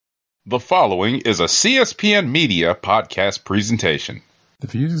The following is a CSPN Media podcast presentation. The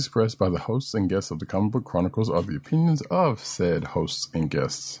views expressed by the hosts and guests of the Comic Book Chronicles are the opinions of said hosts and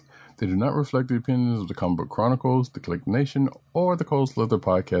guests. They do not reflect the opinions of the Comic Book Chronicles, the Click Nation, or the Cold Slither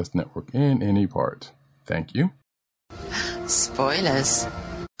Podcast Network in any part. Thank you. Spoilers.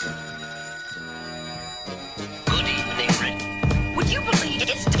 Good evening, Rick. Would you believe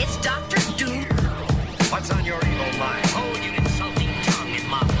it's Dr. Doom? What's on your evil mind? Oh, you insulting tongue and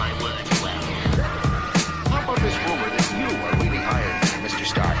mock my words well. How about this rumor that you are really Iron Man, Mr.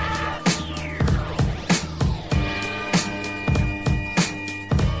 Stark?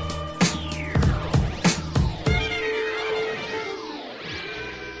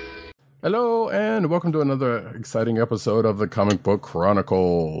 Hello, and welcome to another exciting episode of the Comic Book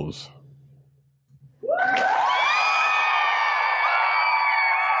Chronicles.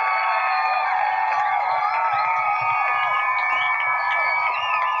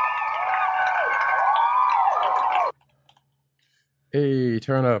 Hey,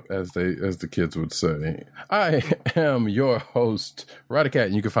 turn up, as the kids would say. I am your host, Radicat,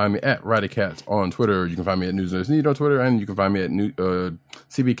 and you can find me at Radicat on Twitter. You can find me at News Nerds Need on Twitter, and you can find me at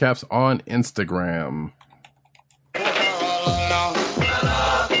CB Caps on Instagram.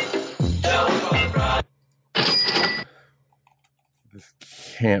 This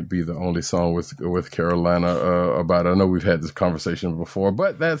can't be the only song with Carolina about it. I know we've had this conversation before,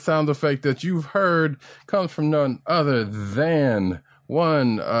 but that sound effect that you've heard comes from none other than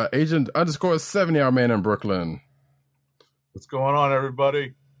one Agent _70 our man in Brooklyn. What's going on,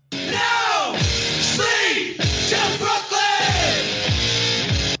 everybody? Now, see to Brooklyn!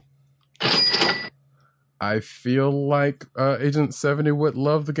 I feel like Agent 70 would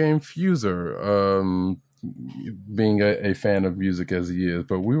love the game Fuser, being a fan of music as he is,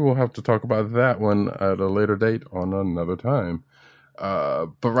 but we will have to talk about that one at a later date on another time.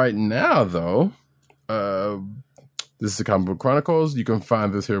 But right now, though, this is the Comic Book Chronicles. You can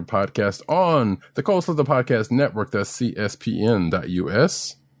find this here podcast on the Cold Slither Podcast Network. That's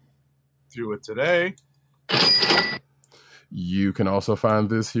cspn.us. Do it today. You can also find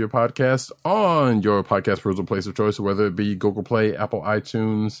this here podcast on your podcast perusal place of choice, whether it be Google Play, Apple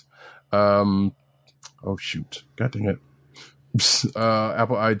iTunes, God dang it.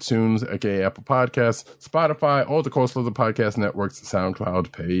 Apple iTunes, aka Apple Podcasts, Spotify, or the Cold Slither Podcast Network's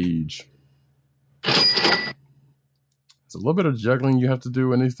SoundCloud page. It's a little bit of juggling you have to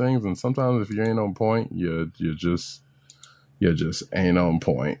do in these things, and sometimes if you ain't on point, you just ain't on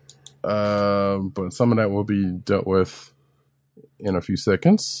point. But some of that will be dealt with in a few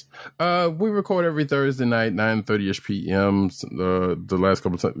seconds. We record every Thursday night, 9:30ish p.m. The last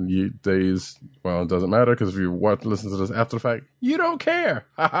couple of days, well, it doesn't matter, because if you listen to this after the fact, you don't care.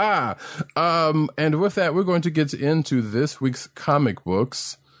 And with that, we're going to get into this week's comic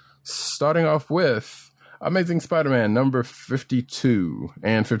books, starting off with Amazing Spider-Man number 52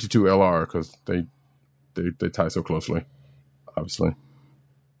 and 52 LR, because they tie so closely, obviously.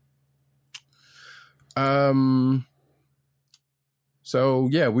 So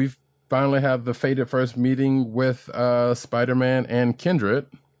yeah, we've finally have the fated first meeting with Spider-Man and Kindred,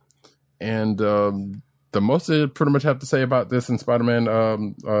 and the most they pretty much have to say about this in Spider-Man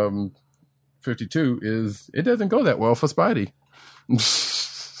 52 is it doesn't go that well for Spidey.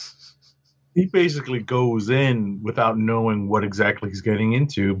 He basically goes in without knowing what exactly he's getting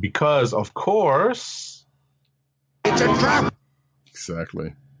into because, of course, It's a trap!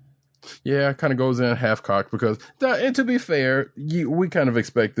 Exactly. Yeah, kind of goes in half-cocked because, and to be fair, we kind of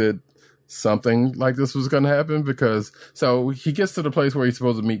expected something like this was going to happen because, so he gets to the place where he's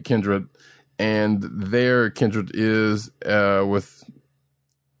supposed to meet Kindred, and there Kindred is with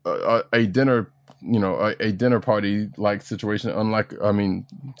a dinner, a dinner party-like situation,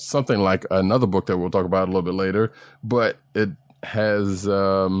 something like another book that we'll talk about a little bit later, but it has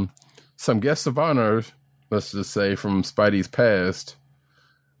some guests of honor, let's just say, from Spidey's past,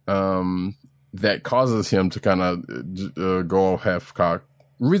 that causes him to kind of go half-cocked,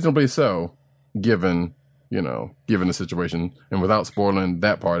 reasonably so, given the situation, and without spoiling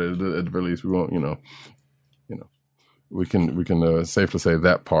that part, at the very least, we won't, we can safely say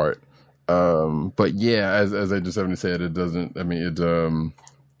that part. But yeah, as Agent 70 said, it doesn't. I mean,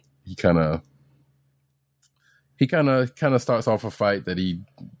 he kind of starts off a fight that he,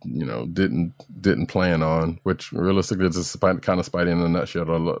 didn't plan on, which realistically is a kind of Spidey in a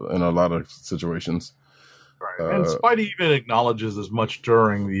nutshell in a lot of situations. Right. And Spidey even acknowledges as much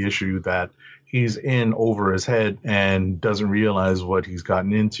during the issue that he's in over his head and doesn't realize what he's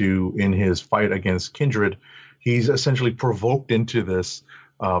gotten into in his fight against Kindred. He's essentially provoked into this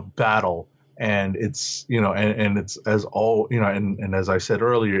battle and it's and it's as all and as I said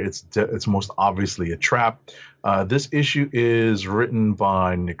earlier, it's most obviously a trap. This issue is written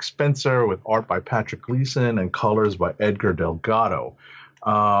by Nick Spencer with art by Patrick Gleason and colors by Edgar Delgado.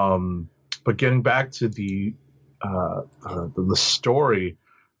 But getting back to the story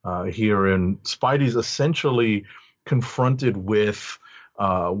here, and Spidey's essentially confronted with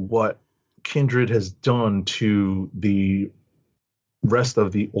what Kindred has done to the rest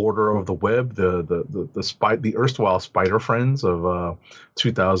of the Order of the Web, the erstwhile Spider Friends of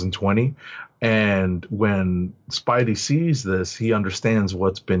 2020. And when Spidey sees this, he understands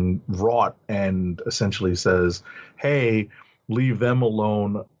what's been wrought and essentially says, "Hey, leave them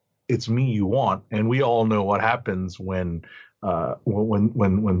alone. It's me you want." And we all know what happens when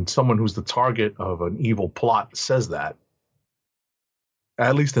someone who's the target of an evil plot says that.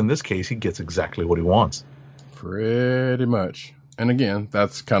 At least in this case, he gets exactly what he wants. Pretty much. And again,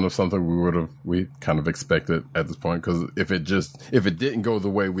 that's kind of something we kind of expected at this point, because if it didn't go the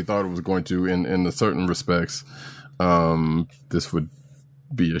way we thought it was going to in certain respects, this would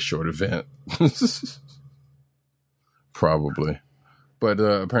be a short event. Probably. But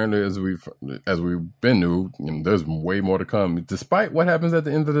apparently, as we've been new, there's way more to come, despite what happens at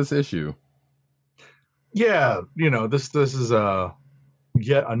the end of this issue. Yeah, this is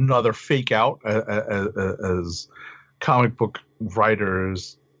yet another fake out, as comic book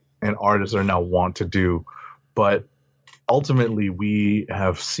writers and artists are now wont to do. But ultimately, we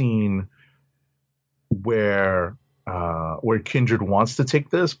have seen where Kindred wants to take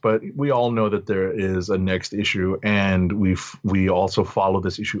this, but we all know that there is a next issue, and we also follow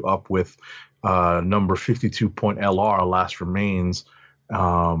this issue up with number 52.LR, Last Remains,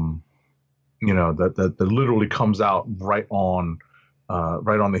 that literally comes out right on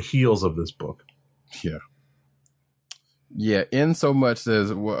the heels of this book. Yeah. In so much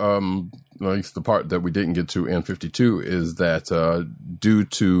as at least the part that we didn't get to in 52 is that due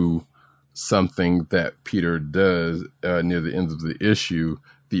to something that Peter does near the end of the issue,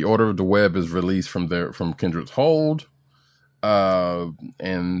 the Order of the Web is released from Kindred's hold,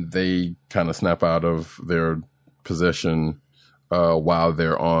 and they kind of snap out of their possession while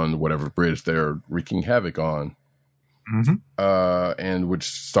they're on whatever bridge they're wreaking havoc on. Mm-hmm. And which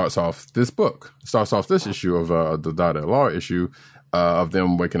starts off this issue of the .LR issue of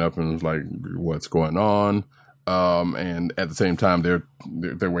them waking up and like, what's going on? And at the same time,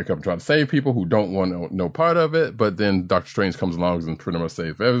 they wake up and try to save people who don't want no part of it. But then Doctor Strange comes along and pretty much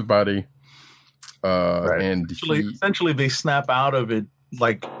saves everybody. Right. And essentially, they snap out of it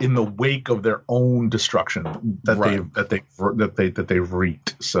like in the wake of their own destruction that they've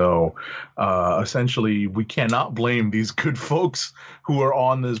wreaked. So essentially, we cannot blame these good folks who are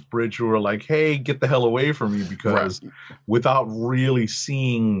on this bridge who are like, "Hey, get the hell away from me," because without really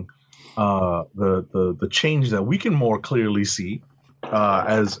seeing the change that we can more clearly see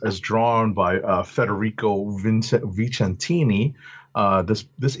as drawn by Federico Vicentini.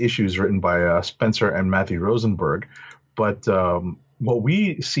 This issue is written by Spencer and Matthew Rosenberg, but what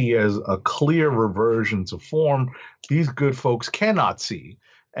we see as a clear reversion to form, these good folks cannot see.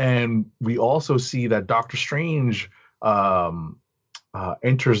 And we also see that Doctor Strange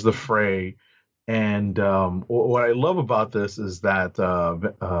enters the fray. And what I love about this is that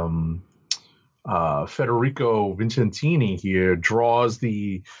Federico Vicentini here draws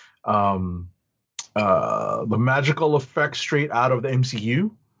the magical effect straight out of the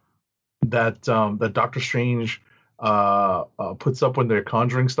MCU that Doctor Strange puts up when they're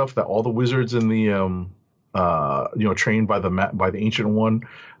conjuring stuff, that all the wizards in the trained by the Ancient One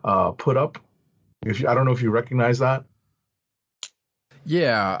put up. I don't know if you recognize that.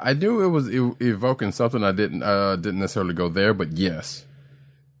 Yeah, I knew it was evoking something. I didn't necessarily go there, but yes.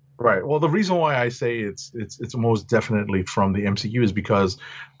 Right. Well, the reason why I say it's most definitely from the MCU is because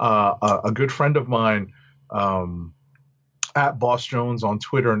a good friend of mine, at Boss Jones on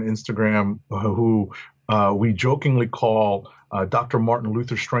Twitter and Instagram, who we jokingly call Dr. Martin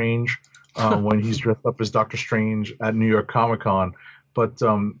Luther Strange when he's dressed up as Dr. Strange at New York Comic Con. But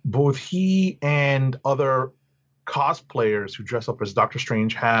both he and other cosplayers who dress up as Doctor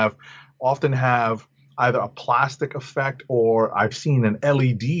Strange often have either a plastic effect, or I've seen an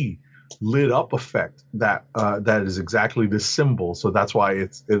LED lit up effect that is exactly this symbol. So that's why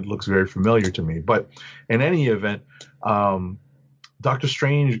it looks very familiar to me. But in any event, Doctor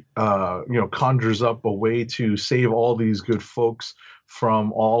Strange, conjures up a way to save all these good folks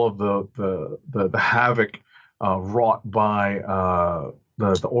from all of the havoc wrought by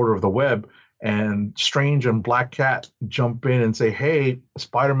the Order of the Web. And Strange and Black Cat jump in and say, "Hey,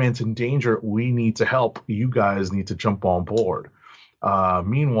 Spider-Man's in danger. We need to help. You guys need to jump on board."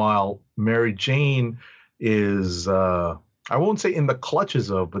 Meanwhile, Mary Jane is, I won't say in the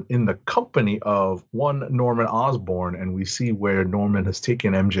clutches of, but in the company of one Norman Osborn, and we see where Norman has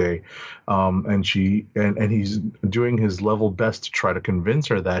taken MJ, and he's doing his level best to try to convince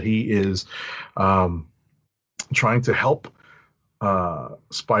her that he is trying to help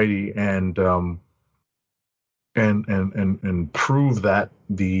Spidey and prove that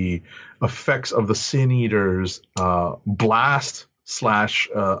the effects of the Sin Eater's blast /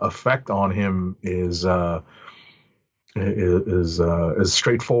 effect on him is as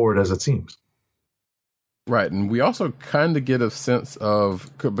straightforward as it seems. Right, and we also kind of get a sense of,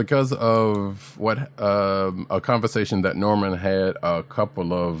 because of what a conversation that Norman had a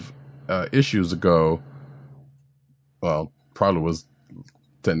couple of issues ago. Well, probably was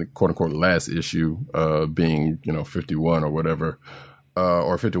quote unquote last issue, being 51 or whatever,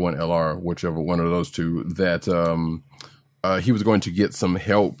 or 51 LR, whichever one of those two. That he was going to get some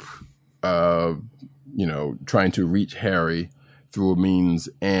help, trying to reach Harry through a means,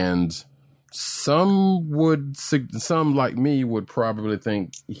 and some like me would probably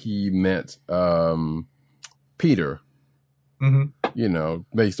think he meant Peter,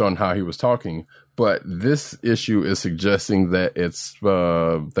 based on how he was talking. But this issue is suggesting that it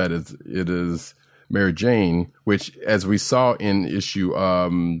is Mary Jane, which, as we saw in issue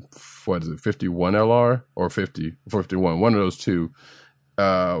 51 LR or 51, one of those two,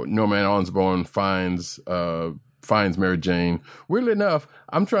 Norman Osborn finds Mary Jane. Weirdly enough,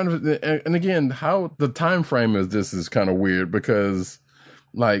 I'm trying to, and again, how the time frame is this is kind of weird, because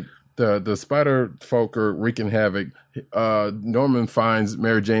like the Spider folk are wreaking havoc. Norman finds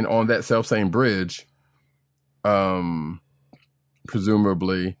Mary Jane on that self-same bridge,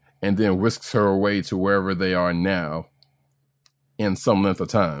 presumably, and then whisks her away to wherever they are now in some length of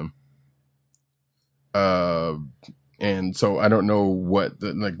time. And so I don't know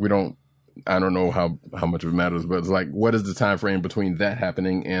I don't know how much it matters, but it's like, what is the time frame between that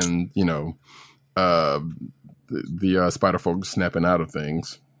happening and, the Spider folk snapping out of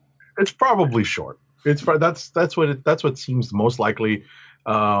things? It's probably short. That's what seems most likely.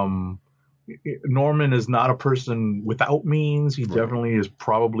 Norman is not a person without means. He definitely is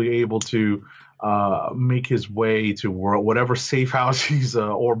probably able to make his way to whatever safe house he's,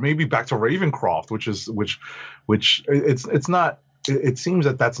 or maybe back to Ravencroft, which it's not. It seems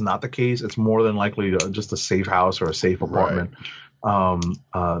that that's not the case. It's more than likely just a safe house or a safe apartment,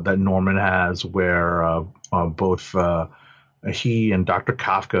 that Norman has, where both he and Dr.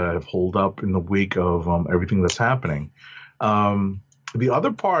 Kafka have holed up in the wake of everything that's happening. The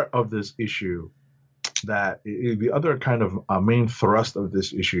other part of this issue, the other kind of main thrust of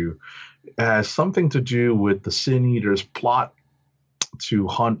this issue, has something to do with the Sin Eater's plot to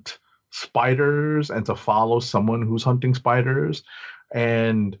hunt spiders and to follow someone who's hunting spiders,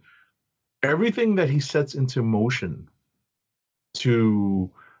 and everything that he sets into motion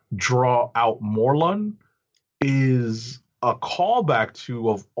to draw out Morlun is a callback to,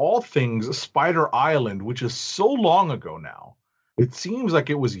 of all things, Spider Island, which is so long ago now. It seems like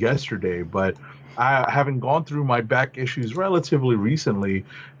it was yesterday, but I haven't gone through my back issues relatively recently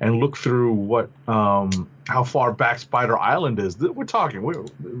and looked through how far back Spider Island is. We're talking,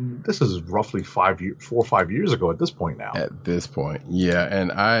 this is roughly 4 or 5 years ago at this point now. At this point, yeah.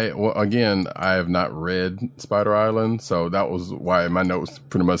 And I have not read Spider Island, so that was why my notes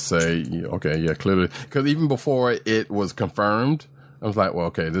pretty much say, okay, yeah, clearly. Because even before it was confirmed, I was like, well,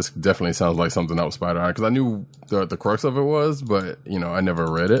 okay, this definitely sounds like something that was Spider Island, because I knew the crux of it was, but I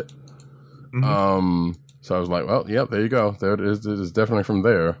never read it. Mm-hmm. So I was like, well, yep, there you go. There it is. It is definitely from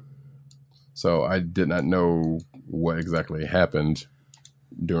there. So I did not know what exactly happened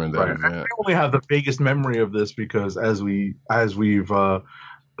during that event. I only have the vaguest memory of this because, as we've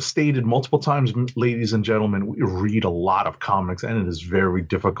stated multiple times, ladies and gentlemen, we read a lot of comics, and it is very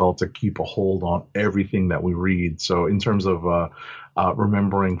difficult to keep a hold on everything that we read. So in terms of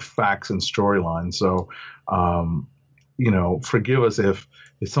remembering facts and storylines, so forgive us if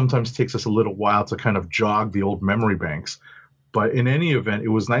it sometimes takes us a little while to kind of jog the old memory banks. But in any event, it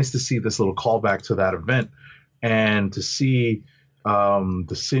was nice to see this little callback to that event and to see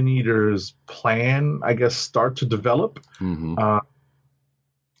the Sin Eater's plan, I guess, start to develop. Mm-hmm.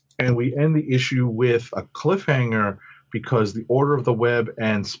 And we end the issue with a cliffhanger because the Order of the Web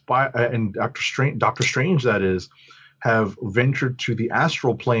and Doctor Strange, that is, have ventured to the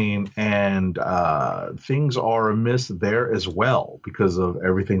astral plane, and things are amiss there as well because of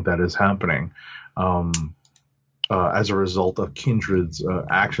everything that is happening as a result of Kindred's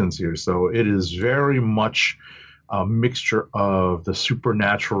actions here. So it is very much a mixture of the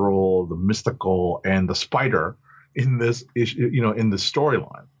supernatural, the mystical, and the spider in this issue, in the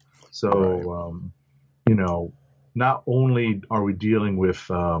storyline. So, not only are we dealing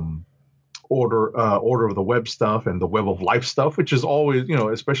with order of the web stuff and the web of life stuff, which is always,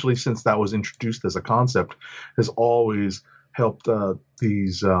 especially since that was introduced as a concept, has always helped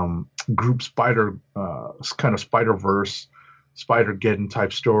these group spider kind of Spider-Verse, Spider-Geddon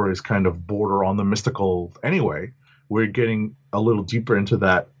type stories kind of border on the mystical anyway. We're getting a little deeper into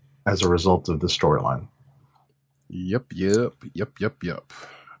that as a result of the storyline. Yep.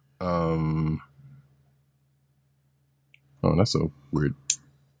 Oh, that's so weird.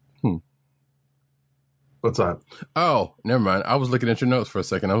 What's that? Oh, never mind. I was looking at your notes for a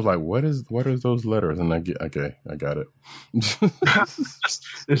second. I was like, what are those letters? And I got it.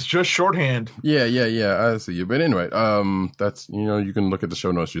 It's just shorthand. Yeah. I see you. But anyway, that's, you can look at the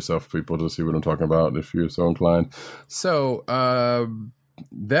show notes yourself, people, to see what I'm talking about if you're so inclined. So,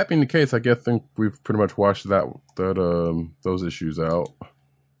 that being the case, I think we've pretty much washed those issues out.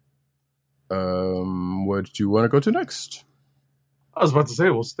 What do you want to go to next? I was about to say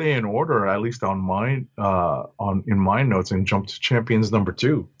we'll stay in order, at least on mine, in my notes, and jump to Champions number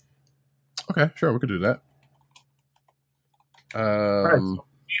 2. Okay, sure, we could do that. Right,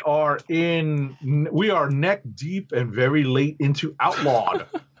 so we are neck deep and very late into Outlawed.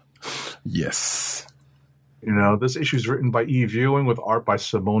 Yes. This issue is written by Eve Ewing with art by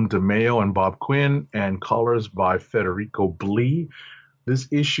Simone DeMeo and Bob Quinn and colors by Federico Blee. This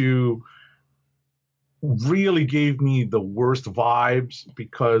issue really gave me the worst vibes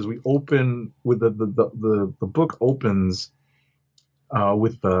because we open with the book opens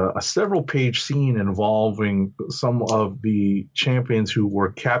with a several page scene involving some of the champions who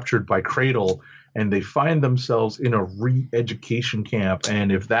were captured by Cradle, and they find themselves in a re-education camp.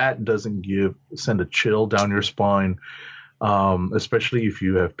 And if that doesn't send a chill down your spine, especially if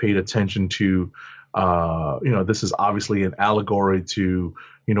you have paid attention to, this is obviously an allegory to,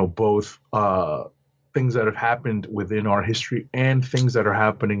 both things that have happened within our history and things that are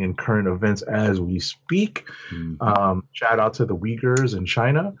happening in current events as we speak. Mm-hmm. Shout out to the Uyghurs in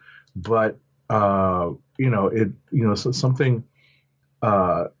China, but something,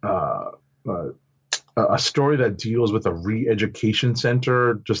 a story that deals with a re-education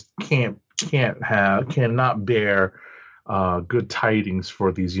center just cannot bear good tidings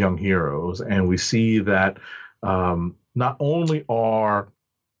for these young heroes. And we see that not only are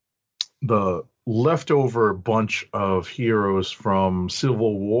the leftover bunch of heroes from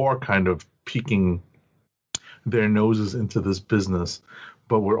Civil War kind of peeking their noses into this business,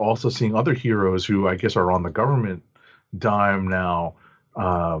 but we're also seeing other heroes who I guess are on the government dime now,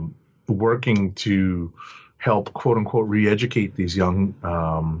 working to help quote unquote re-educate these young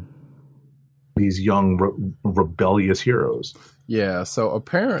rebellious heroes. Yeah, so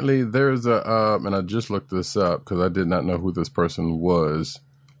apparently there's and I just looked this up because I did not know who this person was,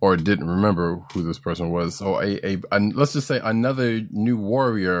 or didn't remember who this person was. So a let's just say another new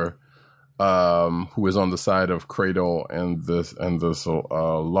warrior who is on the side of Cradle and this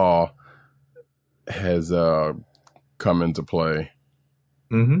law has come into play.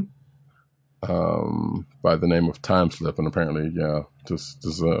 Mm-hmm. By the name of Time Slip, and apparently, just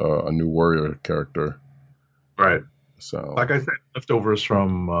a new warrior character. Right. So, like I said, leftovers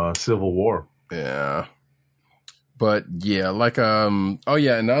from Civil War. Yeah. But yeah, and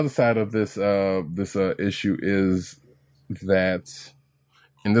the other side of this issue is that,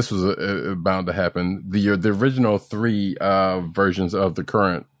 and this was bound to happen. The original 3 versions of the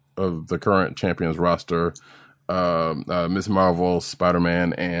current Champions roster, Ms. Marvel,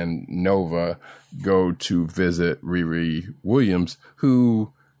 Spider-Man, and Nova go to visit Riri Williams,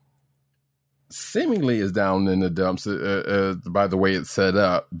 who seemingly is down in the dumps by the way it's set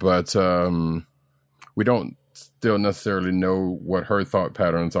up, but we don't still necessarily know what her thought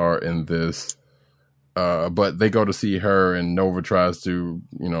patterns are in this. But they go to see her, and Nova tries to,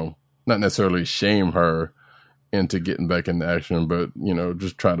 not necessarily shame her into getting back into action, but,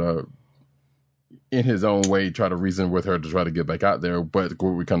 just try to, in his own way, try to reason with her to try to get back out there. But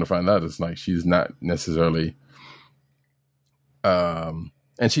what we kind of find out is like she's not necessarily, and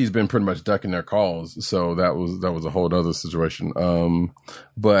she's been pretty much ducking their calls. So that was a whole other situation.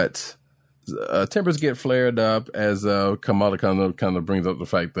 But tempers get flared up as Kamala kind of brings up the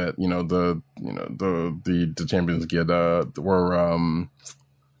fact that the champions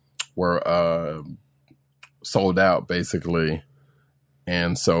were sold out basically.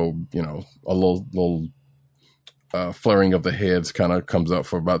 And so, a little flaring of the heads kind of comes up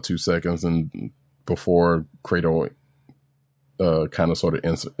for about 2 seconds, and before Cradle kind of sort of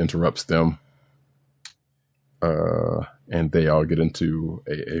interrupts them, and they all get into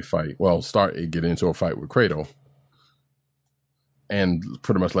a fight. Well, get into a fight with Cradle. And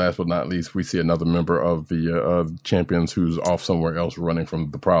pretty much last but not least, we see another member of the champions who's off somewhere else running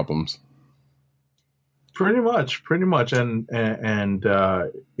from the problems. Pretty much. And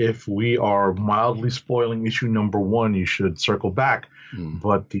if we are mildly spoiling issue number 1, you should circle back.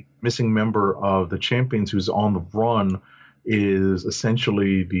 But the missing member of the champions who's on the run is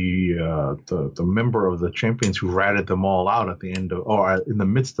essentially the member of the champions who ratted them all out at the end of, or in the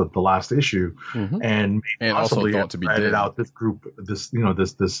midst of the last issue, and possibly also thought to be ratted dead. out this group, this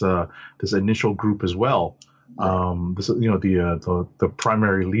initial group as well. This is, the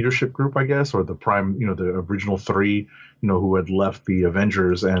primary leadership group, I guess, or the the original 3, who had left the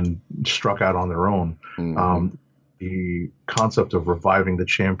Avengers and struck out on their own. The concept of reviving the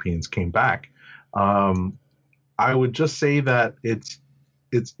champions came back. I would just say that it's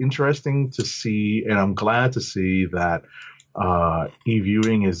interesting to see, and I'm glad to see that Eve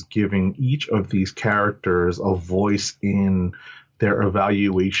Ewing is giving each of these characters a voice in their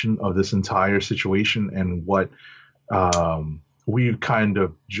evaluation of this entire situation and what we've kind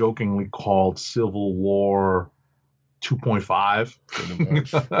of jokingly called Civil War 2.5,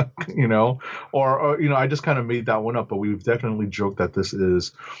 or I just kind of made that one up, but we've definitely joked that this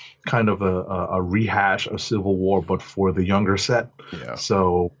is kind of a rehash of Civil War, but for the younger set. Yeah.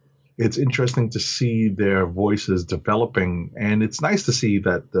 So it's interesting to see their voices developing, and it's nice to see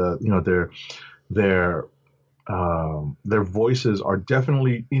that their voices are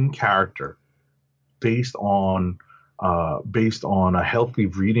definitely in character, based on a healthy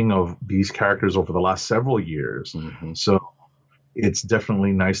reading of these characters over the last several years. So it's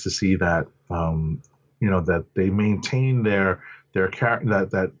definitely nice to see that that they maintain their character,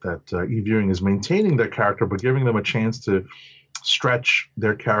 that Eve Ewing is maintaining their character, but giving them a chance to stretch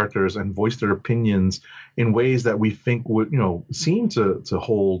their characters and voice their opinions in ways that we think would seem to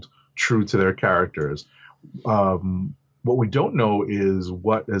hold true to their characters. What we don't know is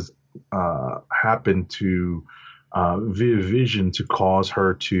what has happened to Viv Vision to cause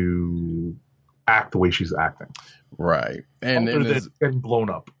her to act the way she's acting. Right. And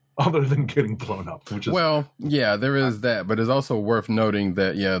other than getting blown up. Which is, well, yeah, there is that, but it's also worth noting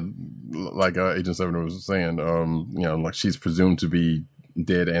that, like Agent 7 was saying, like she's presumed to be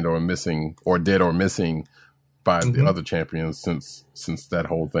dead or missing by the other champions since that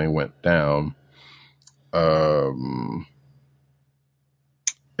whole thing went down.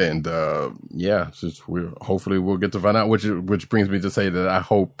 Hopefully we'll get to find out, which brings me to say that I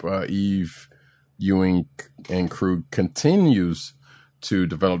hope Eve Ewing and crew continues to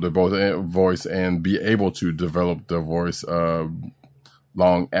develop their voice and be able to develop their voice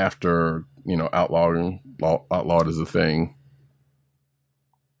long after outlawed is a thing,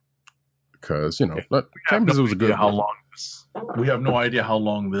 because Chambers was a good. We have no idea how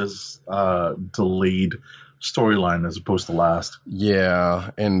long this delayed storyline is supposed to last.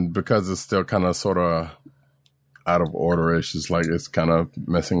 Yeah, and because it's still kind of sort of out of order, it's just like it's kind of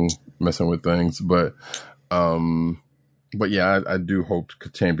messing with things. But yeah, I do hope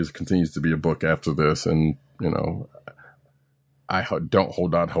Chambers continues to be a book after this, and I don't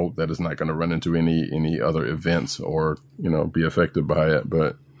hold out hope that it's not going to run into any other events or be affected by it.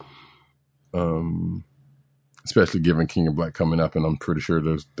 But especially given King of Black coming up, and I'm pretty sure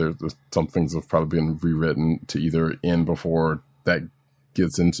there's some things have probably been rewritten to either end before that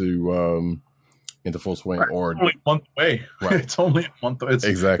gets into full swing, or it's only a month away. Right. It's only a month.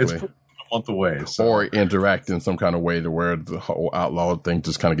 Exactly. It's a month away, so. Or interact in some kind of way to where the whole outlawed thing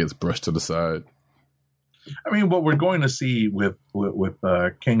just kind of gets brushed to the side. I mean, what we're going to see with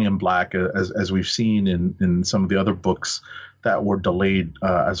King in Black, as we've seen in some of the other books that were delayed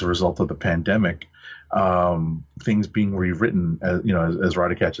as a result of the pandemic, things being rewritten, as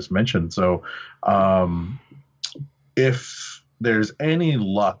Rodicat just mentioned. So, if there's any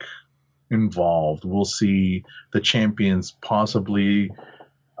luck involved, we'll see the champions possibly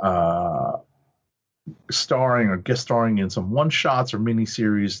starring or guest starring in some one shots or mini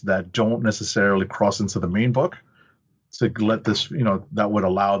series that don't necessarily cross into the main book, to let this, that would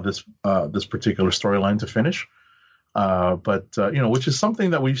allow this particular storyline to finish. But which is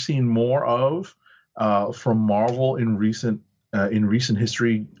something that we've seen more of from Marvel in recent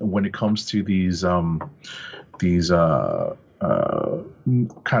history when it comes to these kind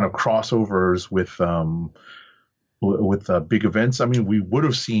of crossovers with big events. I mean, we would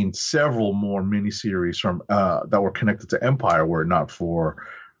have seen several more miniseries from that were connected to Empire were it not for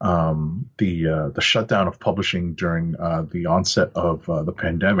the shutdown of publishing during the onset of the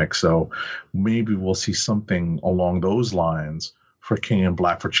pandemic. So maybe we'll see something along those lines for King in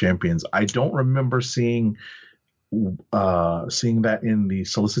Black for Champions. I don't remember seeing that in the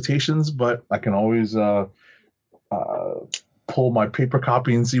solicitations, but I can always pull my paper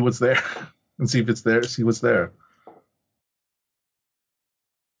copy and see what's there, and see if it's there. See what's there.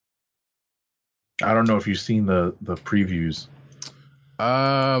 I don't know if you've seen the previews.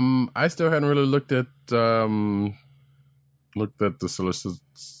 I still hadn't really looked at the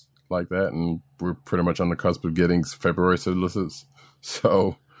solicits like that, and we're pretty much on the cusp of getting February solicits.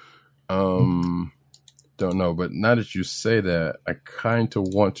 So, don't know. But now that you say that, I kind of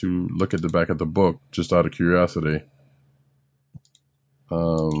want to look at the back of the book just out of curiosity.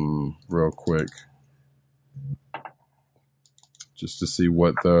 Real quick, just to see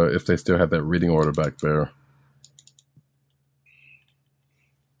what if they still have that reading order back there.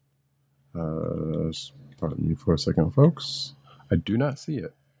 Pardon me for a second, folks. I do not see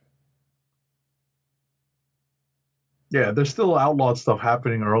it. Yeah, there's still outlawed stuff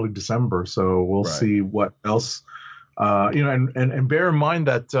happening early December, so we'll see what else. And bear in mind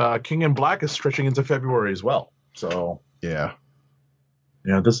that King in Black is stretching into February as well. So yeah,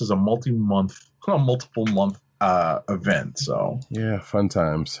 this is a multiple month event. So yeah, fun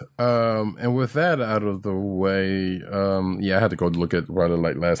times. And with that out of the way, I had to go look at rather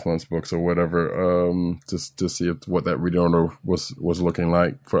like last month's books or whatever, just to see what that reading order was looking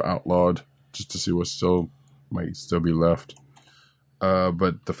like for Outlawed, just to see what might still be left.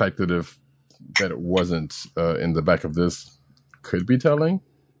 But the fact that it wasn't in the back of this could be telling.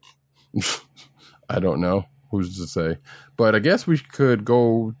 I don't know. Who's to say? But I guess we could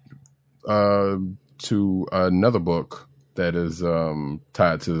go to another book that is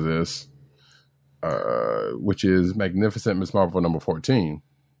tied to this, which is Magnificent Miss Marvel number 14.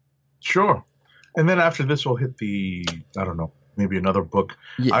 Sure. And then after this, we'll hit maybe another book.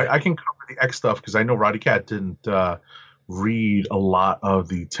 Yeah. I can cover the X stuff because I know Roddy Cat didn't read a lot of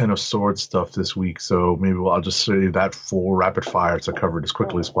the Ten of Swords stuff this week, so maybe I'll just save that for rapid fire to cover it as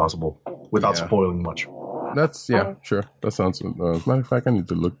quickly as possible without spoiling much. Sure. That sounds. Matter of fact, I need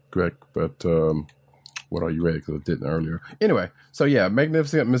to look back, but what are you ready? Because I didn't earlier. Anyway, so yeah,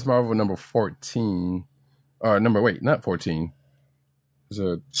 Magnificent Miss Marvel number 14. Not 14. Is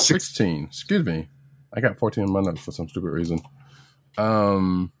it 16? Excuse me. I got 14 in my notes for some stupid reason.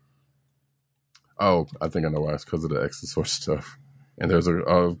 I think I know why. It's because of the X Source stuff. And there's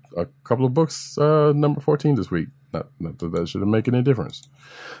a couple of books number 14 this week. Not that that shouldn't make any difference.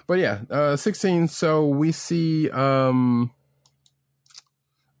 But yeah, 16. So we see oh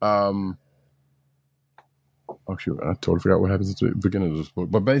shoot, I totally forgot what happens at the beginning of this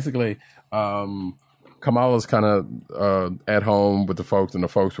book. But basically, Kamala's kind of at home with the folks, and the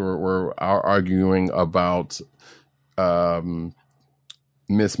folks were arguing about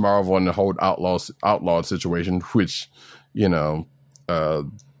Miss Marvel and the whole outlawed situation, which,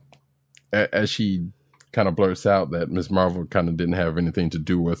 as she kind of blurts out that Miss Marvel kind of didn't have anything to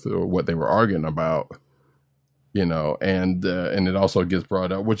do with what they were arguing about, and it also gets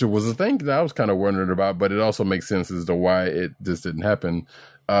brought up, which was a thing that I was kind of wondering about, but it also makes sense as to why it just didn't happen.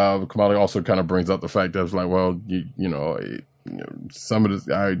 Kamala also kind of brings up the fact that I was like, well, some of this,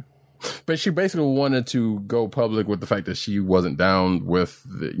 but she basically wanted to go public with the fact that she wasn't down with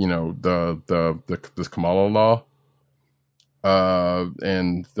this Kamala law.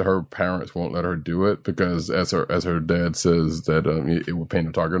 And her parents won't let her do it because as her dad says that it would paint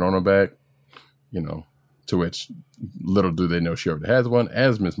a target on her back, to which little do they know she already has one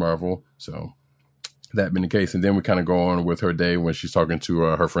as Miss Marvel. So that being the case, and then we kind of go on with her day when she's talking to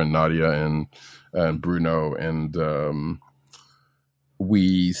her friend Nadia and Bruno, and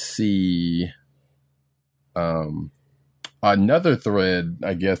we see another thread,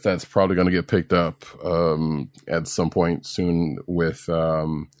 I guess, that's probably going to get picked up at some point soon with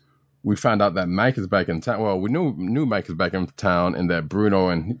we found out that Mike is back in town. Well, we knew Mike is back in town, and that Bruno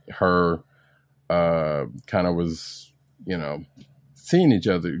and her kind of was, seeing each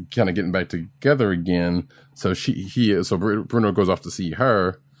other, kind of getting back together again. So so Bruno goes off to see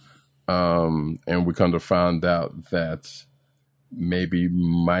her, and we come to find out that maybe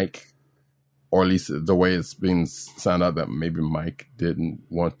Mike, or at least the way it's being sounded out, that maybe Mike didn't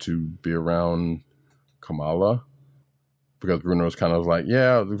want to be around Kamala, because Bruno's kind of like,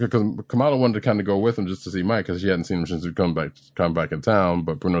 yeah, because Kamala wanted to kind of go with him just to see Mike because she hadn't seen him since he come back in town.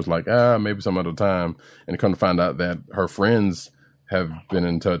 But Bruno's like, maybe some other time. And come to find out that her friends have been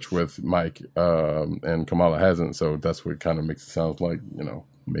in touch with Mike, and Kamala hasn't. So that's what kind of makes it sound like,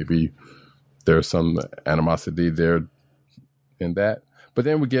 maybe there's some animosity there in that. But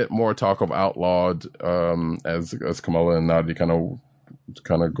then we get more talk of Outlawed as Kamala and Nadia kind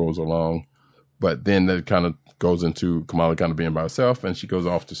of goes along. But then that kind of goes into Kamala kind of being by herself, and she goes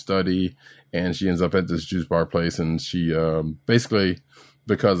off to study, and she ends up at this juice bar place, and she basically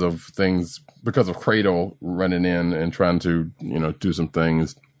because of Cradle running in and trying to, do some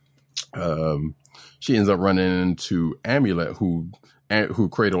things. She ends up running into Amulet, who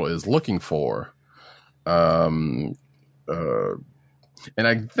Cradle is looking for. And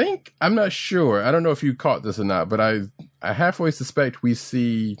I think, I'm not sure, I don't know if you caught this or not, but I halfway suspect we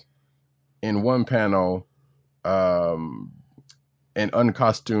see in one panel an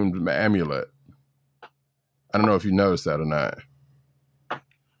uncostumed Amulet. I don't know if you noticed that or not.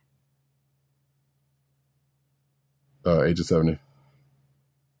 Age of 70.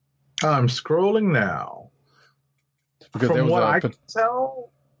 I'm scrolling now. Because From what I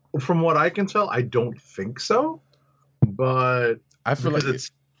can tell, I don't think so. But I feel like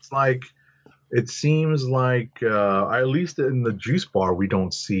it seems like at least in the juice bar we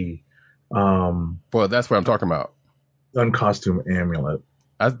don't see. Well, that's what I'm talking about. Uncostumed Amulet.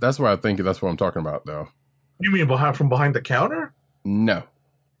 That's what I think. That's what I'm talking about, though. You mean from behind the counter? No,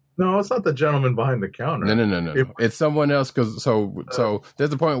 it's not the gentleman behind the counter. No. It's someone else. Because so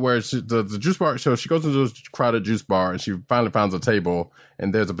there's a point where the juice bar. So she goes into this crowded juice bar and she finally finds a table,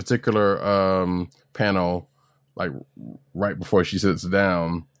 and there's a particular panel, like right before she sits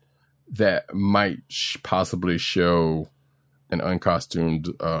down, that might possibly show an uncostumed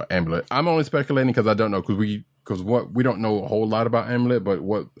Amulet. I'm only speculating because I don't know, because we don't know a whole lot about Amulet, but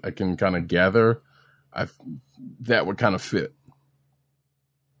what I can kind of gather, that would kind of fit.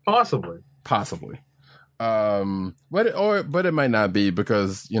 Possibly. But it might not be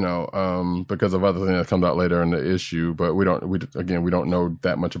because because of other things that comes out later in the issue. But we don't know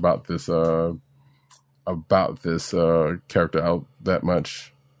that much about this character out that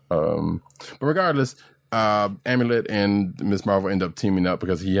much. But regardless, Amulet and Ms. Marvel end up teaming up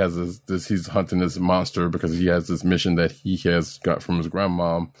because he has he's hunting this monster because he has this mission that he has got from his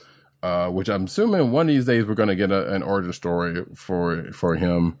grandmom. Which I'm assuming one of these days we're going to get an origin story for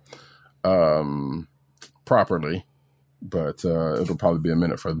him properly, but it'll probably be a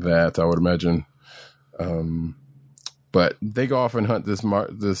minute for that, I would imagine. But they go off and hunt this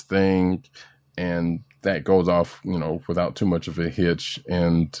thing, and that goes off, without too much of a hitch.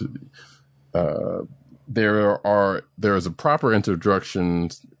 And there is a proper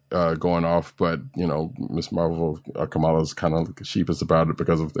introduction going off, but Miss Marvel, Kamala's kind of sheepish about it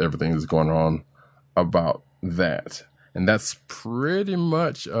because of everything that's going on about that, and that's pretty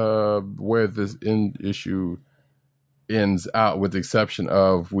much where this issue ends out, with the exception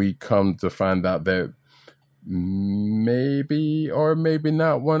of we come to find out that maybe or maybe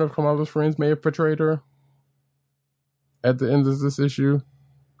not one of Kamala's friends may have betrayed her at the end of this issue.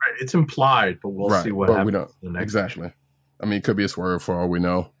 Right, it's implied, but we'll see what happens. We don't exactly. I mean, it could be a swerve for all we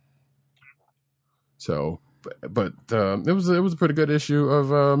know. So, but it was a pretty good issue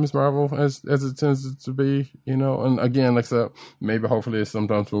of Ms. Marvel as it tends to be, And again, like I said, maybe hopefully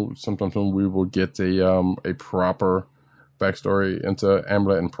sometimes when we will get a proper backstory into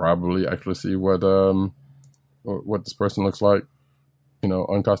Amulet and probably actually see what this person looks like,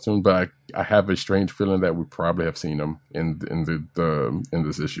 uncostumed. But I have a strange feeling that we probably have seen him in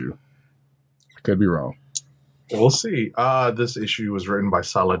this issue. I could be wrong. We'll see. This issue was written by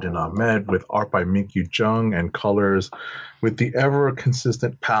Saladin Ahmed with art by Minkyu Jung and colors with the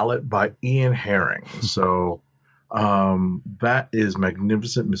ever-consistent palette by Ian Herring. So that is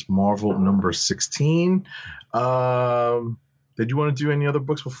Magnificent Miss Marvel number 16. Did you want to do any other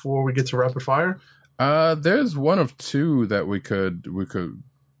books before we get to Rapid Fire? There's one of two that we could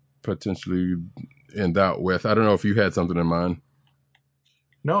potentially end out with. I don't know if you had something in mind.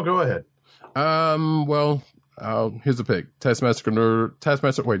 No, go ahead. Well... here's a pick. Taskmaster.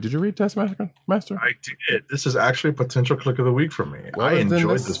 Wait, did you read Taskmaster? I did. This is actually a potential click of the week for me. Well, I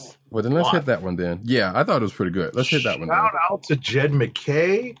enjoyed this. Well, then let's hit that one then. Yeah, I thought it was pretty good. Let's hit that one. Shout out to Jed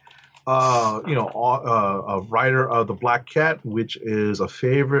McKay, a writer of The Black Cat, which is a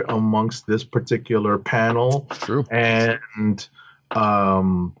favorite amongst this particular panel. True. And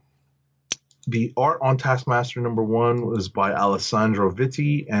the art on Taskmaster number 1 was by Alessandro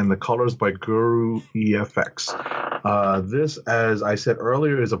Vitti, and the colors by Guru EFX. This, as I said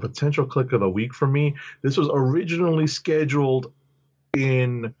earlier, is a potential click of the week for me. This was originally scheduled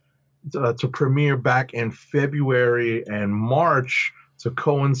to premiere back in February and March to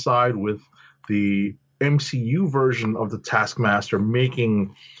coincide with the MCU version of the Taskmaster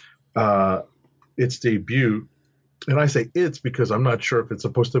making its debut. And I say it's because I'm not sure if it's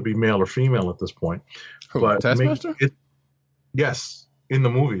supposed to be male or female at this point. Who, but Taskmaster? Yes, in the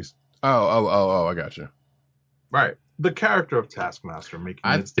movies. Oh, I got you. Right. The character of Taskmaster making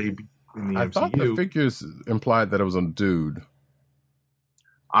its debut in the MCU. I thought the figures implied that it was a dude.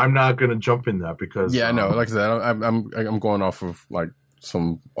 I'm not going to jump in that because... Yeah, I know. Like I said, I'm going off of like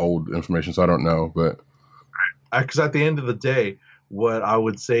some old information, so I don't know. But because at the end of the day, what I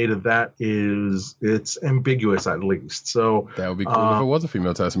would say to that is it's ambiguous at least. So that would be cool if it was a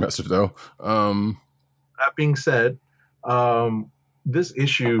female Taskmaster, though. That being said, this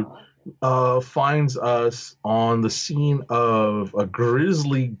issue finds us on the scene of a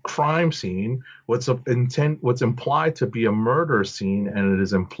grisly crime scene. What's implied to be a murder scene, and it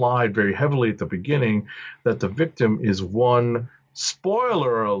is implied very heavily at the beginning that the victim is one.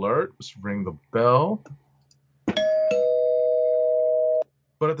 Spoiler alert! Let's ring the bell.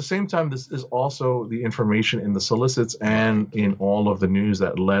 But at the same time, this is also the information in the solicits and in all of the news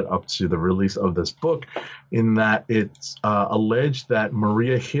that led up to the release of this book, in that it's alleged that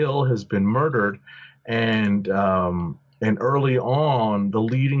Maria Hill has been murdered, and early on, the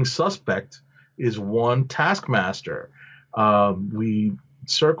leading suspect is one Taskmaster. We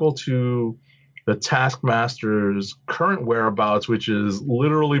circle to the Taskmaster's current whereabouts, which is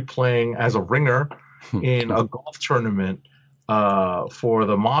literally playing as a ringer in a golf tournament for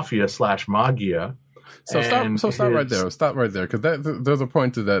the Mafia / Magia. So stop right there. Stop right there, because there's a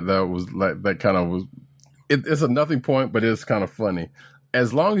point to that was like that kind of was. It's a nothing point, but it's kind of funny.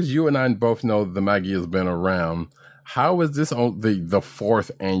 As long as you and I both know the Magia has been around, how is this on the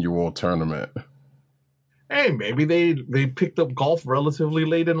fourth annual tournament? Hey, maybe they picked up golf relatively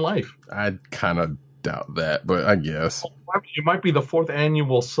late in life. I kind of doubt that, but I guess it might be the fourth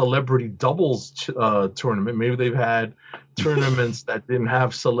annual celebrity doubles tournament. Maybe they've had tournaments that didn't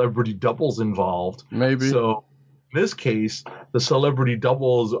have celebrity doubles involved. Maybe. So in this case, the celebrity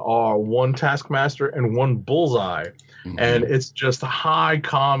doubles are one Taskmaster and one Bullseye. Mm-hmm. And it's just high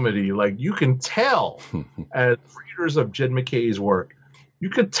comedy. Like, you can tell as readers of Jed MacKay's work, you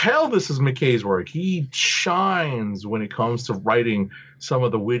could tell this is MacKay's work. He shines when it comes to writing some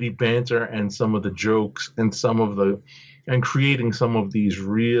of the witty banter and some of the jokes and creating some of these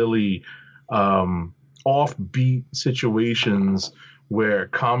really offbeat situations where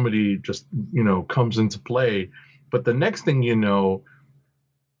comedy just, comes into play. But the next thing you know,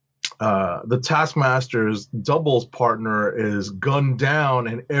 the Taskmaster's doubles partner is gunned down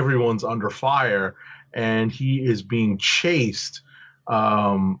and everyone's under fire, and he is being chased.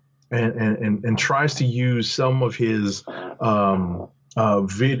 And tries to use some of his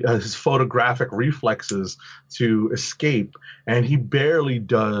his photographic reflexes to escape, and he barely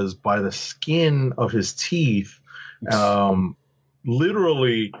does by the skin of his teeth.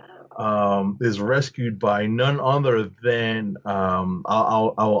 Literally, is rescued by none other than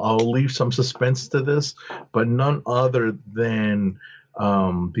I'll leave some suspense to this, but none other than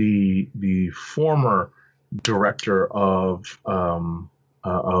the former director of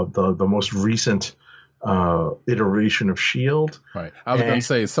the most recent iteration of S.H.I.E.L.D. Right. I was going to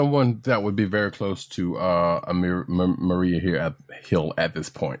say someone that would be very close to Maria Hill at this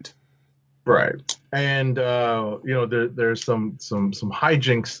point. Right. And there's some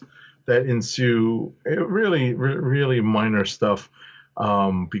hijinks that ensue. Really minor stuff.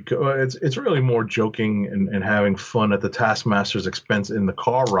 Because it's really more joking and having fun at the Taskmaster's expense in the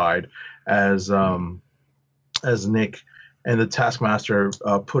car ride, as Nick and the Taskmaster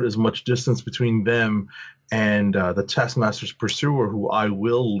put as much distance between them and the Taskmaster's pursuer, who I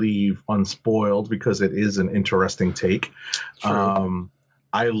will leave unspoiled because it is an interesting take.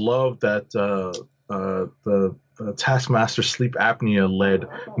 I love that the Taskmaster sleep apnea led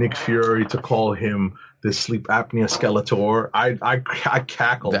Nick Fury to call him the sleep apnea Skeletor. I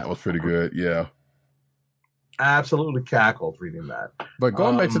cackled. That was pretty good, yeah. Absolutely cackled reading that. But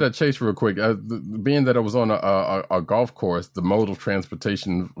going back to that chase real quick, being that it was on a golf course, the mode of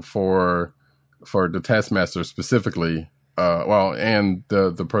transportation for the Taskmaster specifically, and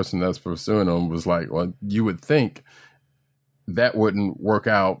the person that's pursuing him was like, well, you would think that wouldn't work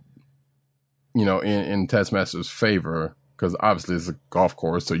out, in Taskmaster's favor, because obviously it's a golf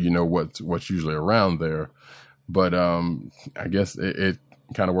course, so what's usually around there. But I guess it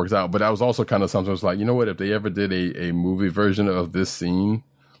kind of works out. But I was also kind of sometimes like, if they ever did a movie version of this scene,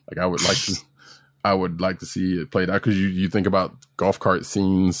 like I would like to see it played out, because you think about golf cart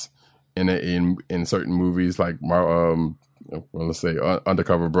scenes in certain movies, like let's say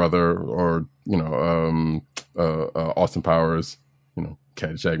Undercover Brother, or Austin Powers,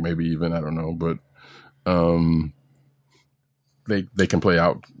 Caddyshack, maybe even, I don't know, but they can play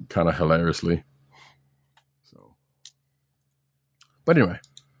out kind of hilariously. So, but anyway,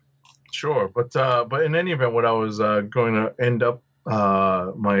 sure. But in any event, what I was going to end up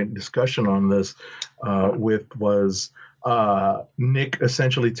my discussion on this with was Nick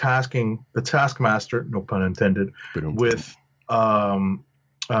essentially tasking the Taskmaster, no pun intended, with a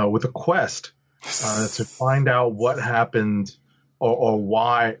quest to find out what happened or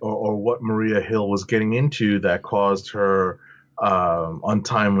why or what Maria Hill was getting into that caused her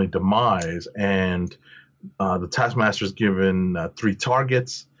untimely demise. And the Taskmaster is given 3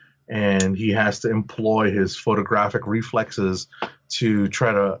 targets, and he has to employ his photographic reflexes to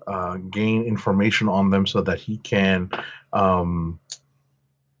try to gain information on them so that he can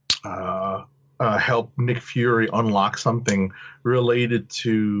help Nick Fury unlock something related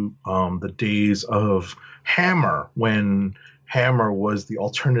to the days of Hammer, when Hammer was the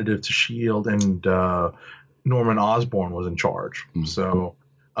alternative to S.H.I.E.L.D. and Norman Osborn was in charge. Mm-hmm. So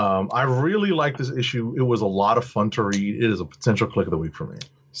I really like this issue. It was a lot of fun to read. It is a potential click of the week for me.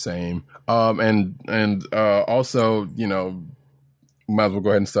 Same. And also, you know, might as well go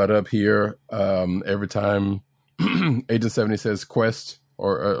ahead and start up here. Every time Agent 70 says quest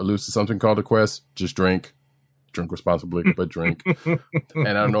or alludes to something called a quest, just drink responsibly, but drink. And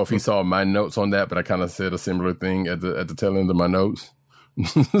I don't know if he saw my notes on that, but I kind of said a similar thing at the tail end of my notes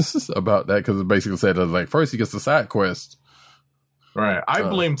about that, because it basically said, like, first he gets the side quest. Right. I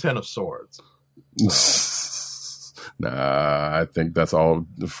blame Ten of Swords. Nah, I think that's all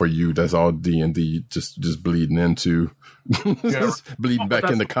for you. That's all D&D just bleeding into, bleeding back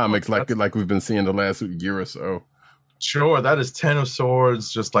into comics like we've been seeing the last year or so. Sure, that is Ten of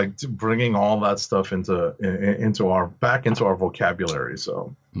Swords, just like bringing all that stuff into our vocabulary.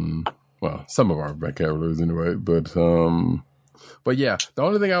 So, well, some of our vocabularies anyway. But yeah, the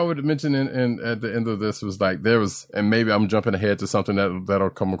only thing I would mention in at the end of this was like there was, and maybe I'm jumping ahead to something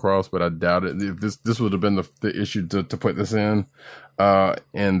that'll come across, but I doubt it. This would have been the issue to put this in,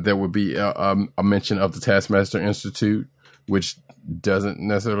 and there would be a mention of the Taskmaster Institute, which doesn't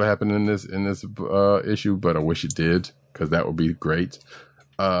necessarily happen in this issue, but I wish it did, because that would be great.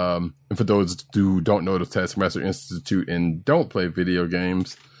 And for those who don't know the Taskmaster Institute and don't play video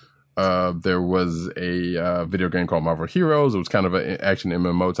games, there was a video game called Marvel Heroes. It was kind of an action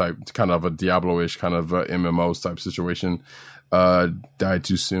MMO type, kind of a Diablo-ish kind of MMO type situation. Died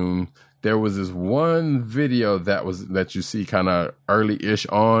too soon. There was this one video that you see kind of early-ish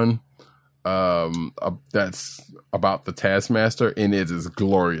on. That's about the Taskmaster, and it is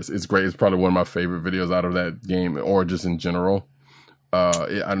glorious. It's great. It's probably one of my favorite videos out of that game, or just in general.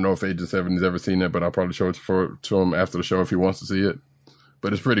 I don't know if Agent 70's ever seen it, but I'll probably show it to him after the show if he wants to see it.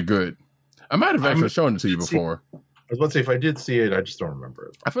 But it's pretty good. I might have actually shown it to you before. I was about to say, if I did see it, I just don't remember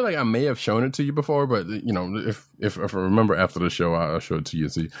it. I feel like I may have shown it to you before, but you know, if I remember after the show, I'll show it to you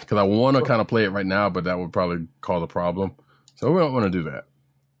and see. Because I want to kind of play it right now, but that would probably cause a problem. So we don't want to do that.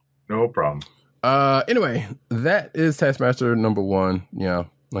 No problem. Anyway, that is Taskmaster number 1. Yeah,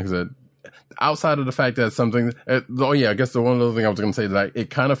 like I said, outside of the fact that something, I guess the one other thing I was going to say is like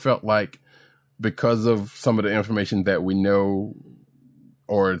it kind of felt like, because of some of the information that we know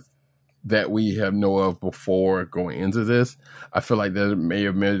or that we have know of before going into this, I feel like there may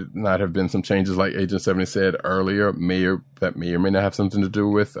not have been some changes, like Agent 70 said earlier, that may or may not have something to do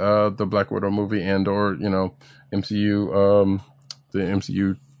with the Black Widow movie and or, you know, MCU, the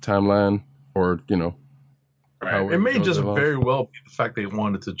MCU timeline, or, you know. Right. It may just very well be the fact they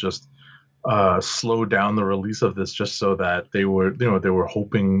wanted to just slow down the release of this, just so that they were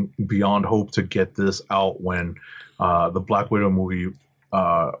hoping beyond hope to get this out when the Black Widow movie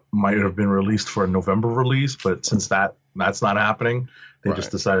might have been released for a November release, but since that's not happening, they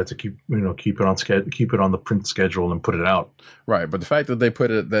just decided to keep it on the print schedule and put it out. Right, but the fact that they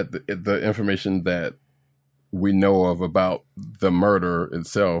put it, that the information that we know of about the murder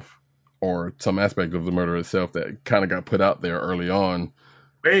itself, or some aspect of the murder itself, that kind of got put out there early on.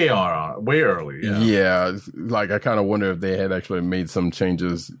 Way early. Yeah, like I kind of wonder if they had actually made some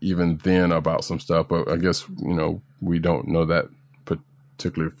changes even then about some stuff, but I guess, you know, we don't know that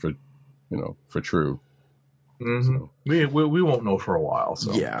particularly for true. Mm-hmm. So. We won't know for a while.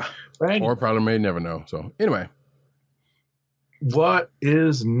 So yeah, or probably may never know. So anyway, what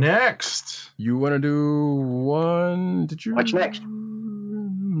is next? You want to do one? Did you? What's next?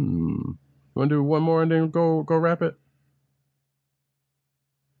 You want to do one more and then go wrap it?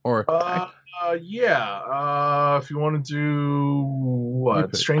 Or yeah. If you want to do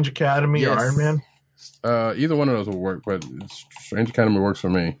what, Strange Academy or Iron Man? Either one of those will work, but Strange Academy works for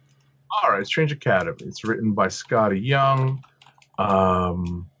me. All right, Strange Academy. It's written by Scotty Young.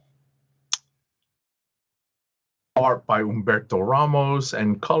 Art by Humberto Ramos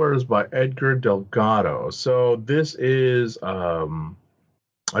and colors by Edgar Delgado. So this is a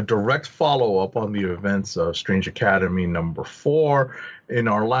direct follow-up on the events of Strange Academy number 4. In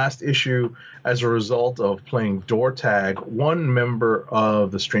our last issue, as a result of playing door tag, one member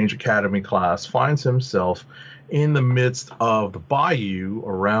of the Strange Academy class finds himself in the midst of the bayou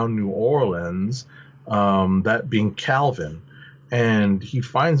around New Orleans, that being Calvin. and he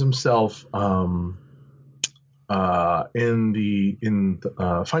finds himself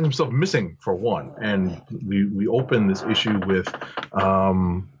finds himself missing for one. And we open this issue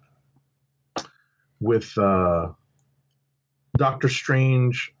with Doctor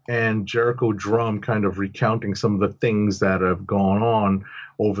Strange and Jericho Drumm kind of recounting some of the things that have gone on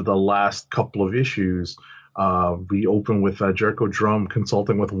over the last couple of issues. We open with Jericho Drumm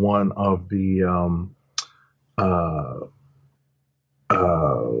consulting with one of the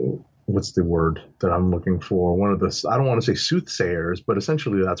what's the word that I'm looking for? One of the, I don't want to say soothsayers, but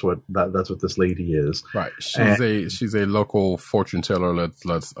essentially that's what this lady is. Right. She's a local fortune teller.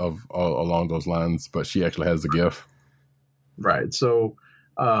 Let's along those lines, but she actually has the gift. Right. So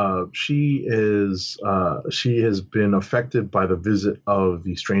she has been affected by the visit of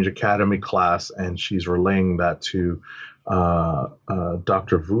the Strange Academy class, and she's relaying that to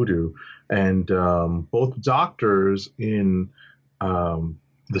Dr. Voodoo. And both doctors in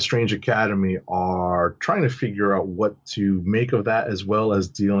the Strange Academy are trying to figure out what to make of that, as well as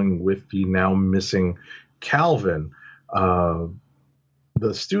dealing with the now missing Calvin.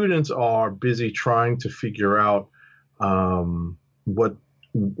 The students are busy trying to figure out what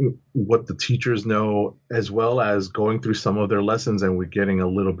the teachers know, as well as going through some of their lessons, and we're getting a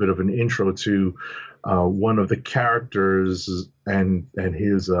little bit of an intro to one of the characters and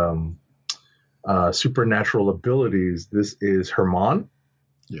his supernatural abilities. This is Herman.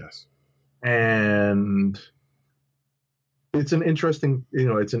 Yes. And it's an interesting,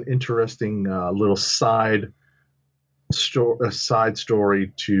 little side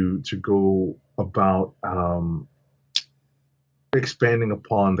story to go about expanding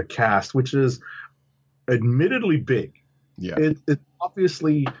upon the cast, which is admittedly big. Yeah. It's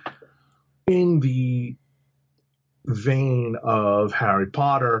obviously in the vein of Harry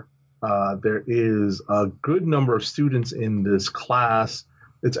Potter. There is a good number of students in this class.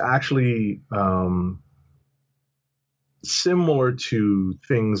 It's actually similar to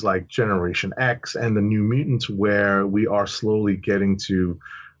things like Generation X and the New Mutants, where we are slowly getting to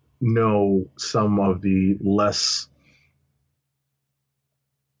know some of the less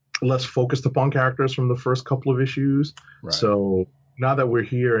focused upon characters from the first couple of issues. Right. So now that we're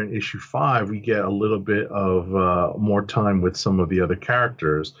here in issue 5, we get a little bit of more time with some of the other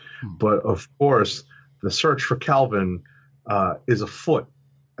characters. But of course, the search for Calvin is afoot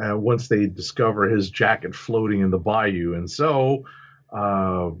once they discover his jacket floating in the bayou. And so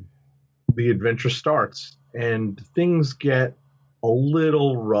the adventure starts, and things get a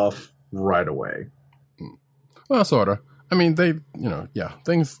little rough right away. Well, sort of. I mean, things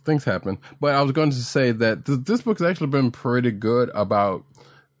happen. But I was going to say that this book has actually been pretty good about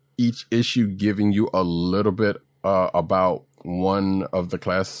each issue giving you a little bit about one of the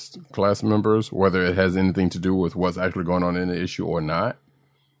class members, whether it has anything to do with what's actually going on in the issue or not.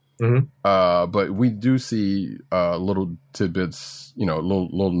 Mm-hmm. But we do see little tidbits,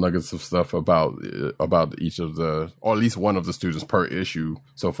 little nuggets of stuff about each of the, or at least one of the students per issue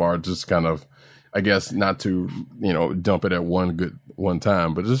so far. Just kind of, I guess, not to dump it at one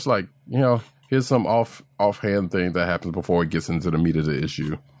time, but just like here's some offhand thing that happens before it gets into the meat of the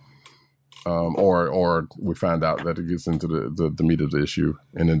issue, or we find out that it gets into the meat of the issue,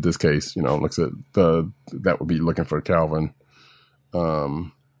 and in this case, looks at that would be looking for Calvin.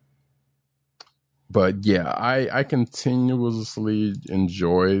 But yeah, I continuously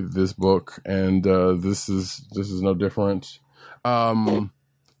enjoy this book, and this is no different.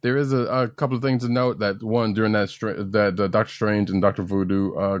 There is a couple of things to note. That one, during that Doctor Strange and Dr.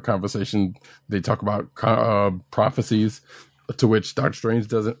 Voodoo conversation, they talk about prophecies, to which Doctor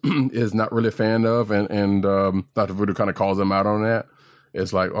Strange is not really a fan of, and Dr. Voodoo kind of calls him out on that.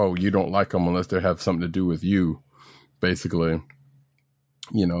 It's like, oh, you don't like them unless they have something to do with you, basically.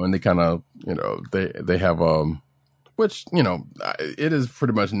 And they kind of, they have, which, it is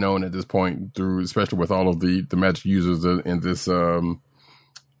pretty much known at this point through, especially with all of the magic users in this, in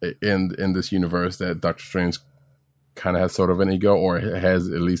this universe, that Doctor Strange kind of has sort of an ego, or has,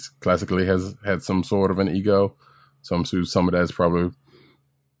 at least classically, has had some sort of an ego. So I'm sure some of that is probably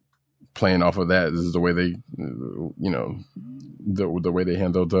playing off of that. This is the way they, the way they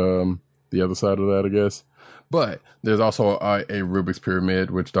handled the other side of that, I guess. But there's also a Rubik's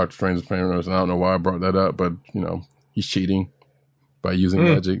Pyramid, which Doctor Strange is playing with, and I don't know why I brought that up, but, he's cheating by using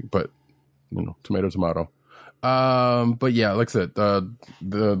magic, but, tomato. But yeah, like I said,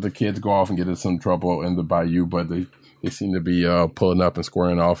 the kids go off and get in some trouble in the bayou, but they seem to be pulling up and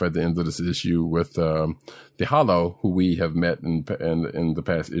squaring off at the end of this issue with the Hollow, who we have met in the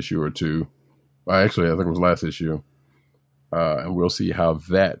past issue or two. Actually, I think it was last issue. And we'll see how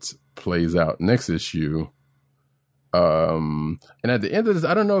that plays out next issue. And at the end of this,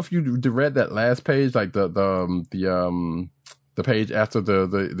 I don't know if you read that last page, like the page after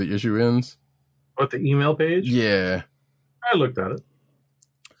the issue ends. What, the email page? Yeah, I looked at it.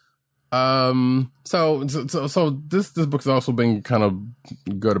 So this book's also been kind of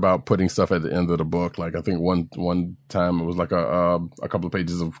good about putting stuff at the end of the book. Like I think one time it was like a couple of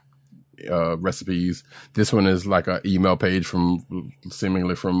pages of recipes. This one is like an email page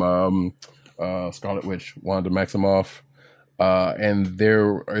seemingly from Scarlet Witch, Wanda Maximoff, and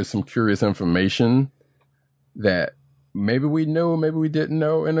there is some curious information that maybe we knew, maybe we didn't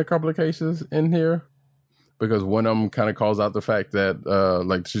know in a couple of cases in here. Because one of them kind of calls out the fact that,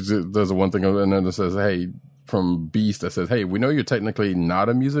 like, she does one thing and then it says, hey, from Beast that says, hey, we know you're technically not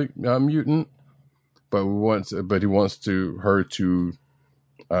a mutant, but he wants her to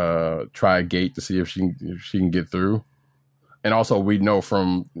try a gate to see if she can get through. And also we know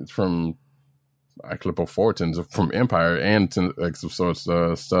from Eclipse Fortunes from Empire and some sorts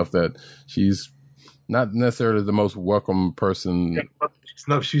of stuff that she's not necessarily the most welcome person. Yeah,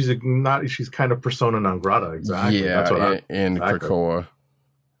 she's kind of persona non grata, exactly. Yeah, that's in Krakoa.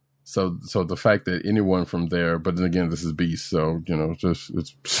 So the fact that anyone from there, but then again, this is Beast, so just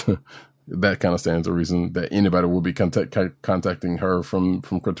it's that kind of stands to reason that anybody will be contacting her from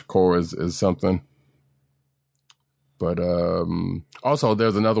Krakoa is something. But also,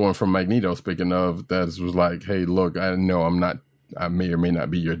 there's another one from Magneto. Speaking of, that was like, hey, look, I know I may or may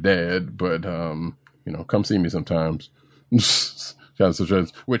not be your dad, but come see me sometimes. Kind of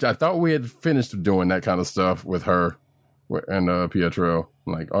situations, which I thought we had finished doing that kind of stuff with her and Pietro.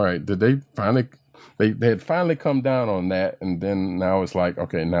 Like, all right, did they finally? They had finally come down on that, and then now it's like,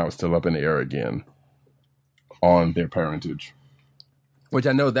 okay, now it's still up in the air again on their parentage. Which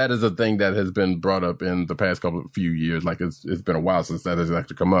I know that is a thing that has been brought up in the past few years. Like it's been a while since that has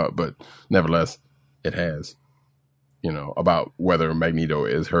actually come up, but nevertheless, it has. About whether Magneto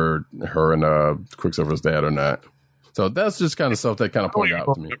is her and Quicksilver's dad or not. So that's just kind of stuff that kind of pointed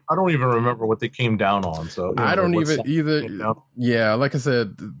out to me. I don't even remember what they came down on. So I don't even either. Yeah, like I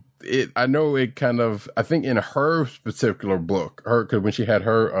said, I know it kind of. I think in her particular book, because when she had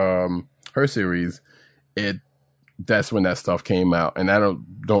her series, that's when that stuff came out, and I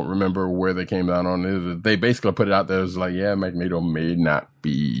don't remember where they came down on it. They basically put it out there as like, yeah, Magneto may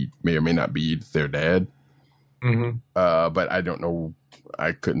or may not be their dad. Mm-hmm. But I don't know.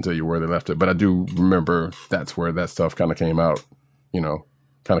 I couldn't tell you where they left it, but I do remember that's where that stuff kind of came out, kind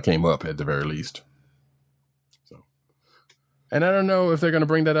of came up at the very least. So, and I don't know if they're going to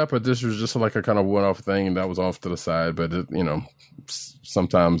bring that up, or this was just like a kind of one-off thing and that was off to the side. But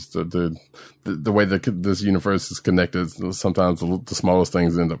sometimes the way that this universe is connected, sometimes the smallest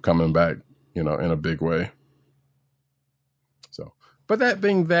things end up coming back, in a big way. But that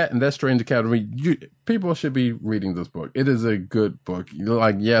being that, and that's Strange Academy, people should be reading this book. It is a good book.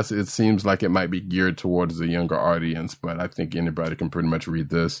 Like, yes, it seems like it might be geared towards a younger audience, but I think anybody can pretty much read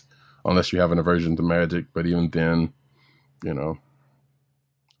this, unless you have an aversion to magic. But even then,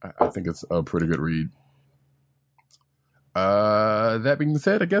 I think it's a pretty good read. That being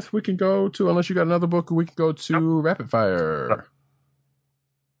said, I guess we can go to, unless you got another book, we can go to Rapid Fire.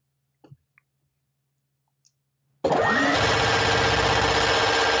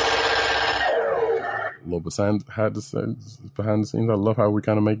 A little behind the scenes. I love how we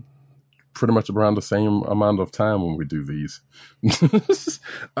kind of make pretty much around the same amount of time when we do these.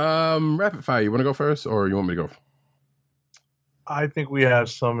 Rapid fire. You want to go first, or you want me to go? I think we have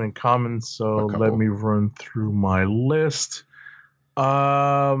some in common, so let me run through my list.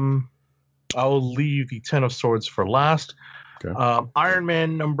 I'll leave the Ten of Swords for last. Okay. Iron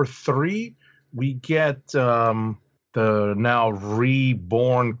Man number 3. We get the now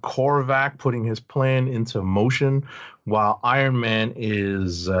reborn Korvac putting his plan into motion while Iron Man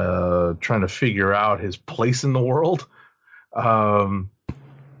is trying to figure out his place in the world.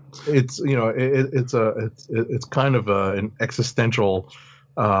 It's kind of an existential,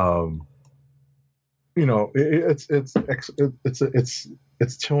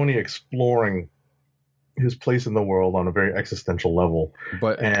 it's Tony exploring his place in the world on a very existential level,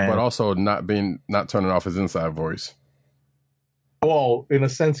 but also not turning off his inside voice. Well, in a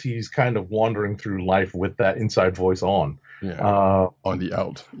sense, he's kind of wandering through life with that inside voice on. Yeah. On the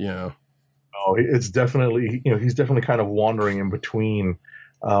out. Yeah. Oh, it's definitely, he's definitely kind of wandering in between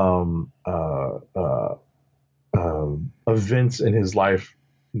events in his life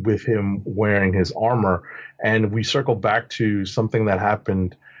with him wearing his armor. And we circle back to something that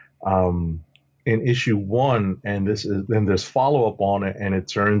happened in issue 1, and there's follow-up on it, and it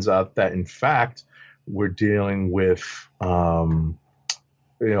turns out that in fact we're dealing with a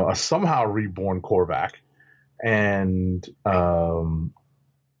somehow reborn Korvac, and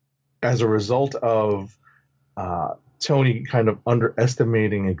as a result of Tony kind of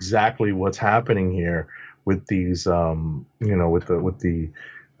underestimating exactly what's happening here with these, the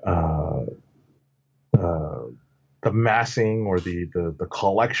massing or the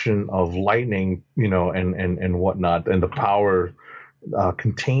collection of lightning, and whatnot, and the power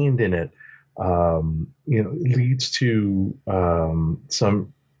contained in it, leads to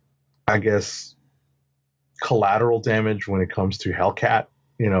some, I guess, collateral damage when it comes to Hellcat.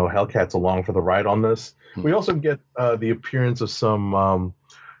 Hellcat's along for the ride on this. We also get the appearance of some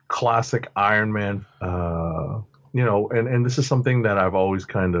classic Iron Man, and this is something that I've always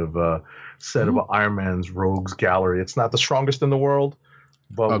kind of said about Iron Man's Rogues Gallery. It's not the strongest in the world,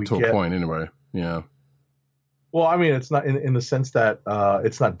 but up to a point anyway. Yeah. Well, I mean, it's not in the sense that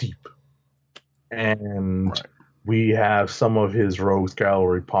it's not deep. And Right. we have some of his Rogues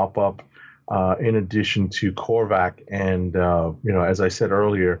Gallery pop up in addition to Korvac. And, as I said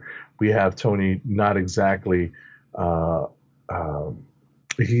earlier, we have Tony not exactly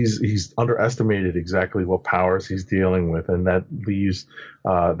he's underestimated exactly what powers he's dealing with, and that leaves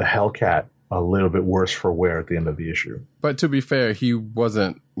the Hellcat a little bit worse for wear at the end of the issue. But to be fair, he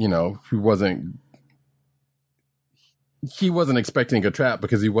wasn't expecting a trap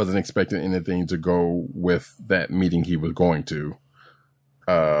because he wasn't expecting anything to go with that meeting he was going to,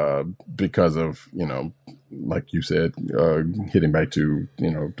 because of, like you said, hitting back to,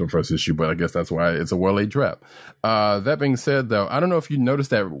 the first issue, but I guess that's why it's a well-laid trap. That being said, though, I don't know if you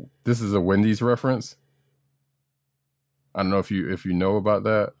noticed that this is a Wendy's reference. I don't know if you know about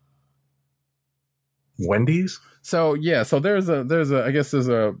that. Wendy's? So yeah, so there's a I guess there's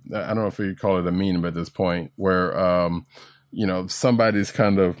a, I don't know if you call it a meme at this point, where somebody's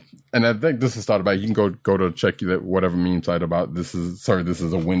kind of, and I think this is started by, you can go to check that whatever meme site about this is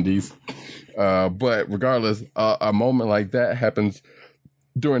a Wendy's. But regardless, a moment like that happens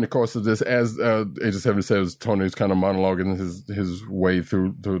during the course of this, as Agent 7 says, Tony's kind of monologuing his way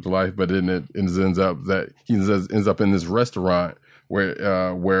through the life, but then it ends up that he ends up in this restaurant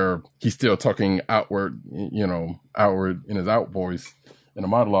where he's still talking outward in his out voice in a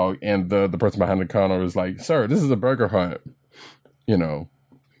monologue, and the person behind the counter is like, "Sir, this is a burger hunt,"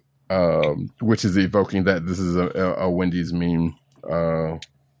 which is evoking that this is a Wendy's meme.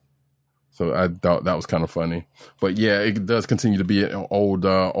 So I thought that was kind of funny, but yeah, it does continue to be an old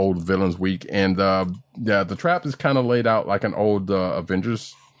villains week, and the trap is kind of laid out like an old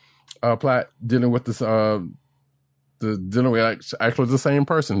Avengers plot, dealing with this dealing with actually the same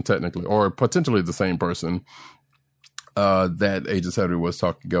person technically, or potentially the same person that Agent 70 was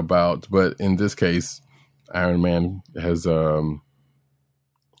talking about, but in this case, Iron Man has a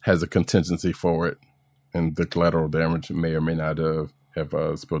contingency for it, and the collateral damage may or may not have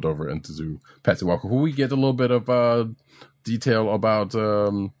spilled over into Patsy Walker, who we get a little bit of detail about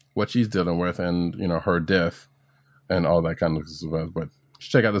what she's dealing with, and her death and all that kind of stuff. But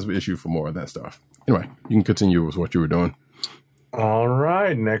check out this issue for more of that stuff. Anyway, you can continue with what you were doing. All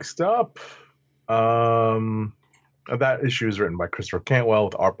right, next up, that issue is written by Christopher Cantwell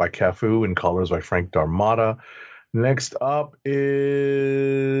with art by Cafu and colors by Frank Darmada. Next up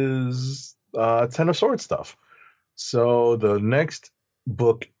is Ten of Swords stuff. So the next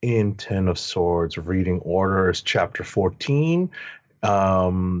book in Ten of Swords reading order is chapter 14.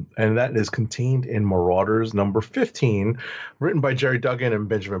 And that is contained in Marauders number 15, written by Jerry Duggan and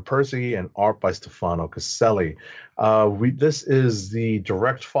Benjamin Percy, and art by Stefano Caselli. This is the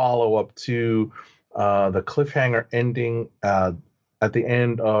direct follow-up to the cliffhanger ending at the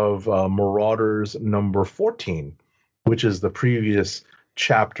end of Marauders number 14, which is the previous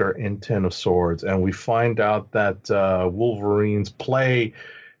chapter in Ten of Swords, and we find out that Wolverine's play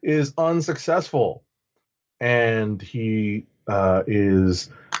is unsuccessful, and he is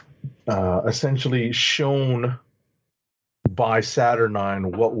essentially shown by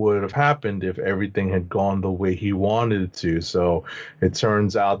Saturnine what would have happened if everything had gone the way he wanted it to. So it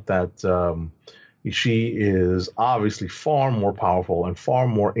turns out that she is obviously far more powerful and far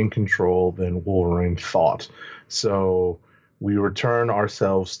more in control than Wolverine thought. So we return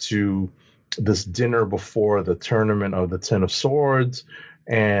ourselves to this dinner before the tournament of the Ten of Swords,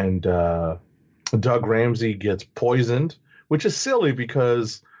 and Doug Ramsey gets poisoned, which is silly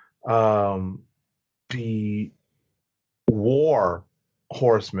because the War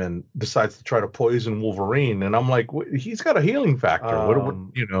Horseman decides to try to poison Wolverine, and I'm like, he's got a healing factor.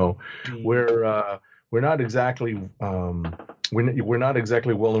 We're not exactly we're not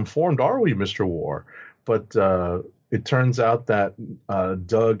exactly well informed, are we, Mr. War? But it turns out that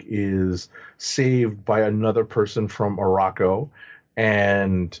Doug is saved by another person from Arakko,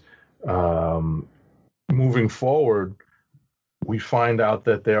 and moving forward, we find out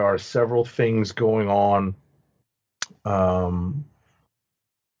that there are several things going on.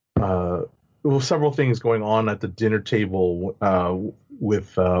 Several things going on at the dinner table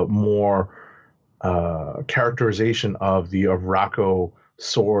with more characterization of the Araco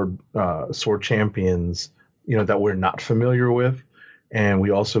sword champions, that we're not familiar with, and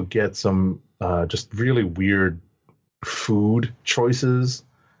we also get some just really weird food choices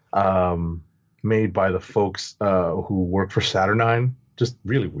made by the folks who work for Saturnine. Just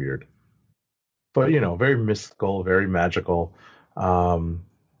really weird, but very mystical, very magical.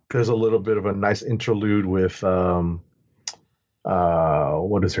 There's a little bit of a nice interlude with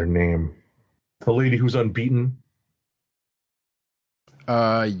what is her name? The lady who's unbeaten.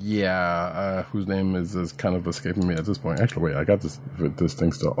 Whose name is kind of escaping me at this point. Actually, wait, I got this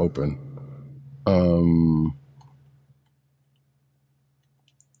thing still open.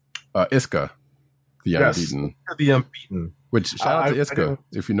 Iska, the unbeaten. The unbeaten. Which shout out to Iska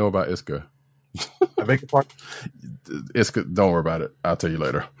if you know about Iska. I beg your pardon? Iska, don't worry about it. I'll tell you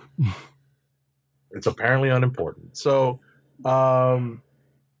later. It's apparently unimportant. So, at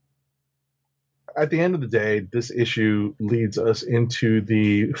the end of the day, this issue leads us into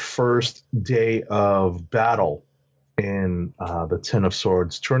the first day of battle in the Ten of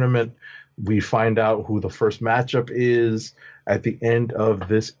Swords tournament. We find out who the first matchup is at the end of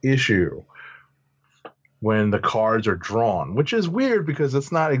this issue when the cards are drawn, which is weird because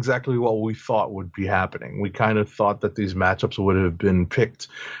it's not exactly what we thought would be happening. We kind of thought that these matchups would have been picked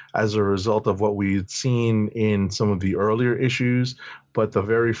as a result of what we had seen in some of the earlier issues, but the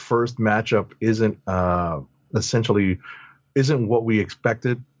very first matchup isn't what we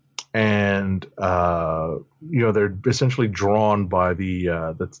expected. And they're essentially drawn by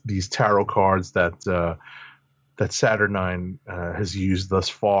these tarot cards that Saturnine has used thus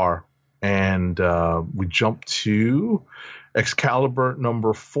far. And we jump to Excalibur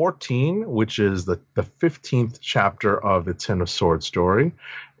number 14, which is the 15th chapter of the Ten of Swords story.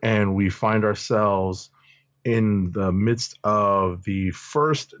 And we find ourselves in the midst of the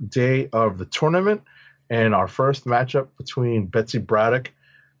first day of the tournament and our first matchup between Betsy Braddock,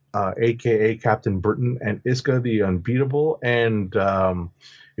 a.k.a. Captain Burton, and Iska the Unbeatable. And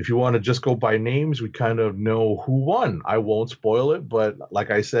if you want to just go by names, we kind of know who won. I won't spoil it, but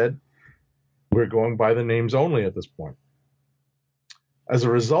like I said, we're going by the names only at this point. As a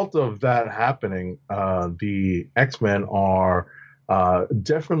result of that happening, the X-Men are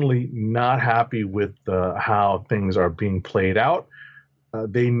definitely not happy with how things are being played out.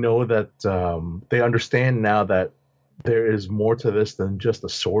 They know that they understand now that there is more to this than just a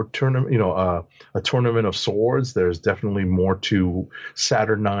sword tournament, a tournament of swords. There's definitely more to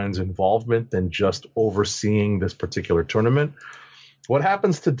Saturnine's involvement than just overseeing this particular tournament. What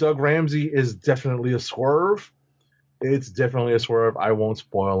happens to Doug Ramsey is definitely a swerve. It's definitely a swerve. I won't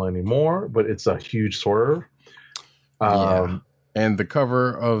spoil anymore, but it's a huge swerve. And the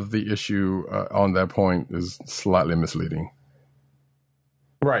cover of the issue on that point is slightly misleading.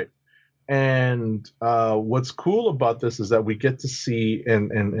 Right. And what's cool about this is that we get to see,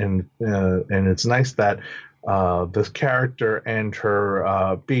 and it's nice that this character and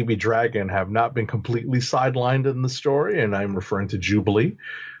her baby dragon have not been completely sidelined in the story, and I'm referring to Jubilee.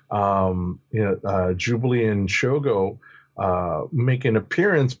 Jubilee and Shogo make an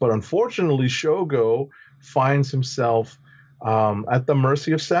appearance, but unfortunately, Shogo finds himself at the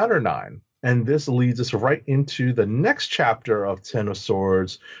mercy of Saturnine. And this leads us right into the next chapter of Ten of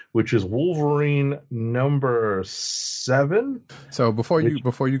Swords, which is Wolverine number 7. So before you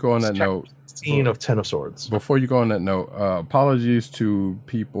go on that note, 16 of Ten of Swords. Before you go on that note, apologies to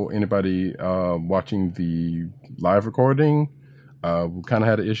anybody watching the live recording. We kind of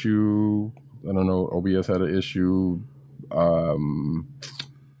had an issue. I don't know. OBS had an issue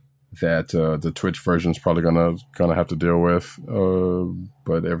that the Twitch version is probably gonna have to deal with,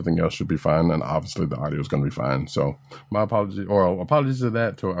 but everything else should be fine, and obviously the audio is gonna be fine. So my apologies to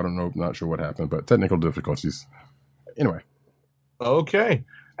that. To I don't know, not sure what happened, but technical difficulties. Anyway, okay.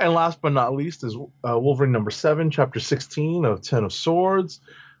 And last but not least is Wolverine number 7, chapter 16 of Ten of Swords.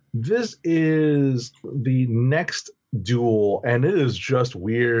 This is the next duel, and it is just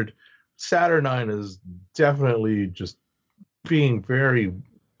weird. Saturnine is definitely just being very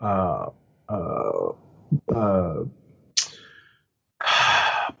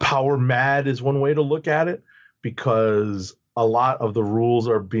power mad is one way to look at it, because a lot of the rules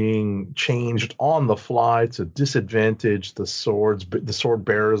are being changed on the fly to disadvantage the sword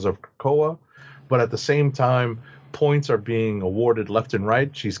bearers of Krakoa, but at the same time points are being awarded left and right.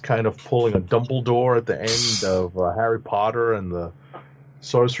 She's kind of pulling a Dumbledore at the end of Harry Potter and the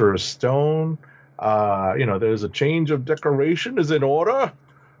Sorcerer's Stone. There's a change of decoration is in order.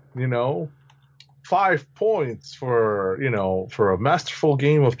 5 points for a masterful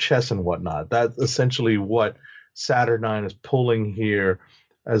game of chess and whatnot. That's essentially what Saturnine is pulling here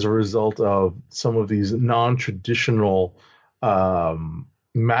as a result of some of these non-traditional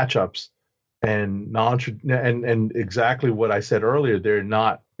matchups and exactly what I said earlier. They're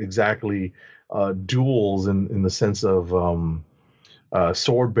not exactly duels in the sense of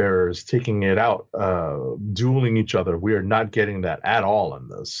sword bearers taking it out, dueling each other. We are not getting that at all in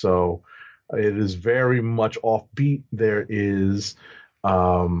this. So it is very much offbeat. There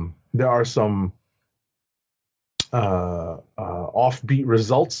are some offbeat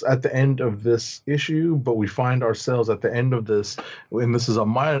results at the end of this issue, but we find ourselves at the end of this, and this is a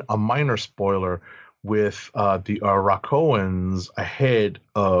minor spoiler, with the Arakoans ahead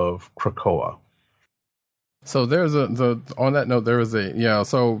of Krakoa. So there's on that note, there is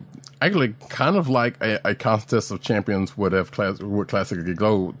so actually kind of like a contest of champions would classically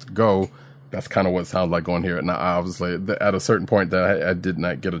go. That's kind of what it sounds like going here. Now, obviously, at a certain point that I did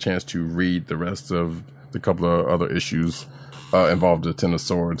not get a chance to read the rest of the couple of other issues involved the Ten of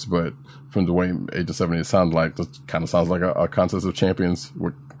Swords, but from the way Age of 70, it sounds like a contest of champions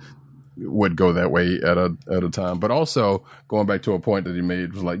would go that way at a time. But also going back to a point that he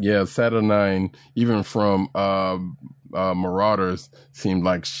made was like, yeah, Saturnine, even from Marauders, seemed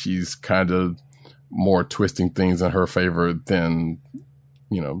like she's kind of more twisting things in her favor than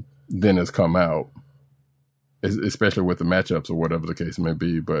has come out, especially with the matchups or whatever the case may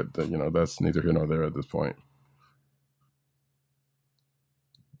be. But that's neither here nor there at this point.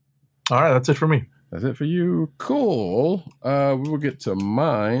 All right, that's it for me. That's it for you. Cool. We will get to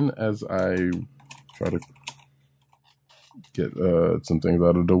mine as I try to get some things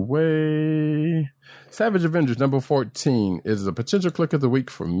out of the way. Savage Avengers number 14 is a potential click of the week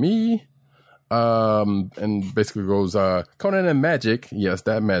for me. And basically goes Conan and Magic. Yes,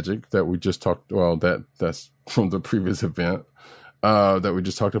 that Magic that we just talked. Well, that's from the previous event that we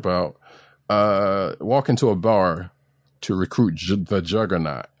just talked about. Walk into a bar to recruit the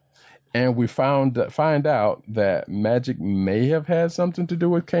Juggernaut. And we find out that Magic may have had something to do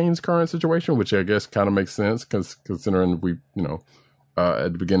with Kane's current situation, which I guess kind of makes sense because considering we,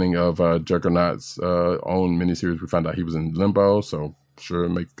 at the beginning of Juggernaut's own miniseries, we found out he was in limbo. So sure,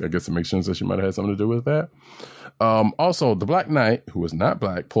 I guess it makes sense that she might have had something to do with that. Also, the Black Knight, who is not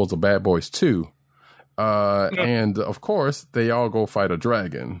black, pulls a Bad Boys 2. And of course, they all go fight a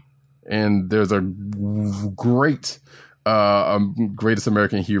dragon. And there's a great Greatest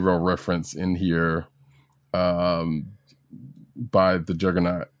American Hero reference in here by the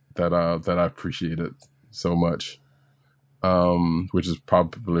Juggernaut that I appreciated so much, which is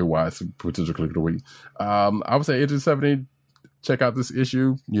probably why it's a potential click of the week. I would say Age of 70, check out this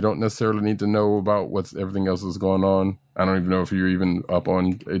issue. You don't necessarily need to know about what's everything else that's going on. I don't even know if you're even up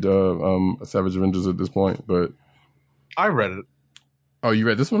on Savage Avengers at this point, but I read it. Oh, you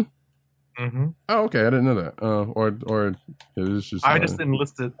read this one? Mm-hmm. Oh, okay. I didn't know that. Or it was just. I just didn't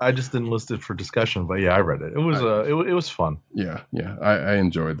list it. I just didn't list it for discussion. But yeah, I read it. It was it was fun. Yeah. I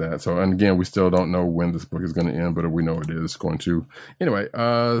enjoyed that. So, and again, we still don't know when this book is going to end, but we know it is going to. Anyway,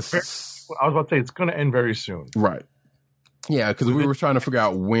 I was about to say it's going to end very soon. Right. Yeah, because we were trying to figure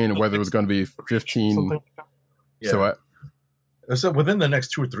out whether it was going to be 15. Yeah. So what? So within the next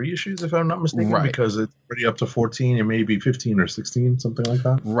 2 or 3 issues, if I'm not mistaken, right. Because it's already up to 14 and maybe 15 or 16, something like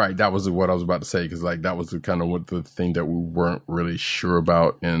that. Right. That was what I was about to say, because that was the thing that we weren't really sure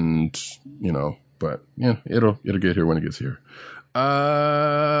about, and but yeah, it'll get here when it gets here.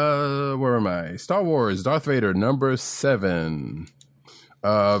 Where am I? Star Wars, Darth Vader, number 7.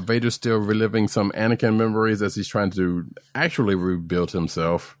 Vader's still reliving some Anakin memories as he's trying to actually rebuild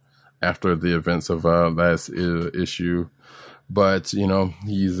himself after the events of last issue. But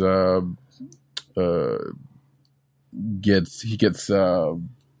he's gets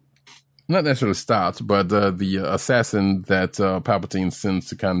not necessarily stopped, but the assassin that Palpatine sends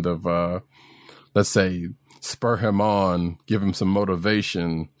to kind of let's say spur him on, give him some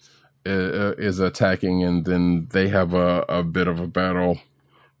motivation, is attacking, and then they have a bit of a battle.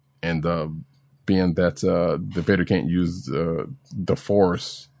 And being that the Vader can't use the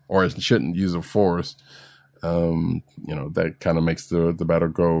Force, or shouldn't use the Force, that kind of makes the battle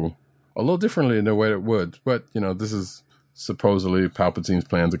go a little differently in the way it would. But, this is supposedly Palpatine's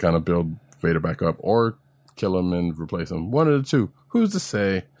plan to kind of build Vader back up or kill him and replace him. One of the two. Who's to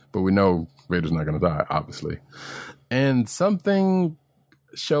say? But we know Vader's not going to die, obviously. And something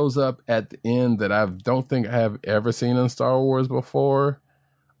shows up at the end that I don't think I have ever seen in Star Wars before,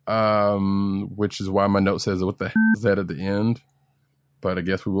 which is why my note says, what the heck is that at the end? but I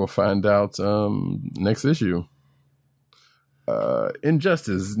guess we will find out next issue.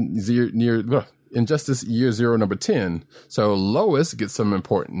 Injustice Injustice Year Zero, number 10. So Lois gets some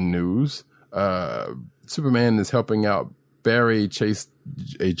important news. Superman is helping out Barry chase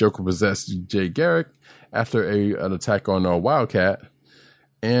a Joker-possessed Jay Garrick after an attack on a Wildcat.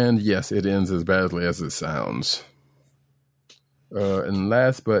 And yes, it ends as badly as it sounds. And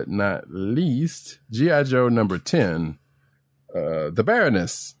last but not least, G.I. Joe number 10. The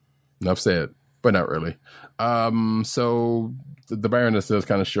Baroness. Enough said, but not really. So the Baroness does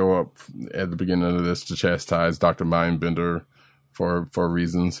kind of show up at the beginning of this to chastise Dr. Mindbender for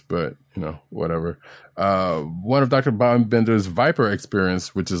reasons, but whatever. One of Dr. Mindbender's Viper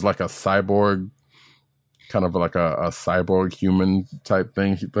experience, which is like a cyborg, kind of like a cyborg human type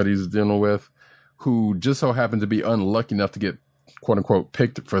thing that he's dealing with, who just so happened to be unlucky enough to get quote unquote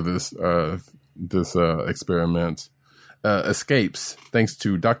picked for this experiment, escapes thanks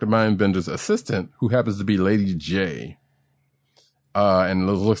to Dr. Mindbender's assistant, who happens to be Lady J. And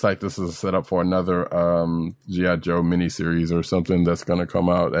it looks like this is set up for another G.I. Joe miniseries or something that's going to come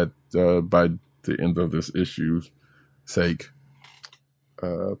out at by the end of this issue's sake.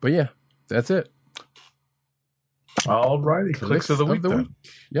 But yeah, that's it. All righty. Clicks of the week.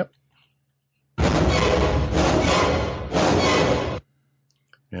 Yep.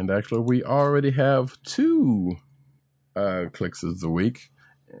 And actually, we already have 2 clicks of the week.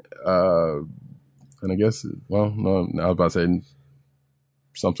 And I guess, well, no, I was about to say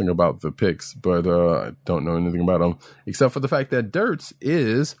something about the picks, but I don't know anything about them, except for the fact that Dirt's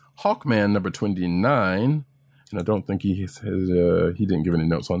is Hawkman number 29. And I don't think he didn't give any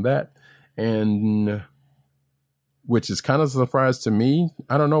notes on that. And which is kind of a surprise to me.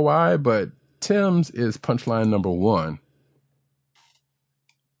 I don't know why, but Tim's is Punchline number 1.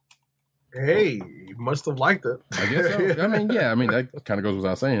 Hey, you must have liked it. I guess so. I mean, that kind of goes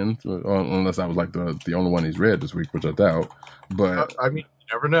without saying, unless I was like the only one he's read this week, which I doubt. But I mean, you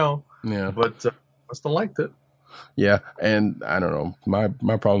never know. Yeah. But must have liked it. Yeah, and I don't know.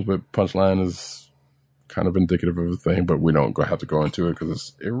 My problems with Punchline is kind of indicative of the thing, but we don't have to go into it because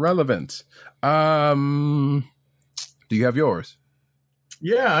it's irrelevant. Do you have yours?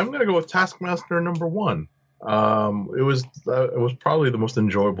 Yeah, I'm gonna go with Taskmaster number 1. It was probably the most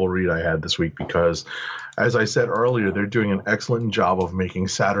enjoyable read I had this week because, as I said earlier, they're doing an excellent job of making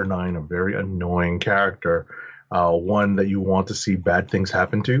Saturnine a very annoying character, one that you want to see bad things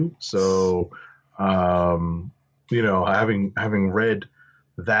happen to. So, having read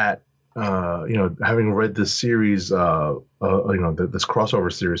that, having read this series, this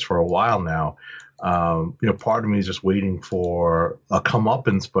crossover series for a while now. Part of me is just waiting for a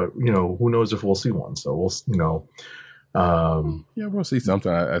comeuppance, but who knows if we'll see one? So we'll see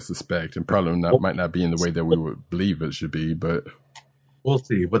something. I suspect, and probably might not be in the way that we would believe it should be, but we'll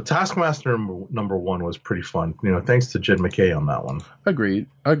see. But Taskmaster number 1 was pretty fun. Thanks to Jed McKay on that one. Agreed.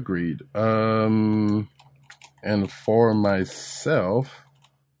 And for myself,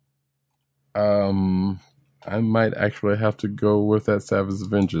 I might actually have to go with that Savage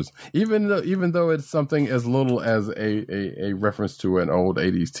Avengers, even though it's something as little as a reference to an old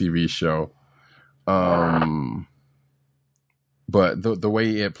 80s TV show. But the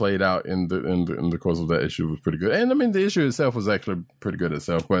way it played out in the course of that issue was pretty good, and I mean the issue itself was actually pretty good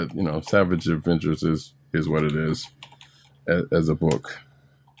itself. But Savage Avengers is what it is as a book.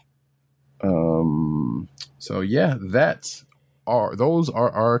 So yeah, those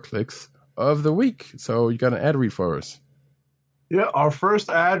are our clicks of the week. So you got an ad read for us. Yeah, our first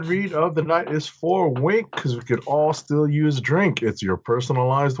ad read of the night is for Wink, because we could all still use a drink. It's your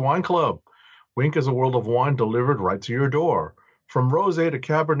personalized wine club. Wink is a world of wine delivered right to your door. From rosé to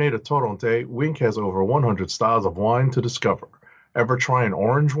Cabernet to Torronté, Wink has over 100 styles of wine to discover. Ever try an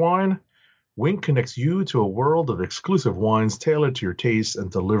orange wine? Wink connects you to a world of exclusive wines tailored to your taste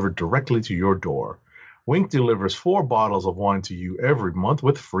and delivered directly to your door. Wink delivers 4 bottles of wine to you every month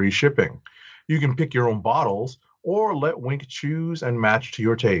with free shipping. You can pick your own bottles or let Wink choose and match to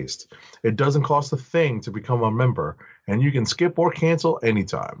your taste. It doesn't cost a thing to become a member, and you can skip or cancel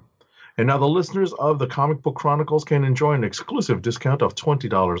anytime. And now the listeners of the Comic Book Chronicles can enjoy an exclusive discount of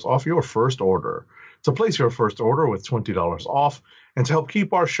 $20 off your first order. To place your first order with $20 off and to help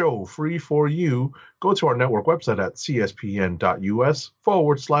keep our show free for you, go to our network website at cspn.us/wink.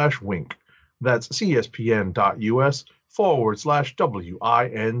 That's cspn.us/WINC.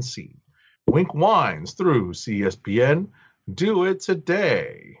 Wink wines through CSPN. Do it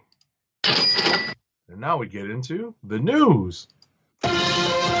today. And now we get into the news.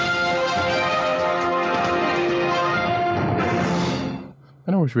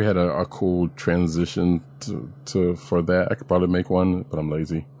 I wish we had a cool transition to for that. I could probably make one, but I'm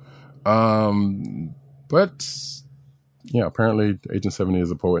lazy. But yeah, apparently Agent 70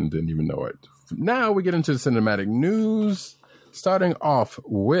 is a poet and didn't even know it. Now we get into the cinematic news, starting off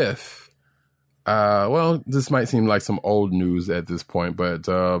with, well, this might seem like some old news at this point, but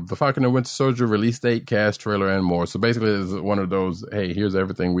The Falcon and Winter Soldier release date, cast, trailer, and more. So basically, it's one of those, hey, here's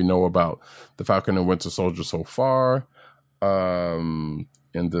everything we know about The Falcon and Winter Soldier so far.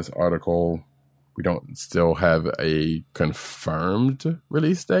 In this article, we don't still have a confirmed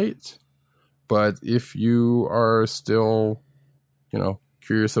release date, but if you are still,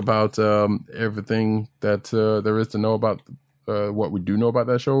 curious about everything that there is to know about what we do know about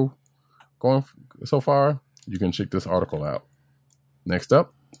that show going so far, you can check this article out. Next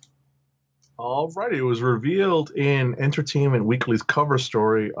up. All right. It was revealed in Entertainment Weekly's cover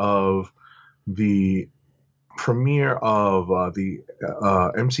story of the premiere of the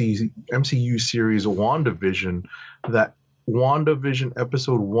MCU series WandaVision that WandaVision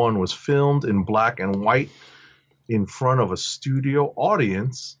episode 1 was filmed in black and white in front of a studio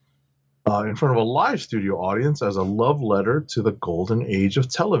audience, in front of a live studio audience, as a love letter to the golden age of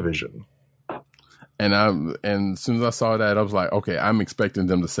television. And as soon as I saw that, I was like, okay, I'm expecting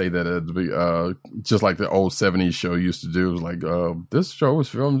them to say that it'd be just like the old 70s show used to do. It was like, this show was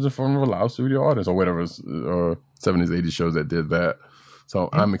filmed in front of a live studio audience, or whatever, 70s, 80s shows that did that. So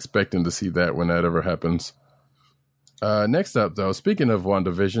I'm expecting to see that when that ever happens. Next up, though, speaking of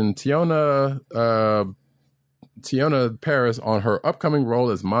WandaVision, Tiona Paris on her upcoming role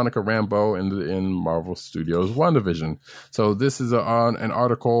as Monica Rambeau in Marvel Studios' WandaVision. So this is on an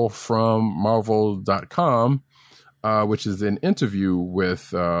article from Marvel.com, which is an interview with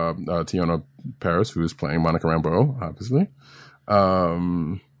Tiona Paris, who is playing Monica Rambeau, obviously.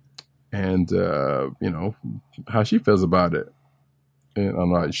 And how she feels about it.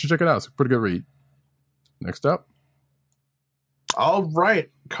 And you should check it out. It's a pretty good read. Next up. All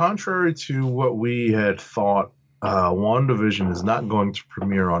right. Contrary to what we had thought, WandaVision is not going to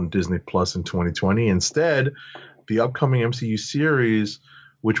premiere on Disney Plus in 2020. Instead, the upcoming MCU series,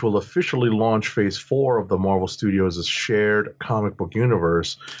 which will officially launch Phase 4 of the Marvel Studios' shared comic book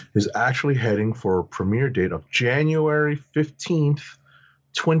universe, is actually heading for a premiere date of January 15th,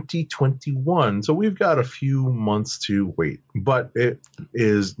 2021. So we've got a few months to wait. But it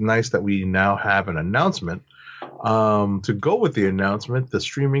is nice that we now have an announcement. To go with the announcement, the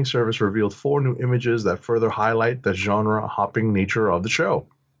streaming service revealed 4 new images that further highlight the genre-hopping nature of the show.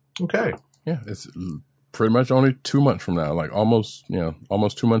 Okay. Yeah, it's pretty much only 2 months from now, like almost 2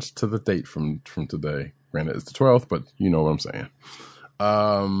 months to the date from today. Granted, it's the 12th, but you know what I'm saying.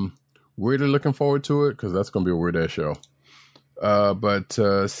 Really looking forward to it, because that's going to be a weird-ass show. But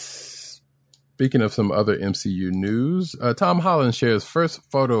speaking of some other MCU news, Tom Holland shares first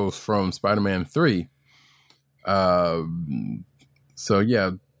photos from Spider-Man 3. So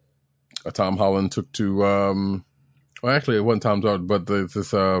yeah, Tom Holland took to well, actually it wasn't Tom Holland, but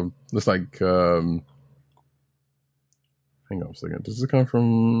this like hang on a second, does it come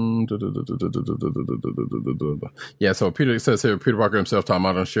from yeah, so it says here Peter Parker himself, Tom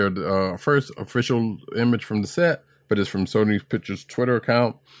Holland, shared first official image from the set, but it's from Sony Pictures Twitter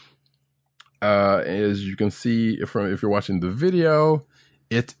account. As you can see if you're watching the video,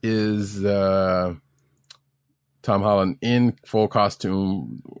 it is Tom Holland in full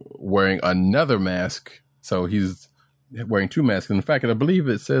costume wearing another mask. So he's wearing 2 masks. In fact, I believe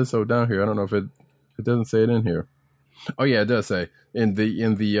it says so down here. I don't know if it doesn't say it in here. Oh yeah, it does say in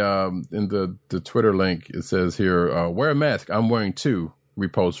the Twitter link. It says here, wear a mask. I'm wearing 2.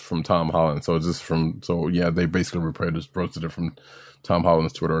 Repost from Tom Holland. So yeah, they basically posted it from Tom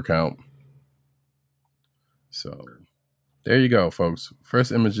Holland's Twitter account. So there you go, folks.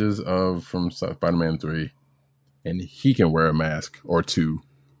 First images from Spider-Man 3. And he can wear a mask or 2.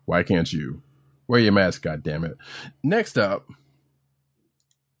 Why can't you? Wear your mask, goddammit. Next up.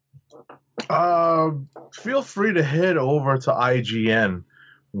 Feel free to head over to IGN,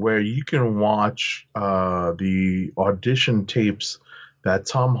 where you can watch the audition tapes that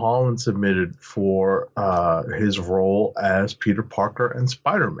Tom Holland submitted for his role as Peter Parker and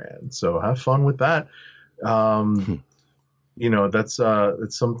Spider-Man. So have fun with that. That's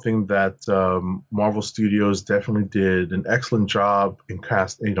it's something that Marvel Studios definitely did an excellent job in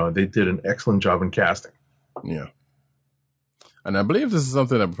casting. They did an excellent job in casting. Yeah, and I believe this is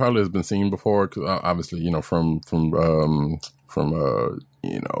something that probably has been seen before. Cause obviously, from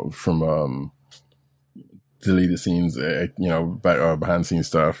deleted scenes, behind the scenes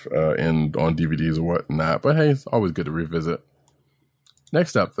stuff, and on DVDs or whatnot. But hey, it's always good to revisit.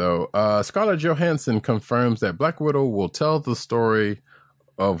 Next up, though, Scarlett Johansson confirms that Black Widow will tell the story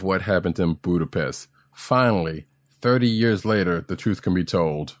of what happened in Budapest. Finally, 30 years later, the truth can be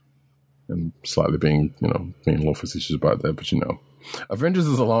told. And slightly being a little facetious about that, but Avengers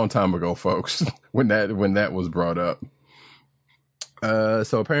is a long time ago, folks, when that was brought up.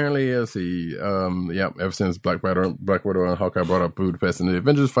 So apparently, let's see, ever since Black Widow and Hawkeye brought up Budapest, and the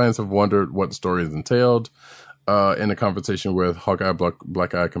Avengers fans have wondered what the story is entailed. In the conversation with Hawkeye,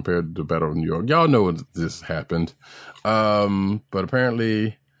 Black Eye compared to Battle of New York. Y'all know this happened. But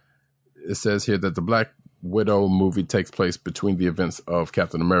apparently it says here that the Black Widow movie takes place between the events of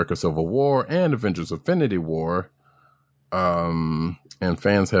Captain America Civil War and Avengers Infinity War. And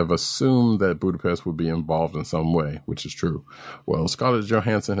fans have assumed that Budapest would be involved in some way, which is true. Well, Scarlett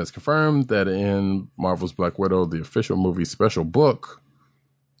Johansson has confirmed that in Marvel's Black Widow, the official movie special book,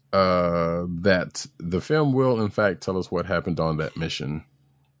 that the film will, in fact, tell us what happened on that mission.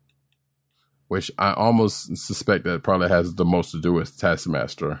 Which I almost suspect that probably has the most to do with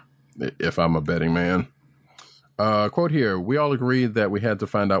Taskmaster, if I'm a betting man. Quote here, we all agreed that we had to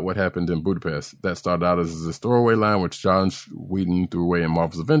find out what happened in Budapest. That started out as this throwaway line which Joss Whedon threw away in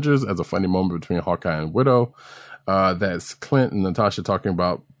Marvel's Avengers as a funny moment between Hawkeye and Widow. That's Clint and Natasha talking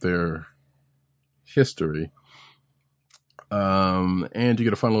about their history. And you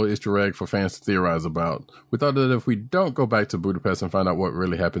get a fun little Easter egg for fans to theorize about. We thought that if we don't go back to Budapest and find out what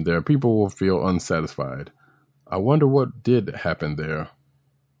really happened there, people will feel unsatisfied. I wonder what did happen there.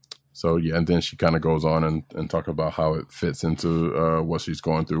 So, yeah, and then she kind of goes on and talk about how it fits into what she's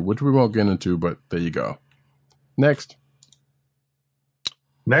going through, which we won't get into, but there you go. Next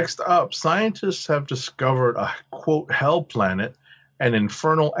up, scientists have discovered a, quote, hell planet, an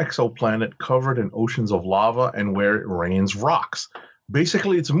infernal exoplanet covered in oceans of lava and where it rains rocks.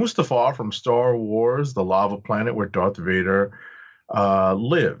 Basically, it's Mustafar from Star Wars, the lava planet where Darth Vader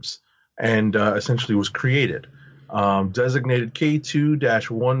lives and essentially was created. Designated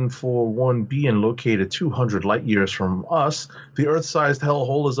K2-141b and located 200 light years from us, the Earth-sized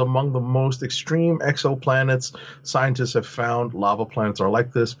hellhole is among the most extreme exoplanets. Scientists have found lava planets are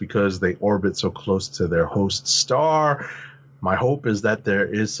like this because they orbit so close to their host star. My hope is that there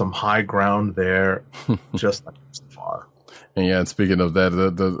is some high ground there, just like Mustafar. And yeah, and speaking of that,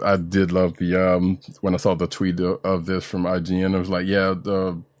 I did love the when I saw the tweet of this from IGN, it was like, yeah,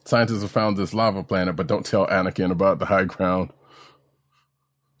 the scientists have found this lava planet, but don't tell Anakin about the high ground.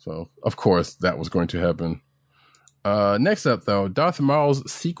 So, of course, that was going to happen. Next up, though, Darth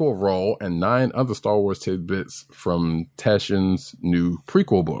Maul's sequel role and 9 other Star Wars tidbits from Taschen's new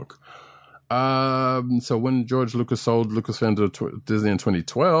prequel book. So when George Lucas sold Lucasfilm to Disney in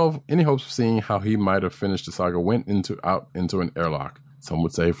 2012, any hopes of seeing how he might have finished the saga went out into an airlock. Some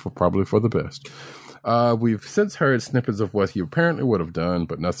would say probably for the best. We've since heard snippets of what he apparently would have done,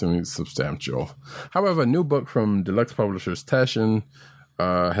 but nothing substantial. However, a new book from deluxe publishers Taschen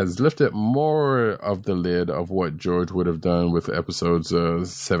has lifted more of the lid of what George would have done with episodes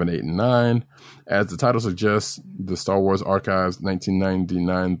 7, 8, and 9. As the title suggests, the Star Wars Archives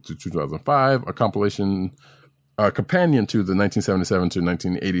 1999 to 2005, a companion to the 1977 to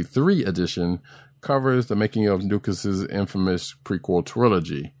 1983 edition, covers the making of Lucas's infamous prequel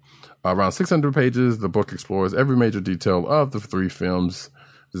trilogy. Around 600 pages, the book explores every major detail of the 3 films,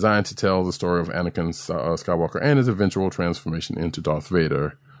 designed to tell the story of Anakin Skywalker and his eventual transformation into Darth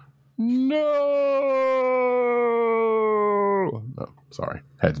Vader. No, sorry,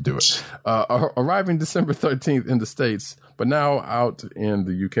 had to do it. Arriving December 13th in the States, but now out in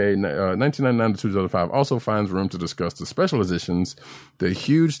the UK, 1999 to 2005 also finds room to discuss the special editions, the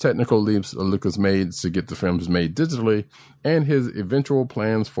huge technical leaps Lucas made to get the films made digitally, and his eventual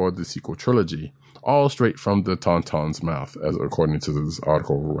plans for the sequel trilogy. All straight from the Tauntaun's mouth, as according to this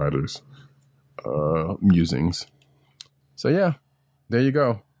article writer's musings. So yeah, there you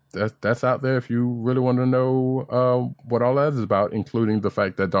go. That's out there if you really want to know what all that is about, including the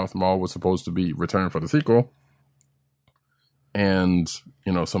fact that Darth Maul was supposed to be returned for the sequel. And,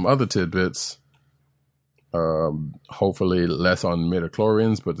 some other tidbits. Hopefully less on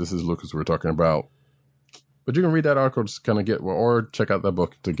midichlorians, but this is Lucas we're talking about. But you can read that article to kind of get, or check out that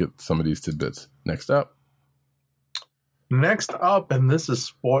book to get some of these tidbits. Next up, and this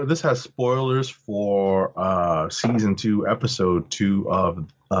has spoilers for season 2, episode 2 of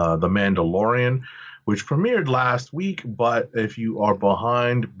The Mandalorian, which premiered last week. But if you are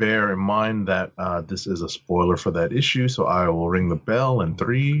behind, bear in mind that this is a spoiler for that issue. So I will ring the bell in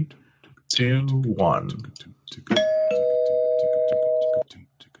 3, 2, 1.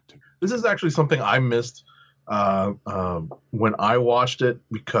 This is actually something I missed when I watched it,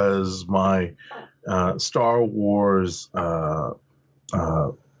 because my Star Wars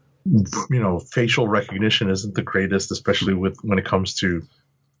facial recognition isn't the greatest, especially when it comes to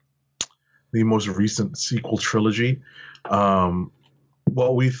the most recent sequel trilogy.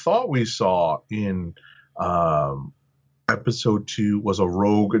 What we thought we saw in episode 2 was a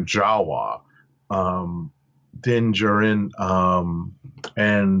rogue Jawa. Din Djarin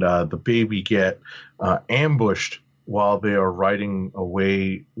and the baby get ambushed while they are riding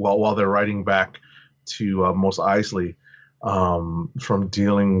away, while they're riding back to Mos Eisley from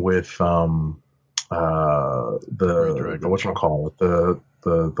dealing with the whatchamacallit, the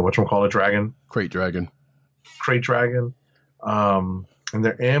whatchamacallit dragon, Crate Dragon. And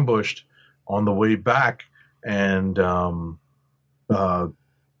they're ambushed on the way back, and one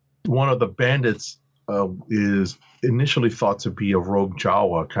of the bandits is initially thought to be a rogue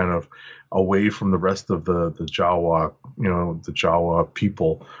Jawa, kind of away from the rest of the Jawa, the Jawa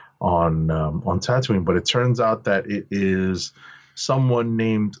people on Tatooine. But it turns out that it is someone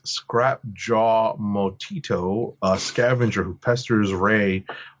named Scrapjaw Motito, a scavenger who pesters Rey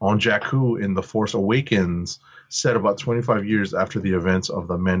on Jakku in The Force Awakens, set about 25 years after the events of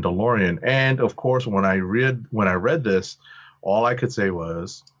The Mandalorian. And of course, when I read this, all I could say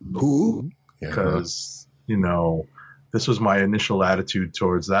was, "Who?" Because this was my initial attitude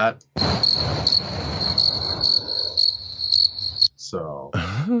towards that. So,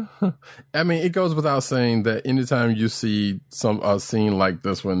 I mean, it goes without saying that anytime you see a scene like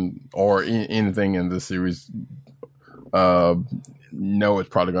this one or anything in this series, no, it's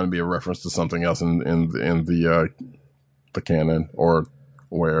probably going to be a reference to something else in the canon or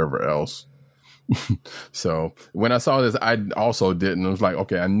wherever else. So when I saw this, I also didn't. I was like,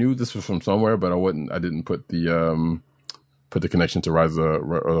 okay, I knew this was from somewhere, but I didn't put the connection to Rise of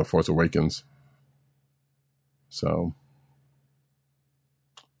the Force Awakens. So,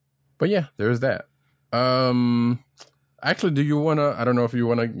 but yeah, there's that. Actually, do you want to? I don't know if you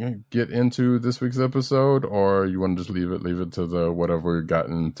want to get into this week's episode, or you want to just leave it to the whatever we got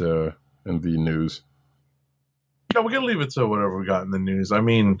into in the news. No, we're gonna leave it to whatever we got in the news. I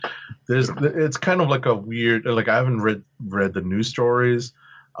mean, it's kind of like a weird. Like, I haven't read the news stories.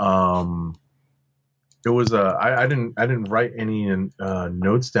 It was I didn't write any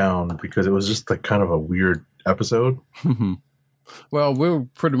notes down because it was just like kind of a weird episode. Well, we're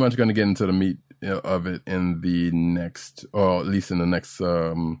pretty much going to get into the meat of it in the next, or at least in the next,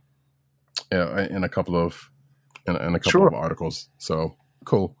 in a couple of of articles. So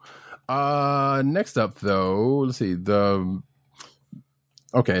cool. Next up, though, let's see.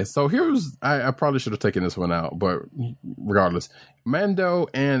 Okay, so here's, I probably should have taken this one out, but regardless, Mando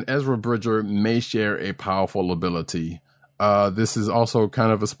and Ezra Bridger may share a powerful ability. This is also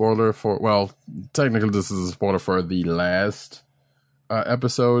kind of a spoiler for, well, technically this is a spoiler for the last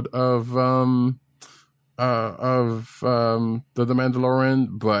episode of The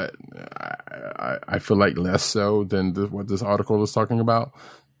Mandalorian, but I feel like less so than what this article is talking about.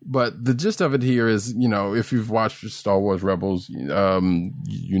 But the gist of it here is, if you've watched Star Wars Rebels,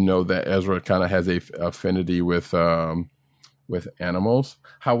 you know that Ezra kind of has a affinity with animals.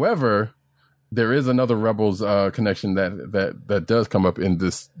 However, there is another Rebels connection that does come up in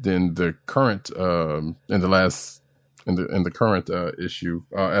the current issue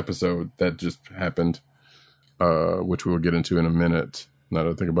episode that just happened, which we'll get into in a minute. Now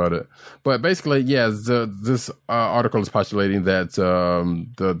that I think about it, but basically, this article is postulating that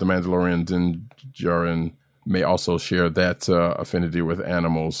the Mandalorian Din Djarin may also share that affinity with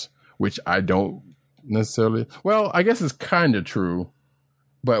animals, which I don't necessarily. Well, I guess it's kind of true,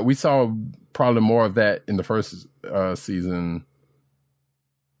 but we saw probably more of that in the first season,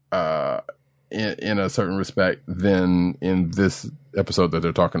 in a certain respect, than in this episode that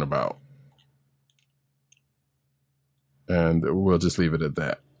they're talking about. And we'll just leave it at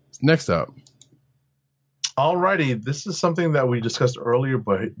that. Next up. Alrighty, this is something that we discussed earlier,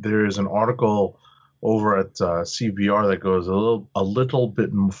 but there is an article over at CBR that goes a little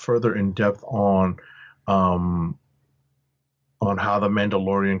bit further in depth on how the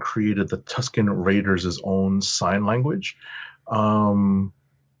Mandalorian created the Tusken Raiders' own sign language.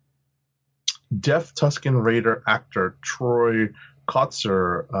 Deaf Tusken Raider actor Troy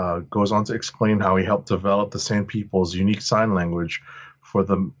Kotzer goes on to explain how he helped develop the Sand People's unique sign language for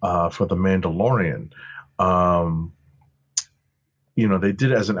the Mandalorian. They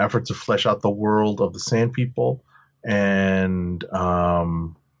did it as an effort to flesh out the world of the Sand People, and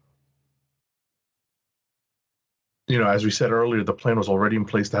as we said earlier, the plan was already in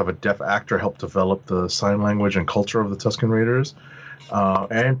place to have a deaf actor help develop the sign language and culture of the Tusken Raiders,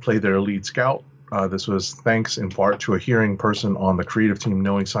 and play their lead scout. This was thanks in part to a hearing person on the creative team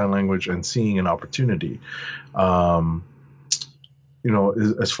knowing sign language and seeing an opportunity. As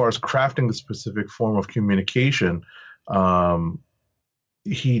far as crafting the specific form of communication,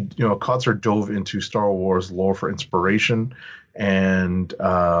 Kotzer dove into Star Wars lore for inspiration, and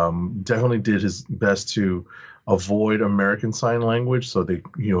definitely did his best to avoid American Sign Language. So he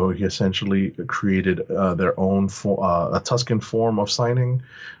essentially created their own a Tuscan form of signing.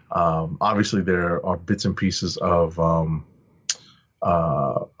 Obviously, there are bits and pieces of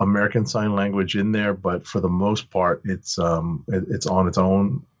American Sign Language in there, but for the most part, it's on its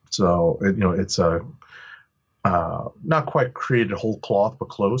own. So it's a not quite created whole cloth, but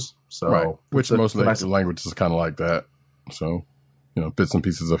close. So right, which most of the language is kind of like that. So bits and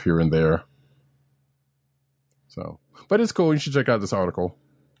pieces of here and there. So, but it's cool. You should check out this article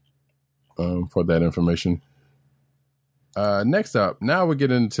for that information. Next up, now we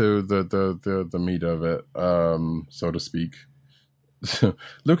get into the meat of it, so to speak.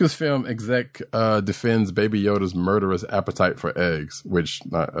 Lucasfilm exec defends Baby Yoda's murderous appetite for eggs, which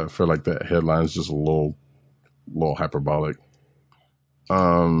I feel like that headline is just a little hyperbolic.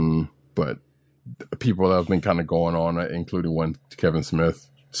 But people have been kind of going on, including one Kevin Smith,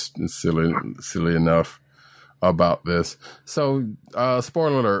 silly enough about this. So,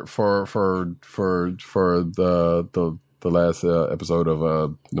 spoiler alert for the last episode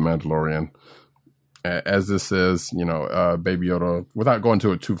of The Mandalorian. As this says, Baby Yoda, without going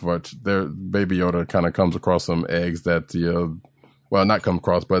to it too much, Baby Yoda kind of comes across some eggs that, not come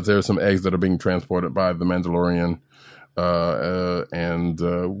across, but there's some eggs that are being transported by the Mandalorian, and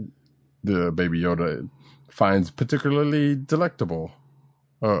the Baby Yoda finds particularly delectable,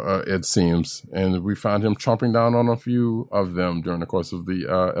 it seems. And we found him chomping down on a few of them during the course of the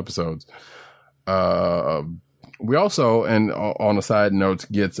episodes. We also, and on a side note,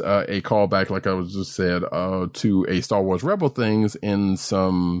 get a callback, like I was just said, to a Star Wars Rebel things in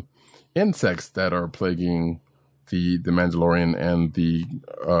some insects that are plaguing the Mandalorian and the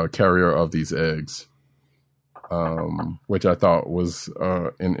carrier of these eggs, which I thought was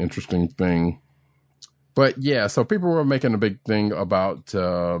an interesting thing. But yeah, so people were making a big thing about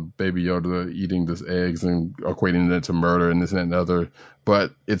Baby Yoda eating these eggs and equating it to murder and this and that and the other.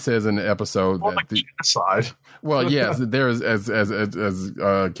 But it says in the episode that genocide. Well, yes, there is, as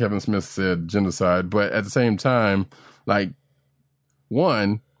Kevin Smith said, genocide. But at the same time, like,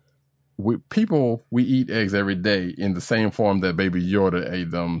 one, we eat eggs every day in the same form that Baby Yoda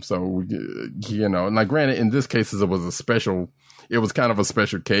ate them. So like, granted, in this case, it was kind of a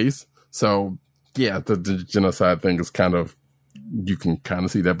special case. So yeah, the genocide thing is kind of, you can kind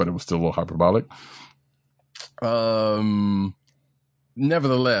of see that, but it was still a little hyperbolic.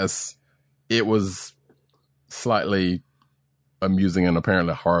 Nevertheless, it was slightly amusing and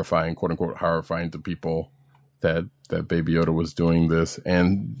apparently horrifying, quote unquote, horrifying to people that Baby Yoda was doing this.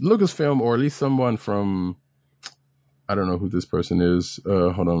 And Lucasfilm, or at least someone from, I don't know who this person is.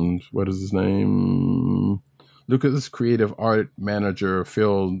 Hold on. What is his name? Lucas creative art manager,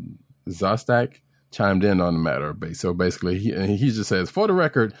 Phil Zostak, chimed in on the matter. So basically, he just says, for the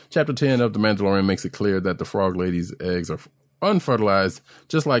record, Chapter 10 of The Mandalorian makes it clear that the Frog Lady's eggs are unfertilized,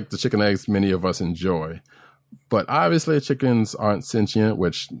 just like the chicken eggs many of us enjoy. But obviously, chickens aren't sentient,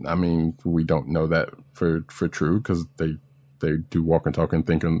 which, I mean, we don't know that for true, because they do walk and talk and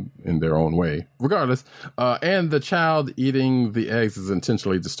think in their own way. Regardless, and the child eating the eggs is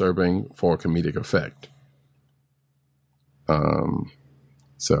intentionally disturbing for comedic effect.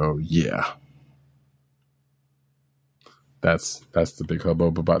 So yeah, that's the big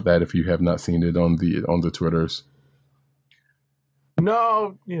hubbub about that. If you have not seen it on the Twitters.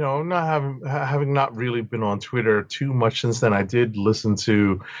 No, not having not really been on Twitter too much since then. I did listen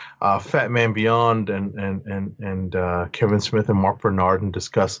to Fat Man Beyond and Kevin Smith and Mark Bernard and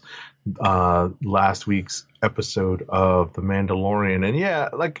discuss last week's episode of The Mandalorian. And yeah,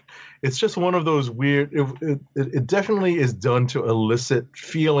 like, it's just one of those weird, it definitely is done to elicit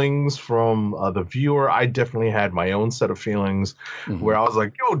feelings from the viewer. I definitely had my own set of feelings where I was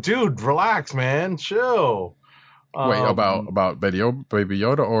like, yo, dude, relax, man, chill. Wait, about Baby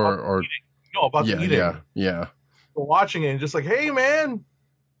Yoda or no, about the eating. Yeah. Watching it and just like, hey, man,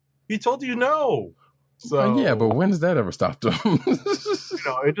 he told you no. So yeah, but when does that ever stop them?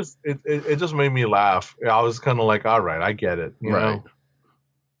 it just made me laugh. I was kind of like, all right, I get it. You know?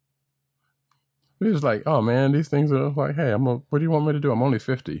 It was like, oh man, these things are like, hey, what do you want me to do? I'm only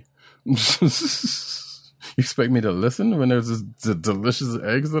 50. You expect me to listen when there's this delicious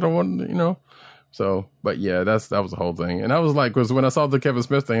eggs that I want, So, but yeah, that was the whole thing. And I was like, because when I saw the Kevin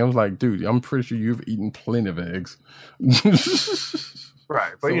Smith thing, I was like, dude, I'm pretty sure you've eaten plenty of eggs.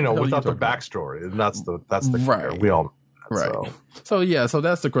 Right. But, without the backstory, and that's the right. We all know that, right. So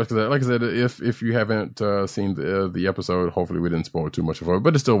that's the question. Like I said, if you haven't seen the episode, hopefully we didn't spoil too much of it,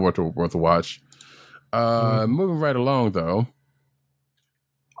 but it's still worth a watch. Moving right along, though.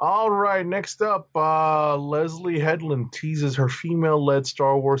 All right, next up, Leslie Headland teases her female-led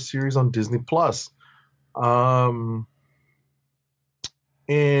Star Wars series on Disney Plus. In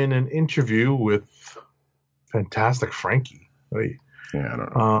an interview with Fantastic Frankie, right? Yeah, I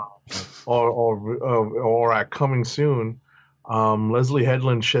don't know. Or at Coming Soon, Leslie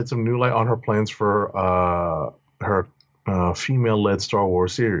Headland shed some new light on her plans for her female-led Star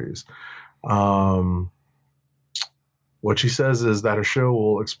Wars series. What she says is that her show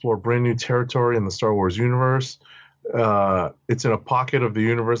will explore brand new territory in the Star Wars universe. It's in a pocket of the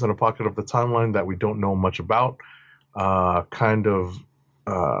universe and a pocket of the timeline that we don't know much about.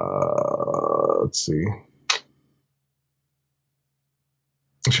 Let's see.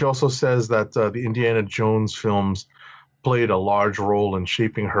 She also says that the Indiana Jones films played a large role in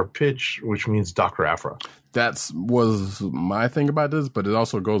shaping her pitch, which means Dr. Aphra. That was my thing about this, but it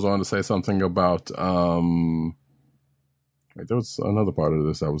also goes on to say something about there was another part of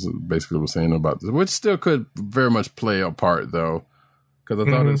this I was saying about this, which still could very much play a part though, because I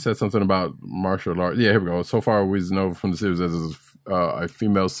thought it said something about martial arts. Yeah, here we go. So far, we know from the series that this is a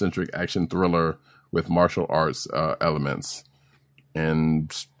female-centric action thriller with martial arts elements. And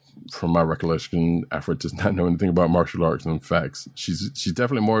from my recollection, Aphra does not know anything about martial arts. In fact, she's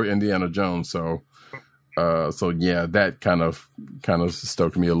definitely more Indiana Jones. So yeah, that kind of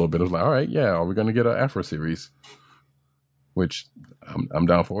stoked me a little bit. I was like, all right, yeah, are we going to get an Aphra series? Which I'm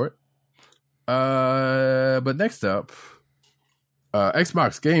down for it. But next up,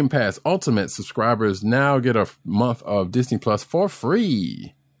 Xbox Game Pass Ultimate subscribers now get a month of Disney Plus for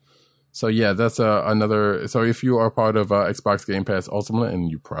free. So yeah, that's another. So if you are part of Xbox Game Pass Ultimate, and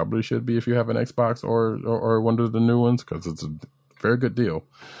you probably should be if you have an Xbox or one of the new ones, because it's a very good deal.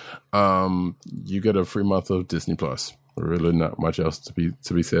 You get a free month of Disney Plus. Really, not much else to be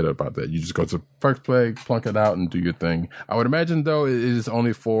said about that. You just go to Perks Play, plunk it out, and do your thing. I would imagine though it is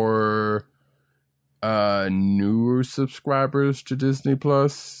only for newer subscribers to Disney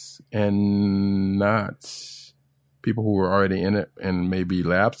Plus, and not people who were already in it and maybe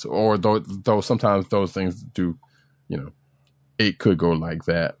lapsed, or though sometimes those things do, it could go like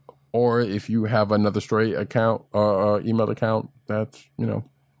that. Or if you have another straight account, email account, that's,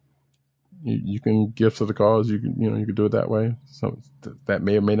 you can give to the cause. You can do it that way. So that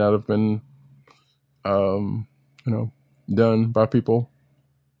may or may not have been, done by people.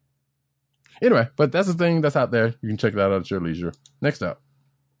 Anyway, but that's the thing that's out there. You can check that out at your leisure. Next up.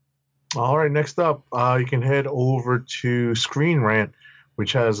 All right, next up, you can head over to Screen Rant,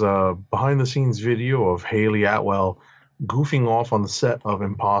 which has a behind-the-scenes video of Haley Atwell goofing off on the set of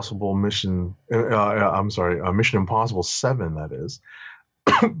Mission Impossible 7, that is.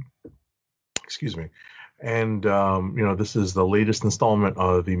 Excuse me. And, this is the latest installment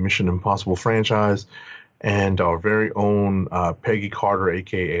of the Mission Impossible franchise, and our very own Peggy Carter,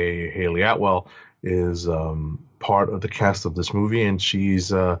 a.k.a. Haley Atwell, is part of the cast of this movie, and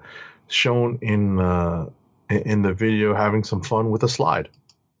she's shown in the video having some fun with a slide.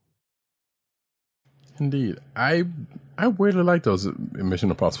 Indeed. I really like those Mission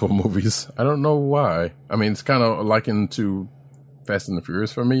Impossible movies. I don't know why. I mean, it's kind of likened to Fast and the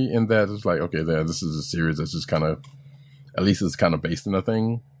Furious for me, in that it's like, okay, this is a series that's just kind of, at least it's kind of based on a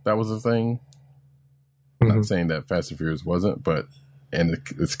thing that was a thing. I'm not saying that Fast and Furious wasn't, but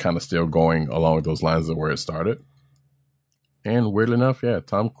it's kind of still going along those lines of where it started. And weirdly enough, yeah,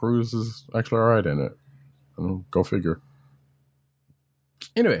 Tom Cruise is actually all right in it. Go figure.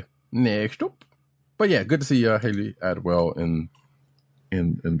 Anyway, next up. But yeah, good to see Haley Atwell in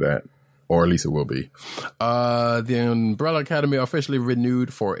that, or at least it will be. The Umbrella Academy officially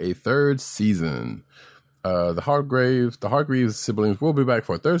renewed for a third season. The Hargreaves siblings will be back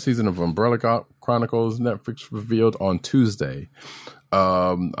for a third season of Umbrella Chronicles. Netflix revealed on Tuesday.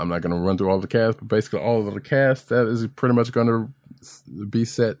 I'm not going to run through all the cast, but basically all of the cast that is pretty much going to be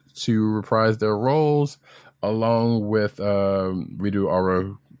set to reprise their roles, along with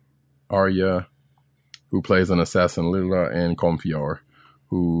redo Arya, who plays an assassin, Lila, and Confior,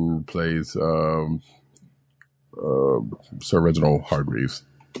 who plays Sir Reginald Hargreaves.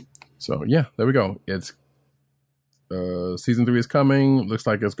 So yeah, there we go. It's season 3 is coming. Looks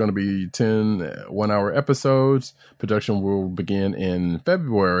like it's going to be 10 one-hour episodes. Production will begin in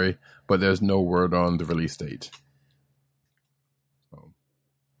February, but there's no word on the release date. So,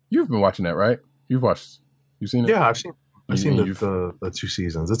 you've been watching that, right? You've seen it? Yeah, I've seen the 2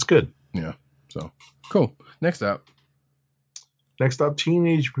 seasons. It's good. Yeah. So cool. Next up,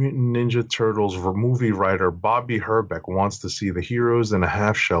 Teenage Mutant Ninja Turtles movie writer Bobby Herbeck wants to see the heroes in a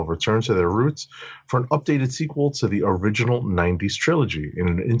half shell return to their roots for an updated sequel to the original 90s trilogy. In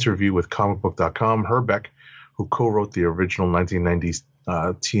an interview with comicbook.com, Herbeck, who co-wrote the original 1990s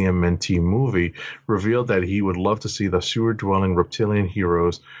TMNT movie, revealed that he would love to see the sewer-dwelling reptilian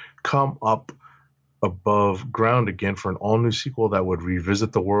heroes come up above ground again for an all-new sequel that would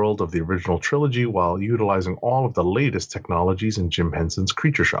revisit the world of the original trilogy while utilizing all of the latest technologies in Jim Henson's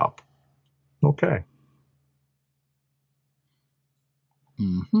Creature Shop. Okay.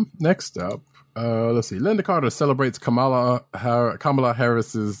 Next up, let's see. Linda Carter celebrates Kamala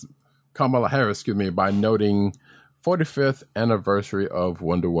Harris, by noting 45th anniversary of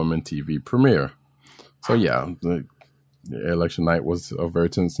Wonder Woman TV premiere. So yeah, the election night was a very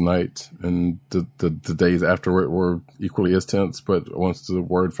tense night, and the days afterward were equally as tense. But once the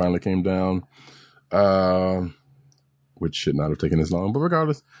word finally came down, which should not have taken as long, but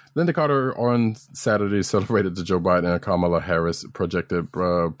regardless, Linda Carter on Saturday celebrated the Joe Biden and Kamala Harris projected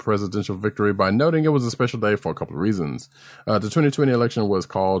presidential victory by noting it was a special day for a couple of reasons. The 2020 election was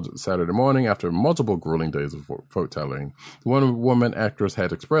called Saturday morning after multiple grueling days of vote tallying. The Wonder Woman actress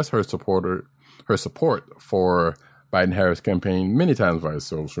had expressed her support for Biden-Harris campaign many times via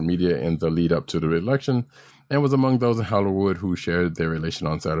social media in the lead up to the election, and was among those in Hollywood who shared their relation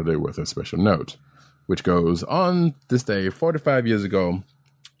on Saturday with a special note, which goes, on this day, 45 years ago,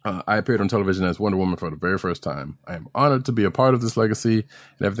 I appeared on television as Wonder Woman for the very first time. I am honored to be a part of this legacy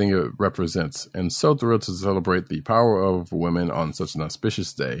and everything it represents, and so thrilled to celebrate the power of women on such an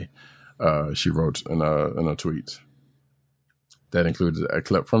auspicious day, she wrote in a tweet. That included a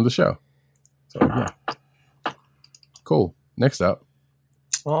clip from the show. So, yeah. Cool. Next up.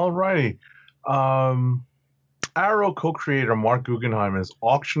 All righty. Arrow co-creator Mark Guggenheim is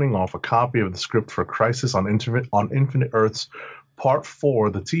auctioning off a copy of the script for Crisis on Infinite Earths Part 4,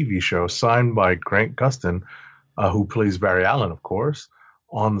 the TV show, signed by Grant Gustin, who plays Barry Allen, of course,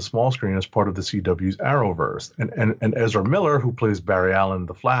 on the small screen as part of the CW's Arrowverse, and Ezra Miller, who plays Barry Allen,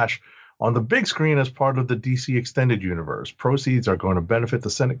 the Flash, on the big screen as part of the DC Extended Universe. Proceeds are going to benefit the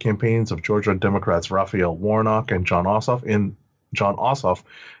Senate campaigns of Georgia Democrats Raphael Warnock and John Ossoff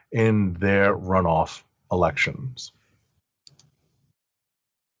in their runoff elections.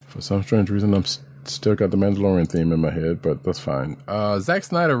 For some strange reason, I'm still got the Mandalorian theme in my head, but that's fine. Zack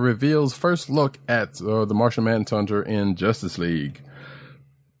Snyder reveals first look at the Martian Manhunter in Justice League.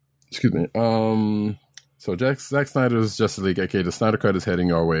 Excuse me. So Zack Snyder's Justice League, aka the Snyder Cut, is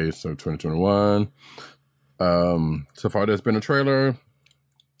heading our way. So 2021. So far, there's been a trailer,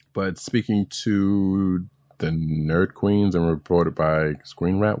 but speaking to the Nerd Queens and reported by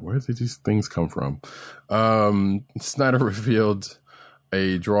Screen Rant, where did these things come from? Snyder revealed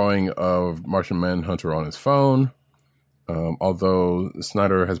a drawing of Martian Manhunter on his phone. Although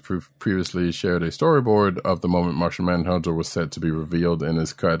Snyder has previously shared a storyboard of the moment Martian Manhunter was set to be revealed in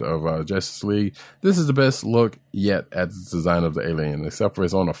his cut of Justice League, this is the best look yet at the design of the alien, except for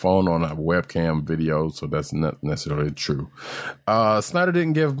it's on a phone on a webcam video, so that's not necessarily true. Snyder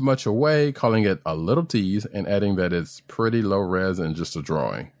didn't give much away, calling it a little tease and adding that it's pretty low res and just a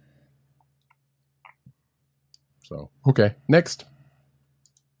drawing. So, okay, next.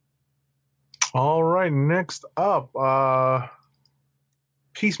 All right, next up,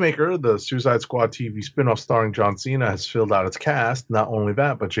 Peacemaker, the Suicide Squad TV spinoff starring John Cena, has filled out its cast. Not only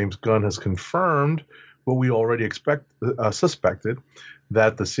that, but James Gunn has confirmed what we already suspected,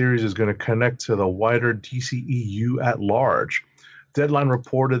 that the series is going to connect to the wider DCEU at large. Deadline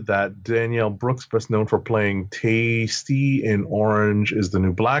reported that Danielle Brooks, best known for playing Tasty in Orange is the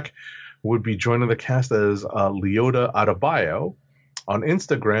New Black, would be joining the cast as Leota Adebayo. On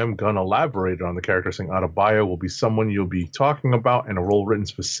Instagram, Gunn elaborated on the character, saying Adebayo will be someone you'll be talking about and a role written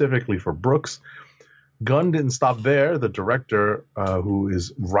specifically for Brooks. Gunn didn't stop there. The director, who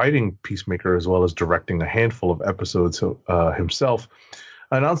is writing Peacemaker as well as directing a handful of episodes himself,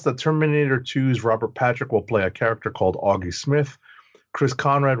 announced that Terminator 2's Robert Patrick will play a character called Augie Smith. Chris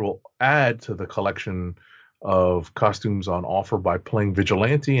Conrad will add to the collection of costumes on offer by playing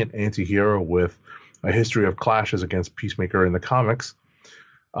Vigilante, an anti-hero with a history of clashes against Peacemaker in the comics.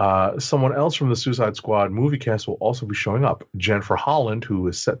 Someone else from the Suicide Squad movie cast will also be showing up. Jennifer Holland, who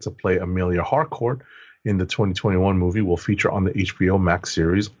is set to play Amelia Harcourt in the 2021 movie, will feature on the HBO Max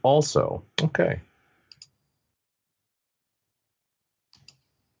series also. Okay.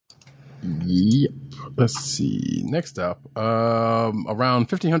 Yep. Let's see. Next up, around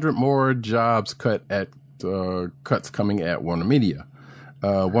 1,500 more jobs cuts coming at Warner Media.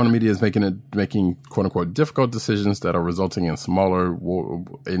 Warner Media is making quote unquote difficult decisions that are resulting in a smaller Warner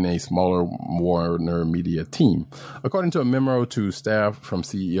Media team, according to a memo to staff from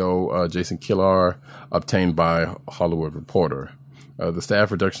CEO Jason Kilar obtained by Hollywood Reporter. The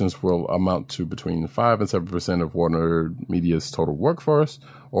staff reductions will amount to between 5 and 7% of Warner Media's total workforce,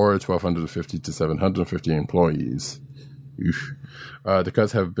 or 1,250 to 750 employees. Oof. The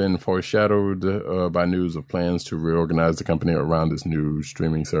cuts have been foreshadowed by news of plans to reorganize the company around its new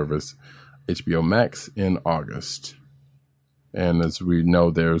streaming service, HBO Max, in August. And as we know,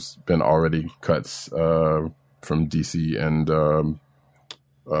 there's been already cuts from DC and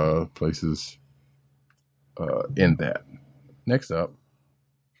places in that. Next up.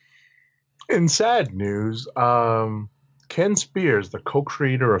 In sad news, Ken Spears, the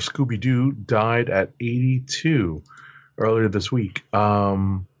co-creator of Scooby-Doo, died at 82 earlier this week. A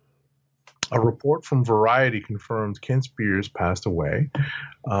report from Variety confirmed Ken Spears passed away.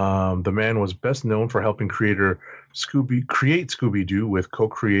 The man was best known for helping create Scooby-Doo with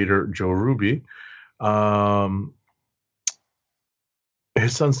co-creator Joe Ruby.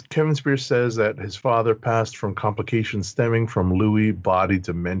 His son Kevin Spears says that his father passed from complications stemming from Lewy body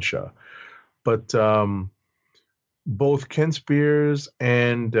dementia. But both Ken Spears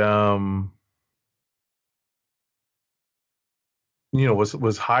and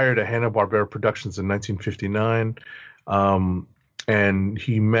was hired at Hanna-Barbera Productions in 1959, and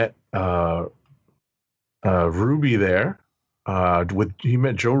he met Ruby there. He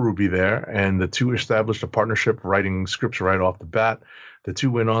met Joe Ruby there, and the two established a partnership writing scripts right off the bat. The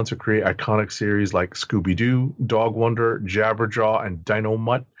two went on to create iconic series like Scooby-Doo, Dog Wonder, Jabberjaw, and Dino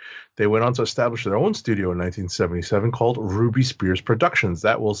Mutt. They went on to establish their own studio in 1977 called Ruby Spears Productions.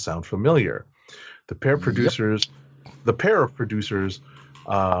 That will sound familiar. The pair of producers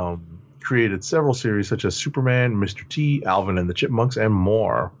created several series such as Superman, Mr. T, Alvin and the Chipmunks, and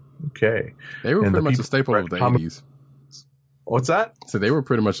more. Okay. They were pretty much a staple of the 80s. What's that? So they were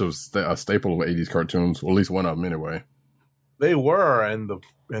pretty much a staple of 80s cartoons, well, at least one of them anyway. They were, and the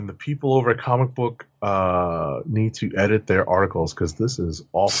people over at Comic Book need to edit their articles because this is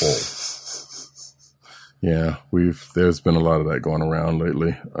awful. Yeah, there's been a lot of that going around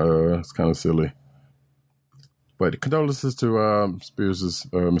lately. It's kind of silly. But condolences to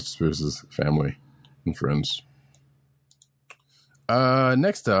Mr. Spears' family and friends.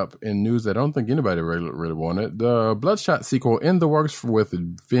 Next up, in news that I don't think anybody really wanted, the Bloodshot sequel in the works with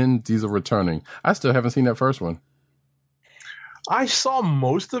Vin Diesel returning. I still haven't seen that first one. I saw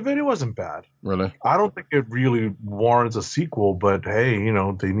most of it. It wasn't bad. Really? I don't think it really warrants a sequel, but hey,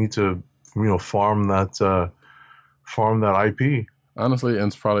 they need to, farm that IP. Honestly,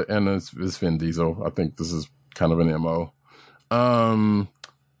 and it's Vin Diesel. I think this is kind of an MO.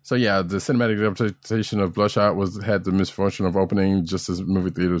 So yeah, the cinematic adaptation of Bloodshot had the misfortune of opening just as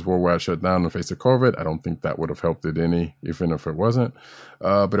movie theaters worldwide shut down in the face of COVID. I don't think that would have helped it any, even if it wasn't.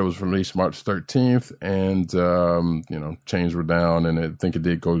 But it was released March 13th, and chains were down, and I think it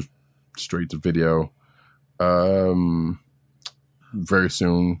did go straight to video very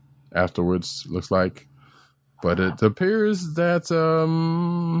soon afterwards, looks like. But it appears that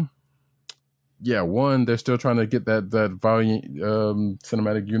one, they're still trying to get that volume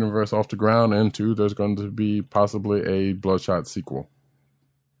cinematic universe off the ground, and two, there's going to be possibly a Bloodshot sequel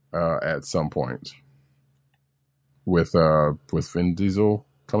at some point with Vin Diesel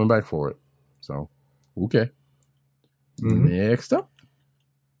coming back for it. So, okay. Mm-hmm. Next up.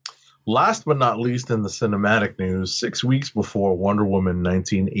 Last but not least in the cinematic news, 6 weeks before Wonder Woman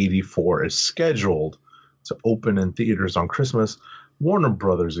 1984 is scheduled to open in theaters on Christmas, Warner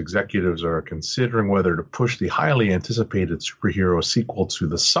Brothers executives are considering whether to push the highly anticipated superhero sequel to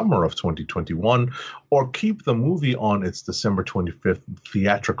the summer of 2021 or keep the movie on its December 25th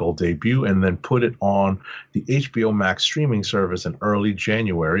theatrical debut and then put it on the HBO Max streaming service in early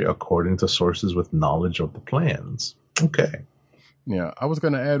January, according to sources with knowledge of the plans. Okay. Yeah, I was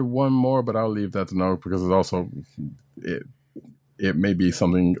going to add one more, but I'll leave that to know because it's also it may be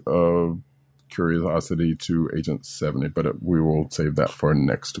something of curiosity to Agent 70, but we will save that for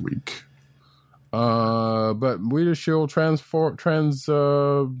next week. But we shall we'll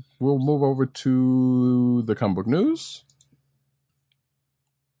move over to the comic book news.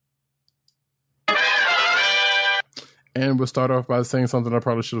 And we'll start off by saying something I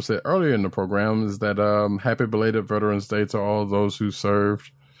probably should have said earlier in the program, is that happy belated Veterans Day to all those who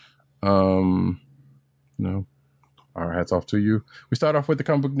served. Our hats off to you. We start off with the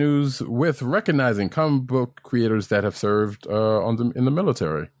comic book news with recognizing comic book creators that have served in the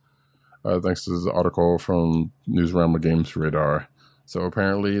military. Thanks to this article from Newsround Games Radar. So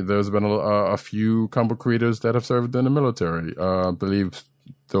apparently there's been a few comic book creators that have served in the military. I believe,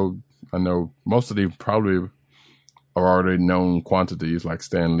 though I know most of them probably are already known quantities, like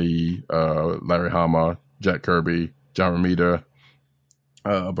Stan Lee, Larry Hama, Jack Kirby, John Romita,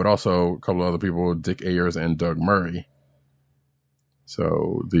 but also a couple of other people, Dick Ayers and Doug Murray.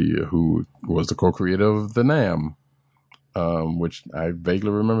 So who was the co-creator of The Nam, which I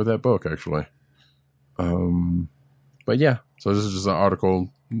vaguely remember that book actually. But But yeah, so this is just an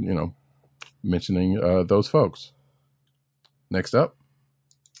article, mentioning those folks. Next up,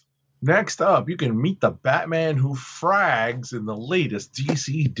 you can meet the Batman who frags in the latest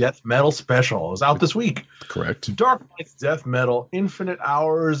DC Death Metal special. It's out this week. correct. Dark Knight's Death Metal Infinite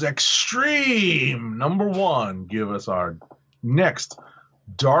Hours Extreme #1. Give us our next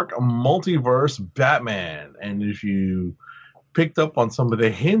Dark Multiverse Batman. And if you picked up on some of the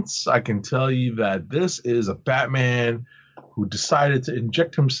hints, I can tell you that this is a Batman who decided to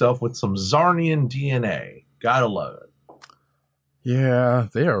inject himself with some Zarnian DNA. Gotta love it. Yeah,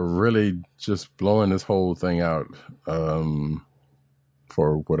 they are really just blowing this whole thing out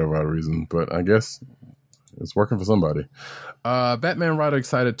for whatever reason. But I guess it's working for somebody. Batman writer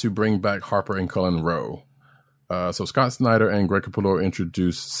excited to bring back Harper and Cullen Rowe. So Scott Snyder and Greg Capullo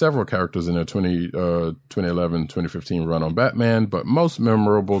introduced several characters in their 2011-2015 run on Batman, but most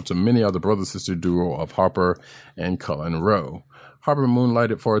memorable to many are the brother-sister duo of Harper and Cullen Rowe. Harper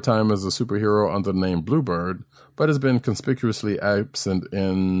moonlighted for a time as a superhero under the name Bluebird, but has been conspicuously absent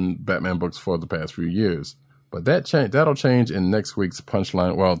in Batman books for the past few years. But that'll change in this week's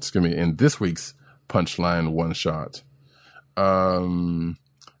Punchline one-shot.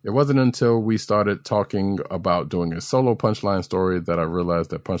 It wasn't until we started talking about doing a solo Punchline story that I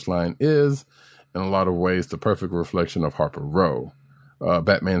realized that Punchline is, in a lot of ways, the perfect reflection of Harper Rowe.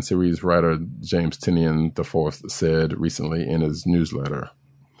 Batman series writer James Tynion IV said recently in his newsletter.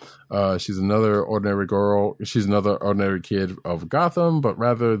 She's another ordinary girl. She's another ordinary kid of Gotham, but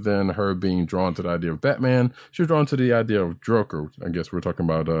rather than her being drawn to the idea of Batman, she was drawn to the idea of Joker. I guess we're talking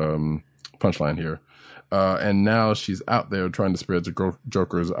about Punchline here. And now she's out there trying to spread the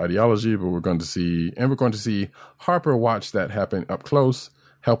Joker's ideology, but we're going to see Harper watch that happen up close,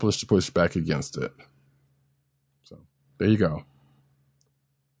 helpless to push back against it. So there you go.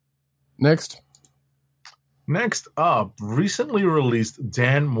 Next up, recently released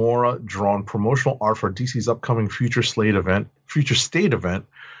Dan Mora drawn promotional art for DC's upcoming Future State event,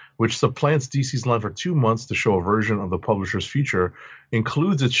 which supplants DC's line for 2 months to show a version of the publisher's future,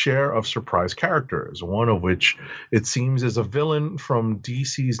 includes its share of surprise characters, one of which it seems is a villain from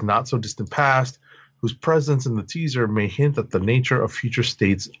DC's not-so-distant past, whose presence in the teaser may hint at the nature of Future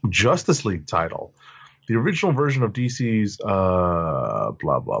State's Justice League title. The original version of DC's blah,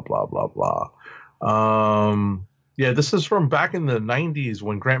 blah, blah, blah, blah. This is from back in the 90s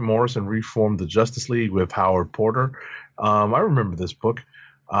when Grant Morrison reformed the Justice League with Howard Porter. I remember this book.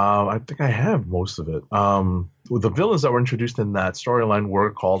 I think I have most of it. The villains that were introduced in that storyline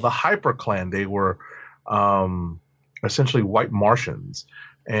were called the Hyper Clan. They were essentially white Martians.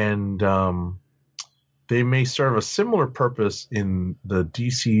 And they may serve a similar purpose in the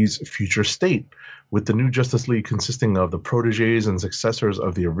DC's Future State, with the new Justice League consisting of the protégés and successors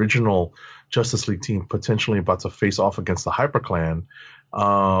of the original Justice League team potentially about to face off against the Hyper Clan.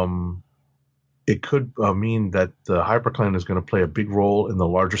 It could mean that the Hyper Clan is going to play a big role in the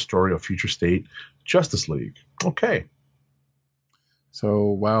larger story of Future State Justice League. Okay. So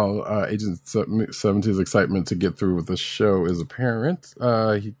while Agent 70's excitement to get through with the show is apparent,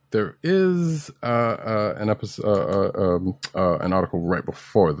 there is an article right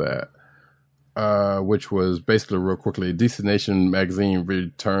before that, which was basically real quickly, DC Nation magazine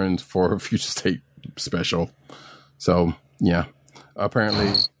returns for a Future State special. So yeah,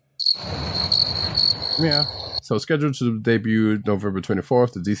 apparently, yeah. So scheduled to debut November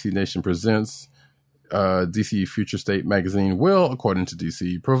 24th, the DC Nation presents. DC Future State magazine will, according to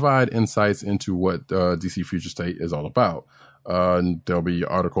DC, provide insights into what DC Future State is all about. There'll be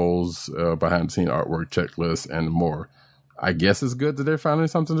articles, behind-the-scene artwork, checklists, and more. I guess it's good that they're finding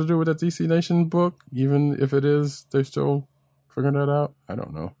something to do with that DC Nation book, even if it is they're still figuring that out. I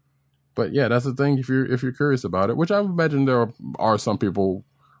don't know, but yeah, that's the thing. If you're curious about it, which I imagine there are some people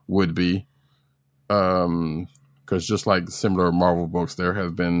would be, because just like similar Marvel books, there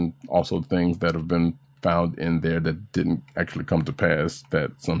have been also things that have been found in there that didn't actually come to pass that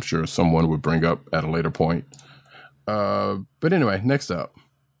I'm sure someone would bring up at a later point. But anyway, next up.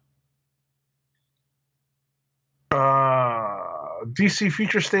 DC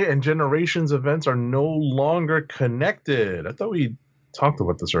Future State and Generations events are no longer connected. I thought we talked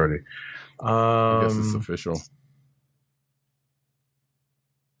about this already. I guess it's official.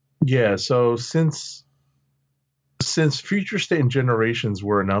 Yeah, so since Future State and Generations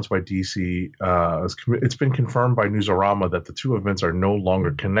were announced by DC, it's been confirmed by Newsarama that the two events are no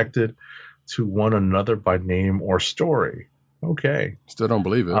longer connected to one another by name or story. Okay. Still don't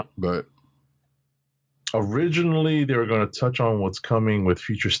believe it, but... Originally, they were going to touch on what's coming with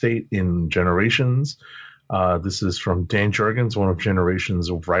Future State in Generations. This is from Dan Jurgens, one of Generations'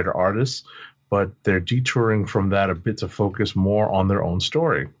 writer-artists. but they're detouring from that a bit to focus more on their own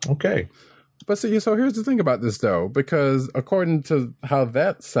story. Okay. But see, so here's the thing about this, though, because according to how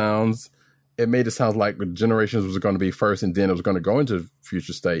that sounds, it made it sound like Generations was going to be first, and then it was going to go into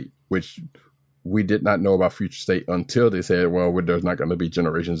Future State, which we did not know about Future State until they said, well, there's not going to be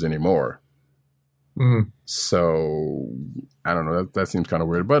Generations anymore. Mm-hmm. So I don't know. That seems kind of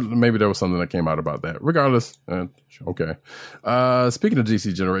weird, but maybe there was something that came out about that. Regardless, okay. Speaking of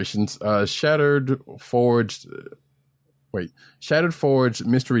DC Generations, Shattered Forge,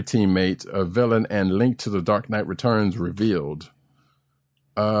 mystery teammate, a villain, and link to the Dark Knight Returns revealed.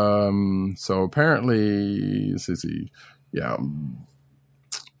 So apparently, yeah.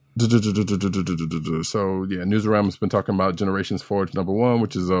 So yeah, Newsarama has been talking about Generations Forge #1,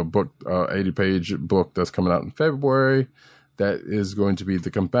 which is a book, 80-page book that's coming out in February. That is going to be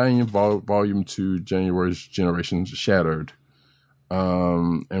the companion volume to January's Generations Shattered.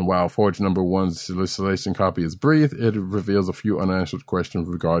 And while Forge #1's solicitation copy is brief, it reveals a few unanswered questions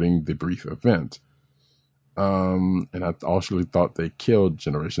regarding the brief event. And I actually thought they killed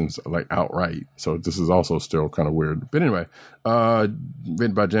Generations like outright. So this is also still kind of weird. But anyway,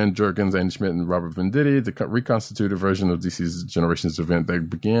 written by Jan Jurgens, Andy Schmidt, and Robert Venditti, the reconstituted version of DC's Generations event that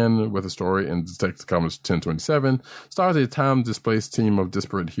began with a story in Detective Comics 1027 stars a time-displaced team of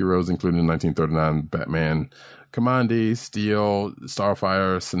disparate heroes, including 1939 Batman, Kamandi, Steel,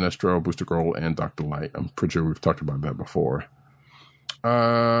 Starfire, Sinestro, Booster Gold, and Dr. Light. I'm pretty sure we've talked about that before.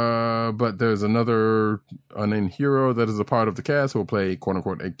 But there's another unnamed hero that is a part of the cast who will play, quote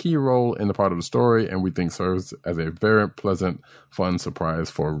unquote, a key role in the part of the story, and we think serves as a very pleasant, fun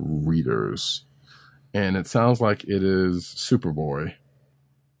surprise for readers. And it sounds like it is Superboy.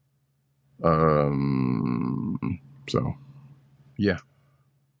 So, yeah.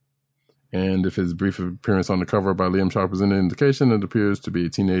 And if his brief appearance on the cover by Liam Sharp is any indication, it appears to be a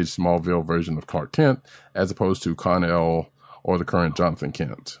teenage Smallville version of Clark Kent, as opposed to Con-El or the current Jonathan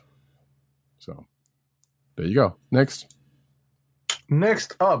Kent. So, there you go. Next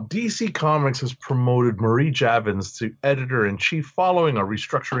up, DC Comics has promoted Marie Javins to editor-in-chief following a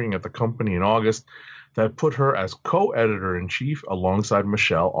restructuring at the company in August that put her as co-editor-in-chief alongside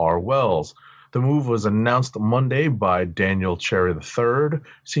Michelle R. Wells. The move was announced Monday by Daniel Cherry III,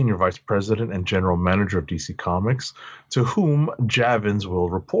 Senior Vice President and General Manager of DC Comics, to whom Javins will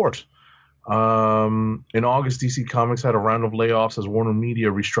report. In August, DC Comics had a round of layoffs as Warner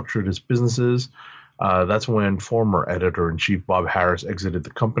Media restructured its businesses. That's when former editor-in-chief Bob Harris exited the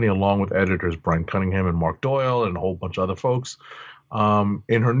company, along with editors Brian Cunningham and Mark Doyle and a whole bunch of other folks.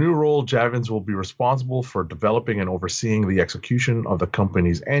 In her new role, Javins will be responsible for developing and overseeing the execution of the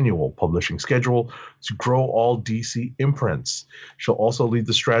company's annual publishing schedule to grow all DC imprints. She'll also lead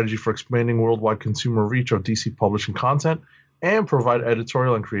the strategy for expanding worldwide consumer reach of DC publishing content and provide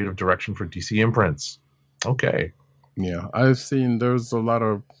editorial and creative direction for DC imprints. Okay. Yeah, I've seen there's a lot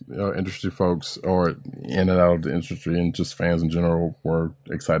of industry folks or in and out of the industry and just fans in general were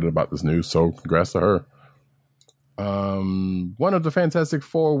excited about this news. So congrats to her. One of the Fantastic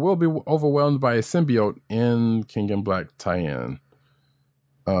Four will be overwhelmed by a symbiote in King in Black tie-in.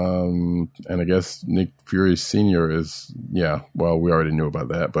 And I guess Nick Fury Sr. is, yeah, well, we already knew about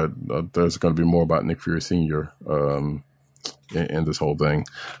that, but there's going to be more about Nick Fury Sr. In this whole thing.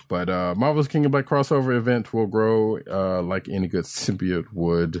 But Marvel's King of Black crossover event will grow like any good symbiote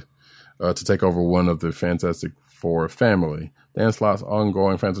would to take over one of the Fantastic Four family. Dan Slott's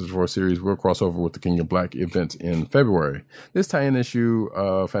ongoing Fantastic Four series will cross over with the King of Black event in February. This tie-in issue,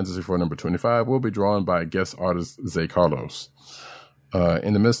 Fantastic Four number 25, will be drawn by guest artist Zay Carlos.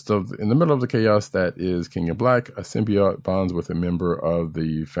 In the middle of the chaos that is King of Black, a symbiote bonds with a member of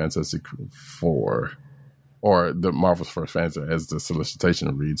the Fantastic Four, or the Marvel's First Fantasy, as the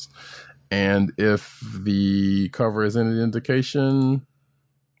solicitation reads. And if the cover is any indication,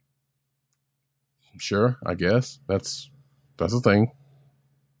 sure, I guess that's a thing.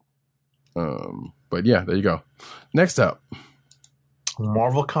 But yeah, there you go. Next up,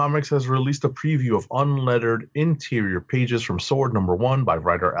 Marvel Comics has released a preview of unlettered interior pages from Sword #1 by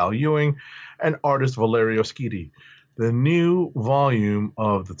writer Al Ewing and artist Valerio Schiti. The new volume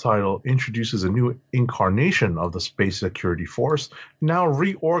of the title introduces a new incarnation of the Space Security Force, now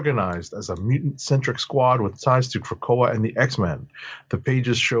reorganized as a mutant-centric squad with ties to Krakoa and the X-Men. The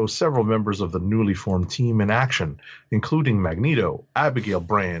pages show several members of the newly formed team in action, including Magneto, Abigail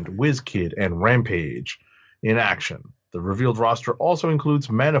Brand, WizKid, and Rampage in action. The revealed roster also includes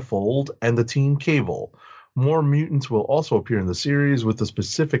Manifold and the Team Cable. More mutants will also appear in the series, with the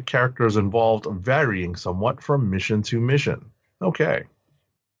specific characters involved varying somewhat from mission to mission. Okay.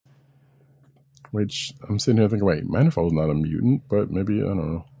 Which I'm sitting here thinking, wait, Manifold's not a mutant, but maybe, I don't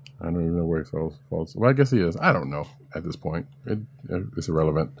know. I don't even know where he falls. Well, I guess he is. I don't know at this point. It's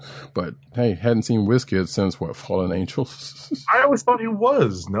irrelevant. But hey, hadn't seen WizKid since what? Fallen Angels. I always thought he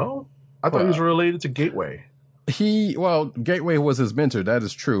was. No, I thought he was related to Gateway. Gateway was his mentor. That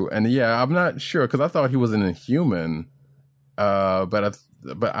is true. And yeah, I'm not sure because I thought he was an Inhuman. But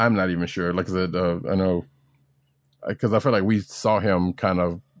I'm not even sure. Like I said, I know because I feel like we saw him kind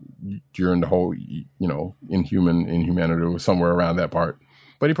of during the whole, Inhumanity or somewhere around that part.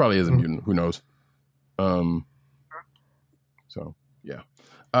 But he probably is a mutant. Who knows? So yeah.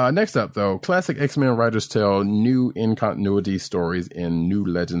 Next up, though, classic X-Men writers tell new in-continuity stories in New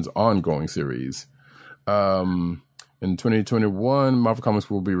Legends ongoing series. In 2021, Marvel Comics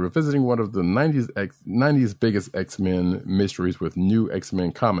will be revisiting one of the 90s biggest X-Men mysteries with new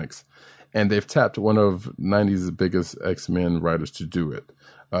X-Men comics. And they've tapped one of 90s biggest X-Men writers to do it.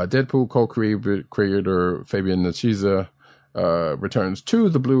 Deadpool co-creator Fabian Nicieza returns to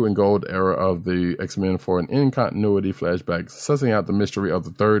the blue and gold era of the X-Men for an in-continuity flashback, sussing out the mystery of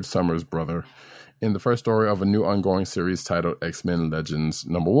the third Summers brother in the first story of a new ongoing series titled X-Men Legends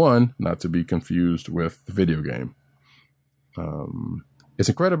 #1, not to be confused with the video game. It's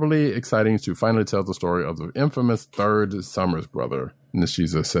incredibly exciting to finally tell the story of the infamous third Summers brother,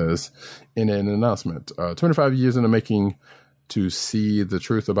 Nicieza says in an announcement. 25 years in the making to see the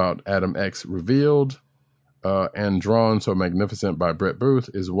truth about Adam X revealed and drawn so magnificent by Brett Booth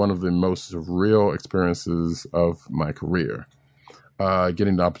is one of the most surreal experiences of my career.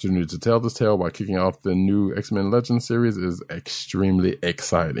 Getting the opportunity to tell this tale by kicking off the new X-Men Legends series is extremely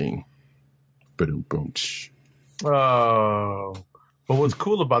exciting. Boom. Oh. But what's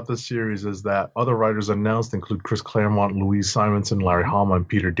cool about this series is that other writers announced include Chris Claremont, Louise Simonson, Larry Hama, and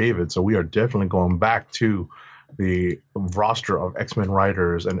Peter David. So we are definitely going back to the roster of X-Men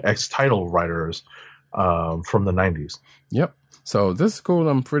writers and X-title writers from the 90s. Yep. So this is cool.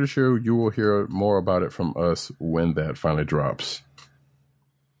 I'm pretty sure you will hear more about it from us when that finally drops.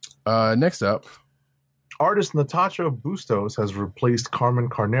 Next up, artist Natasha Bustos has replaced Carmen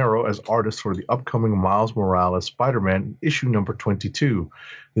Carnero as artist for the upcoming Miles Morales Spider-Man issue number 22.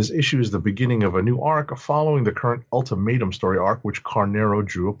 This issue is the beginning of a new arc following the current Ultimatum story arc, which Carnero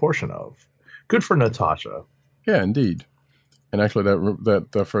drew a portion of. Good for Natasha. Yeah, indeed. And actually,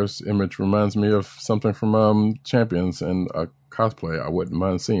 that first image reminds me of something from Champions and a cosplay I wouldn't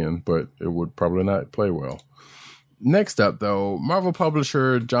mind seeing, but it would probably not play well. Next up, though, Marvel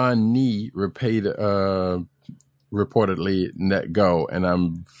publisher John Nee reportedly let go, and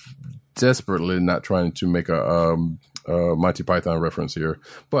I'm desperately not trying to make a Monty Python reference here,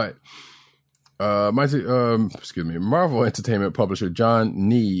 but Marvel Entertainment publisher John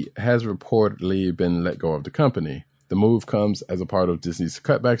Nee has reportedly been let go of the company. The move comes as a part of Disney's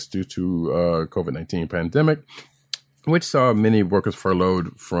cutbacks due to COVID-19 pandemic, which saw many workers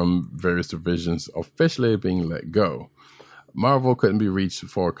furloughed from various divisions officially being let go. Marvel couldn't be reached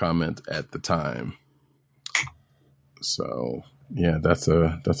for comment at the time. So, yeah, that's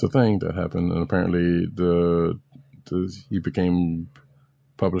a thing that happened. And apparently he became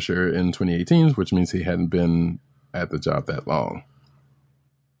publisher in 2018, which means he hadn't been at the job that long.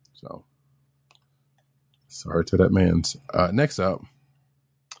 So, sorry to that man. Next up.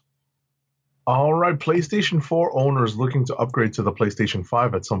 All right, PlayStation 4 owners looking to upgrade to the PlayStation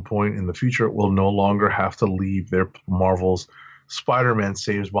 5 at some point in the future will no longer have to leave their Marvel's Spider-Man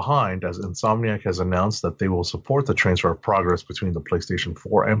saves behind, as Insomniac has announced that they will support the transfer of progress between the PlayStation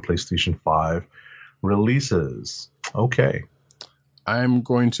 4 and PlayStation 5 releases. Okay. I'm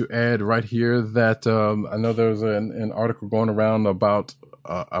going to add right here that I know there's an article going around about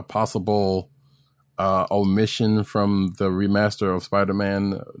a possible omission from the remaster of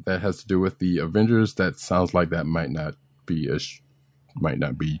Spider-Man that has to do with the Avengers. That sounds like that might not be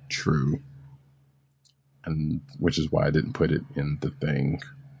true, and which is why I didn't put it in the thing,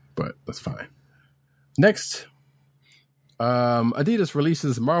 but that's fine. Next, Adidas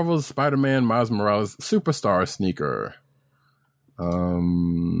releases Marvel's Spider-Man Miles Morales Superstar sneaker.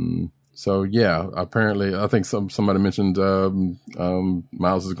 So yeah, apparently I think somebody mentioned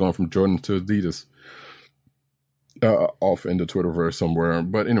Miles is going from Jordan to Adidas. Off in the Twitterverse somewhere.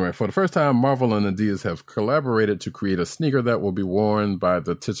 But anyway, for the first time, Marvel and Adidas have collaborated to create a sneaker that will be worn by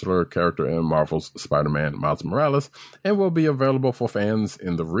the titular character in Marvel's Spider-Man, Miles Morales, and will be available for fans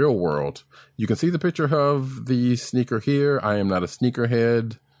in the real world. You can see the picture of the sneaker here. I am not a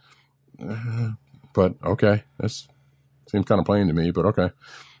sneakerhead, but okay. That seems kind of plain to me, but okay.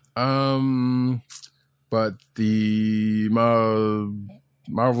 But the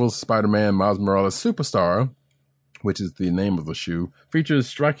Marvel's Spider-Man, Miles Morales Superstar which is the name of the shoe, features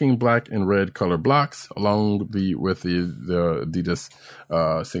striking black and red color blocks along with the Adidas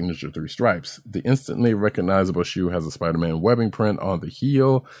signature 3 stripes. The instantly recognizable shoe has a Spider-Man webbing print on the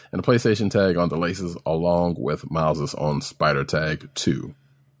heel and a PlayStation tag on the laces, along with Miles's own Spider Tag 2.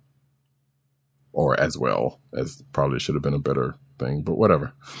 Or as well, as probably should have been a better thing, but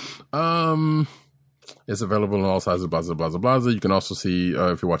whatever. It's available in all sizes, blah, blah, blah, blah. You can also see,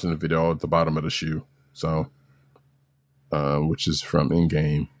 if you're watching the video, at the bottom of the shoe. So... which is from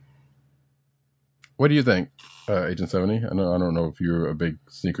in-game. What do you think, Agent 70? I don't know if you're a big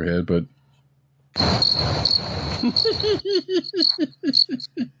sneakerhead, but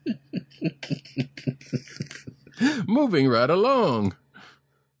moving right along.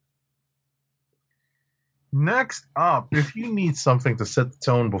 Next up, if you need something to set the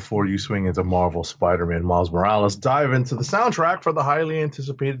tone before you swing into Marvel Spider-Man Miles Morales, dive into the soundtrack for the highly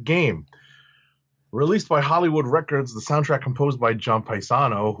anticipated game. Released by Hollywood Records, the soundtrack composed by John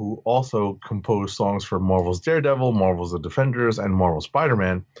Paisano, who also composed songs for Marvel's Daredevil, Marvel's The Defenders, and Marvel's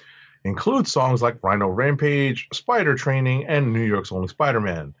Spider-Man, includes songs like Rhino Rampage, Spider Training, and New York's Only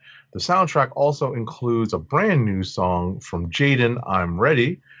Spider-Man. The soundtrack also includes a brand new song from Jaden, I'm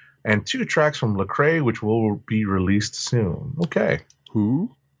Ready, and 2 tracks from Lecrae, which will be released soon. Okay.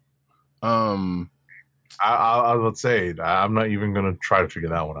 Who? I would say I'm not even going to try to figure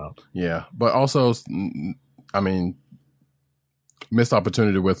that one out. Yeah, but also, I mean, missed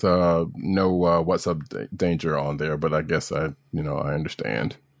opportunity with no What's Up Danger on there, but I guess I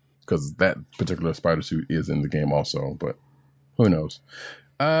understand because that particular spider suit is in the game also, but who knows?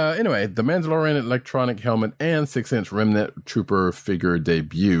 Anyway, the Mandalorian electronic helmet and 6-inch Remnant Trooper figure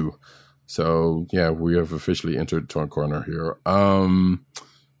debut. So yeah, we have officially entered Torn Corner here.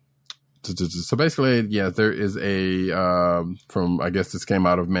 So basically, yeah, there is a I guess this came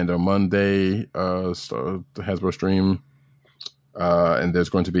out of Mando Monday, the Hasbro stream, and there's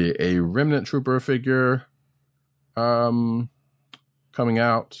going to be a Remnant Trooper figure coming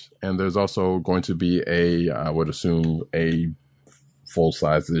out, and there's also going to be I would assume a full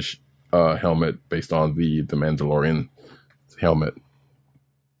size-ish helmet based on the Mandalorian helmet.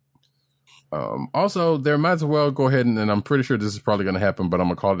 Also, there might as well go ahead and I'm pretty sure this is probably going to happen, but I'm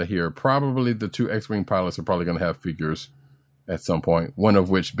going to call it here. Probably the 2 X-Wing pilots are probably going to have figures at some point, one of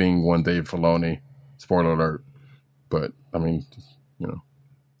which being one Dave Filoni. Spoiler alert. But, I mean,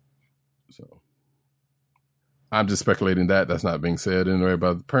 so I'm just speculating that's not being said anyway,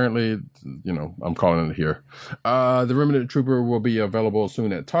 but apparently, I'm calling it here. The Remnant Trooper will be available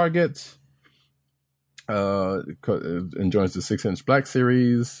soon at Target. And joins the 6-inch Black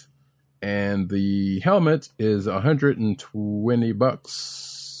Series. And the helmet is $120.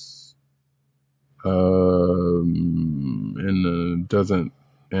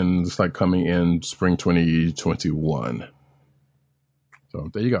 And it's like coming in spring 2021. So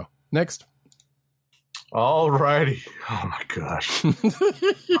there you go. Next. All righty. Oh my gosh.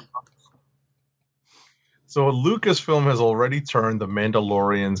 So Lucasfilm has already turned the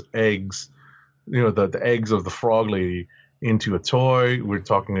Mandalorian's eggs, the eggs of the frog lady, into a toy. We're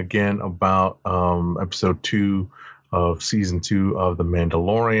talking again about episode 2 of season 2 of The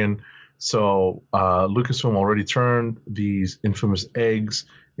Mandalorian. So Lucasfilm already turned these infamous eggs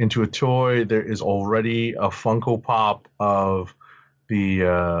into a toy. There is already a Funko Pop of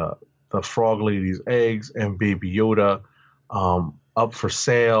the frog lady's eggs and Baby Yoda up for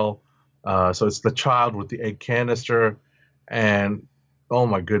sale. So it's the child with the egg canister, and oh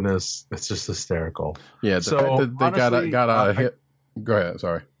my goodness, it's just hysterical. Yeah, the fact that they honestly, got a hit. Go ahead,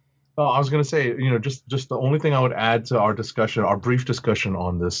 sorry. Oh, I was going to say, just the only thing I would add to our discussion, our brief discussion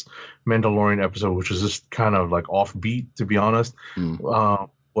on this Mandalorian episode, which was just kind of like offbeat, to be honest,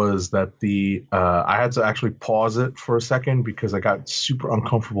 was that I had to actually pause it for a second because I got super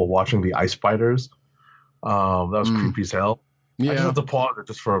uncomfortable watching the ice spiders. That was creepy as hell. Yeah. I just had to pause it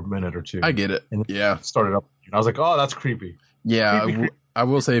just for a minute or two. I get it. And yeah. Started up. I was like, oh, that's creepy. Yeah, I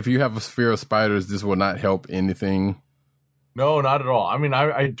will say if you have a fear of spiders, this will not help anything. No, not at all. I mean,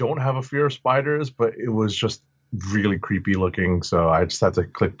 I don't have a fear of spiders, but it was just really creepy looking. So I just had to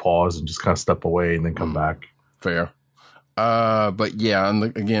click pause and just kind of step away and then come back. Fair. But yeah, and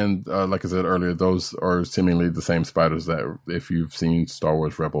again, like I said earlier, those are seemingly the same spiders that if you've seen Star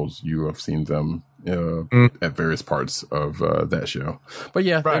Wars Rebels, you have seen them at various parts of that show. But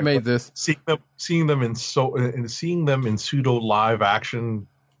yeah, right. They made this. Seeing them in pseudo live action,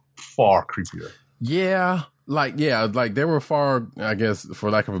 far creepier. Yeah, like they were far, I guess, for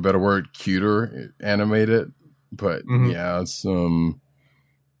lack of a better word, cuter animated. But yeah, it's a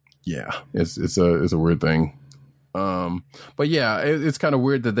weird thing. But yeah, it's kind of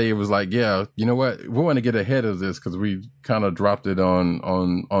weird that they was like, yeah, you know what, we want to get ahead of this because we kind of dropped it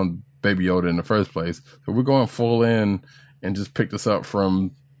on Baby Yoda in the first place, so we're going full in and just pick this up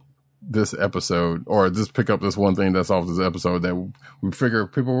from this episode, or just pick up this one thing that's off this episode that we figure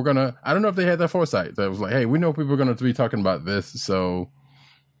people were gonna. I don't know if they had that foresight that was like, hey, we know people are gonna be talking about this, so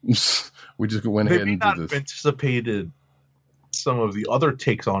we just went ahead and did this. Anticipated some of the other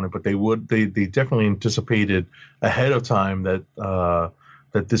takes on it, but they definitely anticipated ahead of time that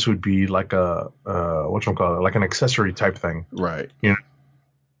that this would be like a whatchamacallit, like an accessory type thing, right? You know?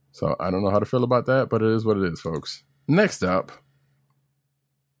 So I don't know how to feel about that, but it is what it is, folks. Next up,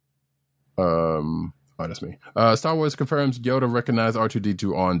 that's me. Star Wars confirms Yoda recognized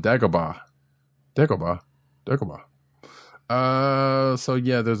R2-D2 on Dagobah. So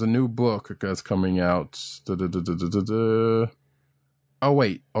yeah, there's a new book that's coming out. Oh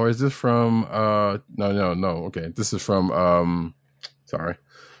wait, or is this from? No. Okay, this is from. Sorry.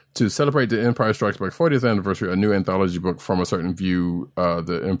 To celebrate the Empire Strikes Back 40th anniversary, a new anthology book from a certain view,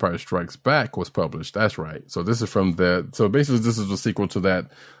 The Empire Strikes Back, was published. That's right. So this is from that. So basically, this is a sequel to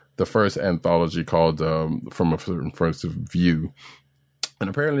that, the first anthology called From a Certain First View. And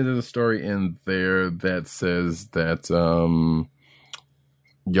apparently, there's a story in there that says that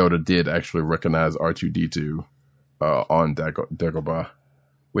Yoda did actually recognize R2-D2 on Dagobah,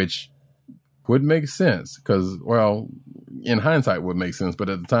 which would make sense because, well, in hindsight would make sense, but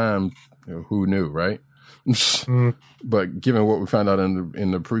at the time, who knew, right? But given what we found out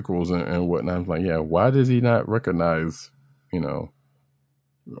in the prequels and whatnot, I'm like, yeah, why does he not recognize, R2?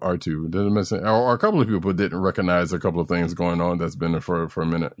 Doesn't make sense. Or a couple of people didn't recognize a couple of things going on that's been there for a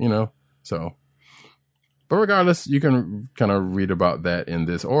minute, so. But regardless, you can kind of read about that in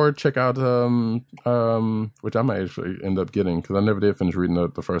this, or check out, which I might actually end up getting because I never did finish reading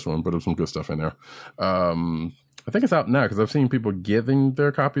the first one, but there's some good stuff in there. I think it's out now because I've seen people getting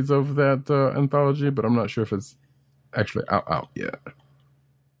their copies of that anthology, but I'm not sure if it's actually out yet.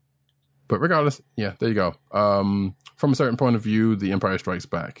 But regardless, yeah, there you go. From a certain point of view, The Empire Strikes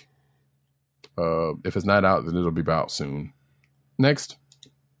Back. If it's not out, then it'll be out soon. Next.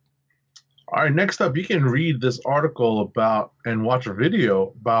 All right, next up, you can read this article about and watch a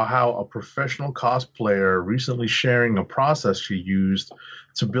video about how a professional cosplayer recently sharing a process she used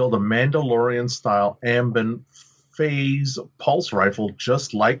to build a Mandalorian-style Amban phase pulse rifle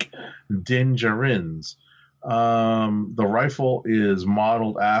just like Din Djarin's. The rifle is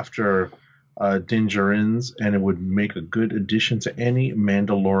modeled after Din Djarin's, and it would make a good addition to any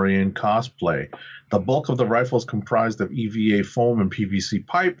Mandalorian cosplay. The bulk of the rifle is comprised of EVA foam and PVC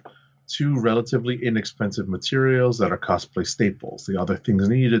pipe, two relatively inexpensive materials that are cosplay staples. The other things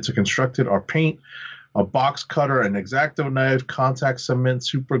needed to construct it are paint, a box cutter, an X-Acto knife, contact cement,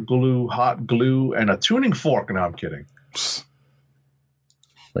 super glue, hot glue, and a tuning fork. No, I'm kidding.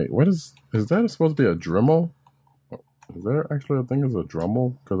 Wait, what is that supposed to be a Dremel? Is there actually a thing as a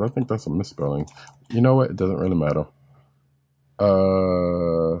Dremel? Because I think that's a misspelling. You know what? It doesn't really matter.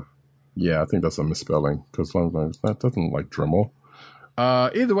 Yeah, I think that's a misspelling because that doesn't look like Dremel.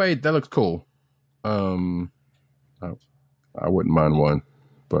 Either way, that looks cool. I wouldn't mind one,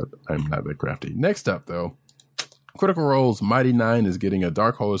 but I'm not that crafty. Next up, though, Critical Role's Mighty Nine is getting a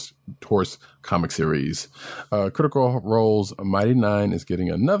Dark Horse comic series. Critical Role's Mighty Nine is getting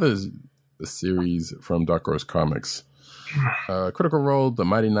another series from Dark Horse Comics. Critical Role, The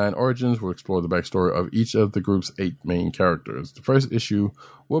Mighty Nine Origins, will explore the backstory of each of the group's 8 main characters. The first issue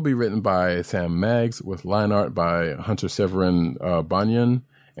will be written by Sam Maggs, with line art by Hunter Severin Banyan,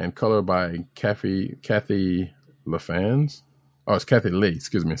 and color by Kathy LaFans. Oh, it's Kathy Lee,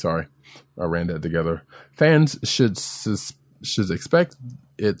 excuse me, sorry. I ran that together. Fans should expect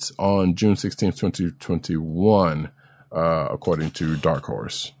it on June 16th, 2021, according to Dark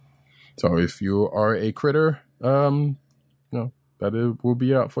Horse. So if you are a critter, that it will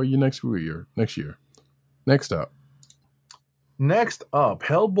be out for you next year. Next up,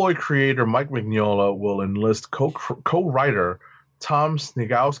 Hellboy creator Mike Mignola will enlist co-writer Tom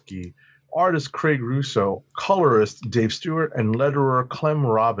Snigowski, artist Craig Russo, colorist Dave Stewart, and letterer Clem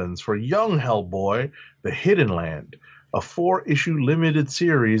Robbins for Young Hellboy: The Hidden Land, a 4-issue limited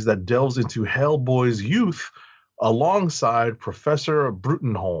series that delves into Hellboy's youth alongside Professor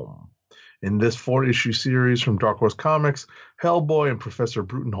Brutenholm. In this 4-issue series from Dark Horse Comics, Hellboy and Professor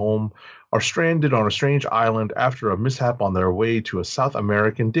Brutenholm are stranded on a strange island after a mishap on their way to a South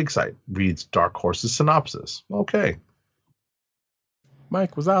American dig site, reads Dark Horse's synopsis. Okay.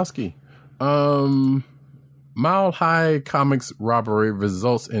 Mike Wazowski. Mile High Comics robbery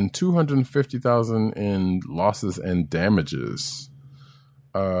results in $250,000 in losses and damages.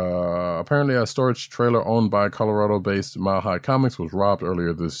 Apparently, a storage trailer owned by Colorado-based Mile High Comics was robbed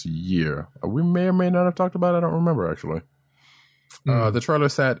earlier this year. We may or may not have talked about it. I don't remember, actually. The trailer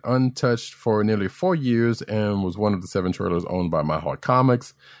sat untouched for nearly 4 years and was one of the 7 trailers owned by Mile High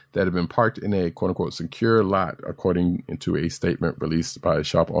Comics that had been parked in a quote-unquote secure lot, according to a statement released by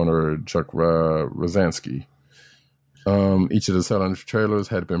shop owner Chuck Rosansky. Each of the 7 trailers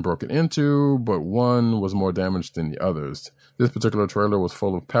had been broken into, but one was more damaged than the others. This particular trailer was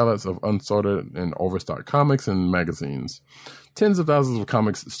full of pallets of unsorted and overstocked comics and magazines. Tens of thousands of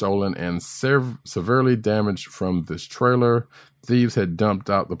comics stolen and severely damaged from this trailer. Thieves had dumped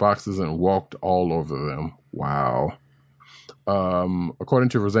out the boxes and walked all over them. Wow. According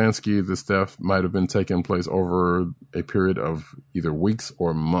to Rosansky, this theft might have been taking place over a period of either weeks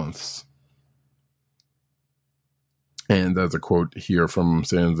or months. And there's a quote here from him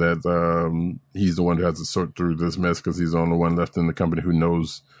saying that he's the one who has to sort through this mess because he's the only one left in the company who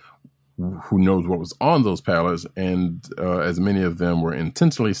knows what was on those pallets, and as many of them were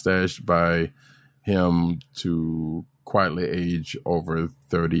intentionally stashed by him to quietly age over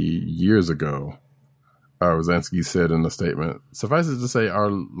 30 years ago. Rosansky said in a statement, "Suffice it to say, our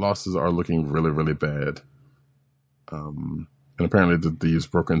losses are looking really, really bad." And apparently the thieves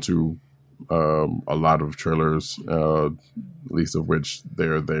broke into a lot of trailers, least of which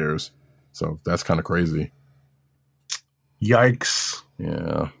they're theirs. So that's kind of crazy. Yikes.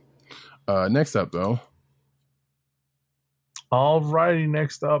 Yeah. Next up, though. Alrighty,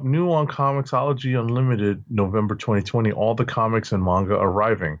 next up, new on Comixology Unlimited, November 2020. All the comics and manga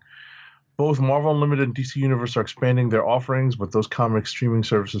arriving. Both Marvel Unlimited and DC Universe are expanding their offerings, but those comic streaming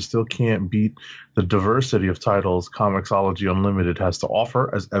services still can't beat the diversity of titles Comixology Unlimited has to offer,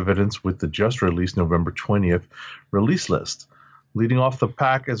 as evidenced with the just-released November 20th release list. Leading off the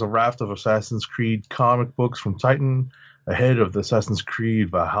pack is a raft of Assassin's Creed comic books from Titan, ahead of the Assassin's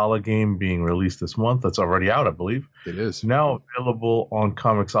Creed Valhalla game being released this month. That's already out, I believe. It is. Now available on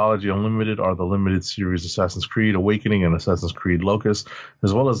Comixology Unlimited are the limited series Assassin's Creed Awakening and Assassin's Creed Locust,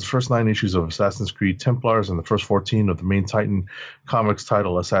 as well as the first 9 issues of Assassin's Creed Templars and the first 14 of the main Titan comics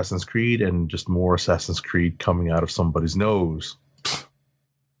title Assassin's Creed, and just more Assassin's Creed coming out of somebody's nose.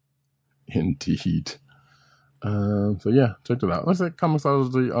 Indeed. So yeah, check it out. Looks like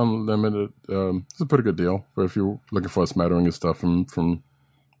Comixology Unlimited. It's a pretty good deal for if you're looking for a smattering of stuff from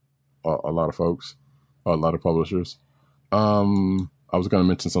a lot of folks, a lot of publishers. I was going to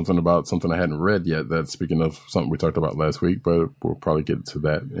mention something about something I hadn't read yet. That speaking of something we talked about last week, but we'll probably get to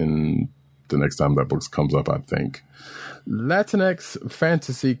that in the next time that book comes up, I think. Latinx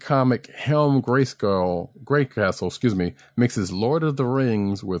fantasy comic Helm Greycastle, mixes Lord of the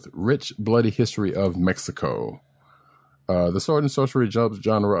Rings with rich, bloody history of Mexico. The sword and sorcery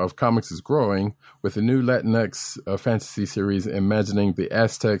genre of comics is growing, with a new Latinx fantasy series imagining the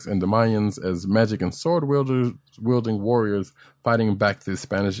Aztecs and the Mayans as magic and sword wielding warriors fighting back the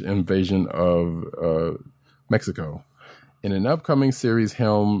Spanish invasion of Mexico. In an upcoming series,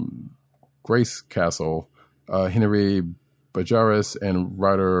 Helm Greycastle, Henry Bajaris and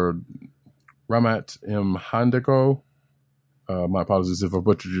writer Ramat M. Handeko, my apologies if I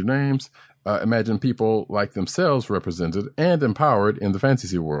butchered your names, imagine people like themselves represented and empowered in the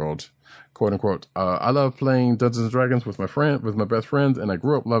fantasy world. Quote unquote, I love playing Dungeons and Dragons with my best friends, and I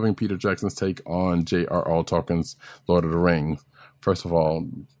grew up loving Peter Jackson's take on J.R.R. Tolkien's Lord of the Rings. First of all,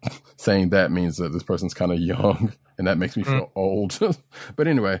 saying that means that this person's kind of young, and that makes me feel old. But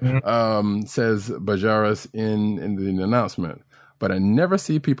anyway, says Bajaris in the announcement. But I never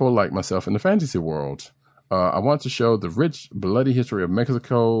see people like myself in the fantasy world. I want to show the rich, bloody history of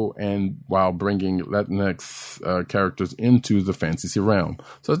Mexico, and while bringing Latinx characters into the fantasy realm.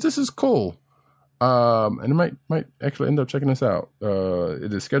 So this is cool. And I might actually end up checking this out.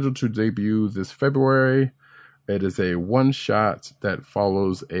 It is scheduled to debut this February. It is a one-shot that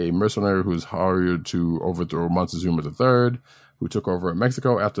follows a mercenary who's hired to overthrow Montezuma III, who took over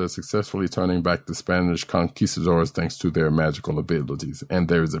Mexico after successfully turning back the Spanish conquistadors thanks to their magical abilities. And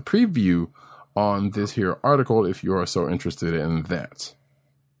there is a preview on this here article if you are so interested in that.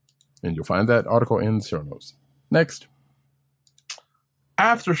 And you'll find that article in the show notes. Next.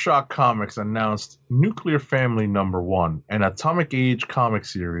 Aftershock Comics announced Nuclear Family #1, an Atomic Age comic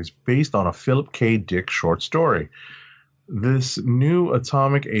series based on a Philip K. Dick short story. This new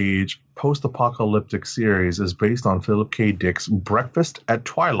Atomic Age post-apocalyptic series is based on Philip K. Dick's Breakfast at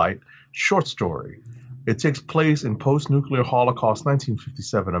Twilight short story. It takes place in post-nuclear Holocaust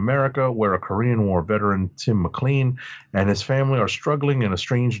 1957 America, where a Korean War veteran, Tim McLean, and his family are struggling in a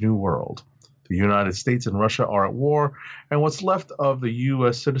strange new world. The United States and Russia are at war, and what's left of the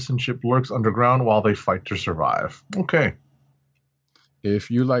U.S. citizenship lurks underground while they fight to survive. Okay.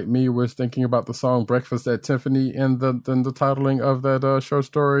 If you, like me, was thinking about the song Breakfast at Tiffany and the titling of that short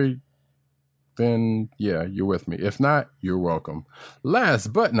story, then yeah, you're with me. If not, you're welcome.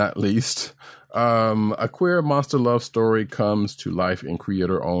 Last but not least, a queer monster love story comes to life in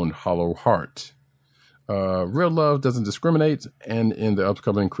creator-owned Hollow Heart. Real love doesn't discriminate, and in the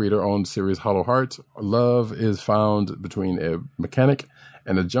upcoming creator-owned series Hollow Heart, love is found between a mechanic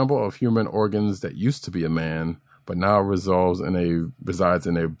and a jumble of human organs that used to be a man, but now resides in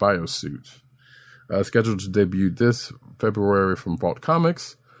a biosuit. Scheduled to debut this February from Vault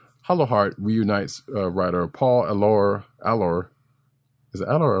Comics, Hollow Heart reunites writer Paul Allor. Is it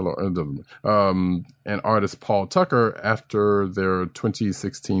Allor or Allor? And artist Paul Tucker after their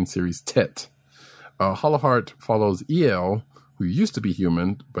 2016 series Tet. Hollow Heart follows EL, who used to be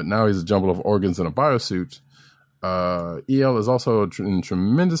human, but now he's a jumble of organs in a biosuit. EL is also in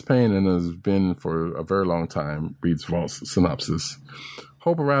tremendous pain and has been for a very long time, reads Vault's synopsis.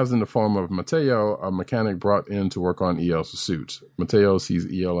 Hope arrives in the form of Mateo, a mechanic brought in to work on EL's suit. Mateo sees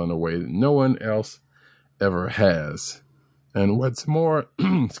EL in a way that no one else ever has. And what's more,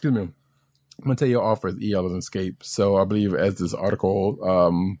 excuse me, Mateo offers EL an escape. So I believe, as this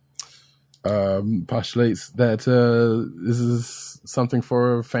article postulates, that this is something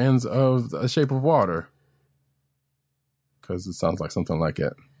for fans of A Shape of Water, because it sounds like something like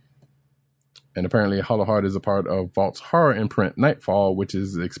it. And apparently Hollow Heart is a part of Vault's horror imprint Nightfall, which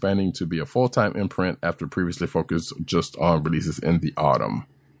is expanding to be a full-time imprint after previously focused just on releases in the autumn.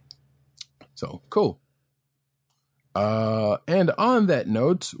 So cool. And on that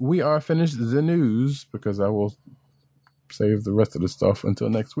note, we are finished the news, because I will save the rest of the stuff until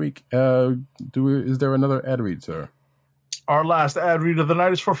next week. Is there another ad read, sir? Our last ad read of the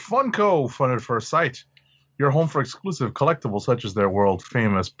night is for Funko, Fun at First Sight. Your home for exclusive collectibles such as their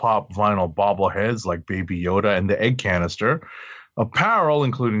world-famous pop vinyl bobbleheads like Baby Yoda and the Egg Canister, apparel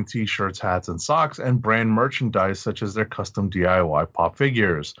including t-shirts, hats, and socks, and brand merchandise such as their custom DIY pop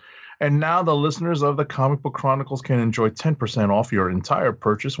figures. And now the listeners of the Comic Book Chronicles can enjoy 10% off your entire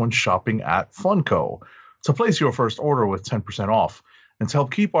purchase when shopping at Funko. To place your first order with 10% off and to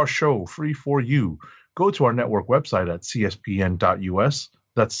help keep our show free for you, go to our network website at cspn.us.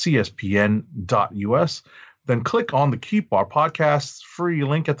 That's cspn.us. Then click on the Keep Our Podcasts free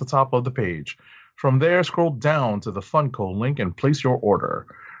link at the top of the page. From there, scroll down to the Funko link and place your order.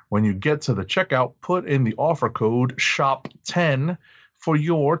 When you get to the checkout, put in the offer code SHOP10 for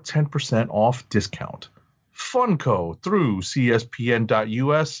your 10% off discount. Funko through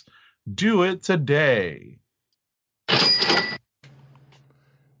cspn.us. Do it today.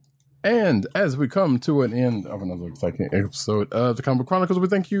 And as we come to an end of another exciting episode of the Comic Book Chronicles, we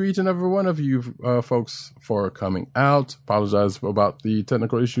thank you, each and every one of you folks, for coming out. Apologize about the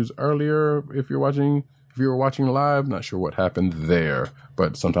technical issues earlier. If you were watching live, not sure what happened there,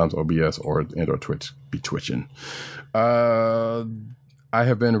 but sometimes OBS or Twitch be twitching. I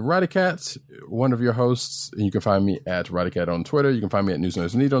have been Roddycat, one of your hosts, and you can find me at Roddycat on Twitter. You can find me at News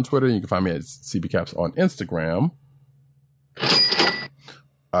Nerds Need on Twitter. You can find me at CBCaps on Instagram.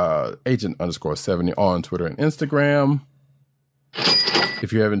 Agent_70 on Twitter and Instagram.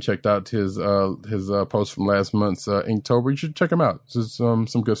 If you haven't checked out his post from last month's Inktober, you should check him out. There's some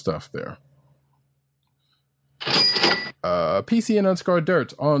good stuff there.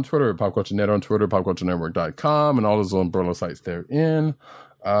 PCN_Dirt on Twitter, PopCultureNet on Twitter, PopCultureNetwork.com, and all those umbrella sites therein.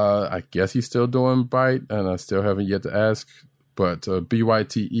 I guess he's still doing Byte, and I still haven't yet to ask, but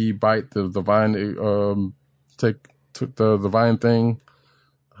BYTE Byte, the Vine, took the Vine thing.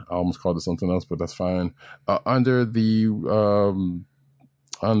 I almost called it something else, but that's fine. Under the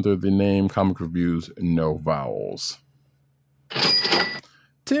name Comic Reviews, no vowels.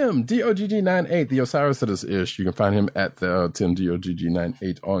 Tim DOGG98, the Osiris of this ish. You can find him at the Tim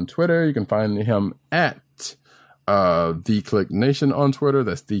DOGG98 on Twitter. You can find him at The Click Nation on Twitter.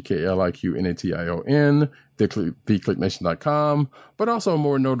 That's DKLIQNATION. TheClickNation.com. But also,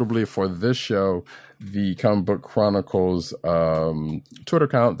 more notably for this show, the Comic Book Chronicles Twitter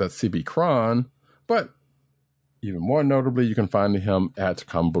account. That's CBCron. But even more notably, you can find him at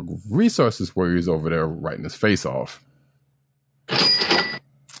Comic Book Resources, where he's over there writing his face off.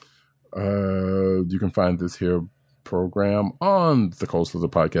 You can find this here program on the Coast of the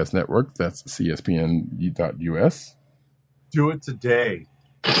Podcast Network. That's cspn.us. Do it today.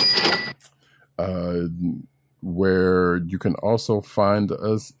 Where you can also find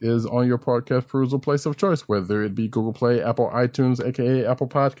us is on your podcast perusal place of choice, whether it be Google Play, Apple iTunes, aka Apple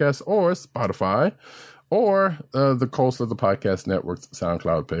Podcasts, or Spotify, or the Coast of the Podcast Network's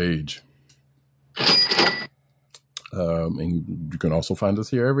SoundCloud page. And you can also find us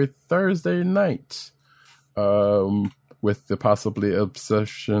here every Thursday night. with the possibly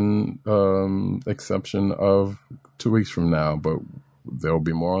exception of 2 weeks from now, but there'll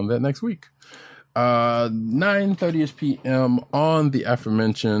be more on that next week. 9:30ish p.m. on the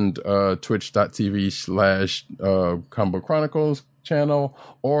aforementioned twitch.tv/Combo Chronicles channel,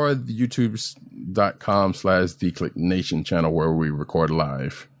 or the youtube.com/TheClickNation channel, where we record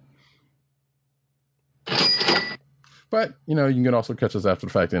live. But, you can also catch us after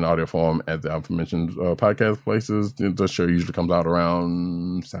the fact in audio form at the aforementioned podcast places. The show usually comes out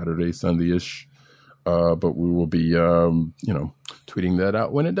around Saturday, Sunday-ish. But we will be, tweeting that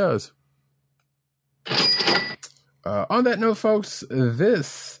out when it does. On that note, folks,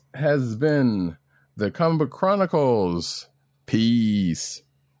 this has been the Comic Book Chronicles. Peace.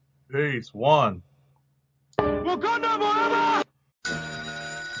 Peace. One. Wakanda forever!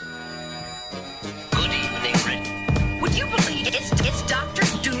 Good evening, Rick. Would you believe it's Dr.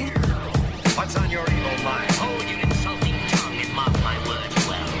 Doom? What's on your evil mind? Oh,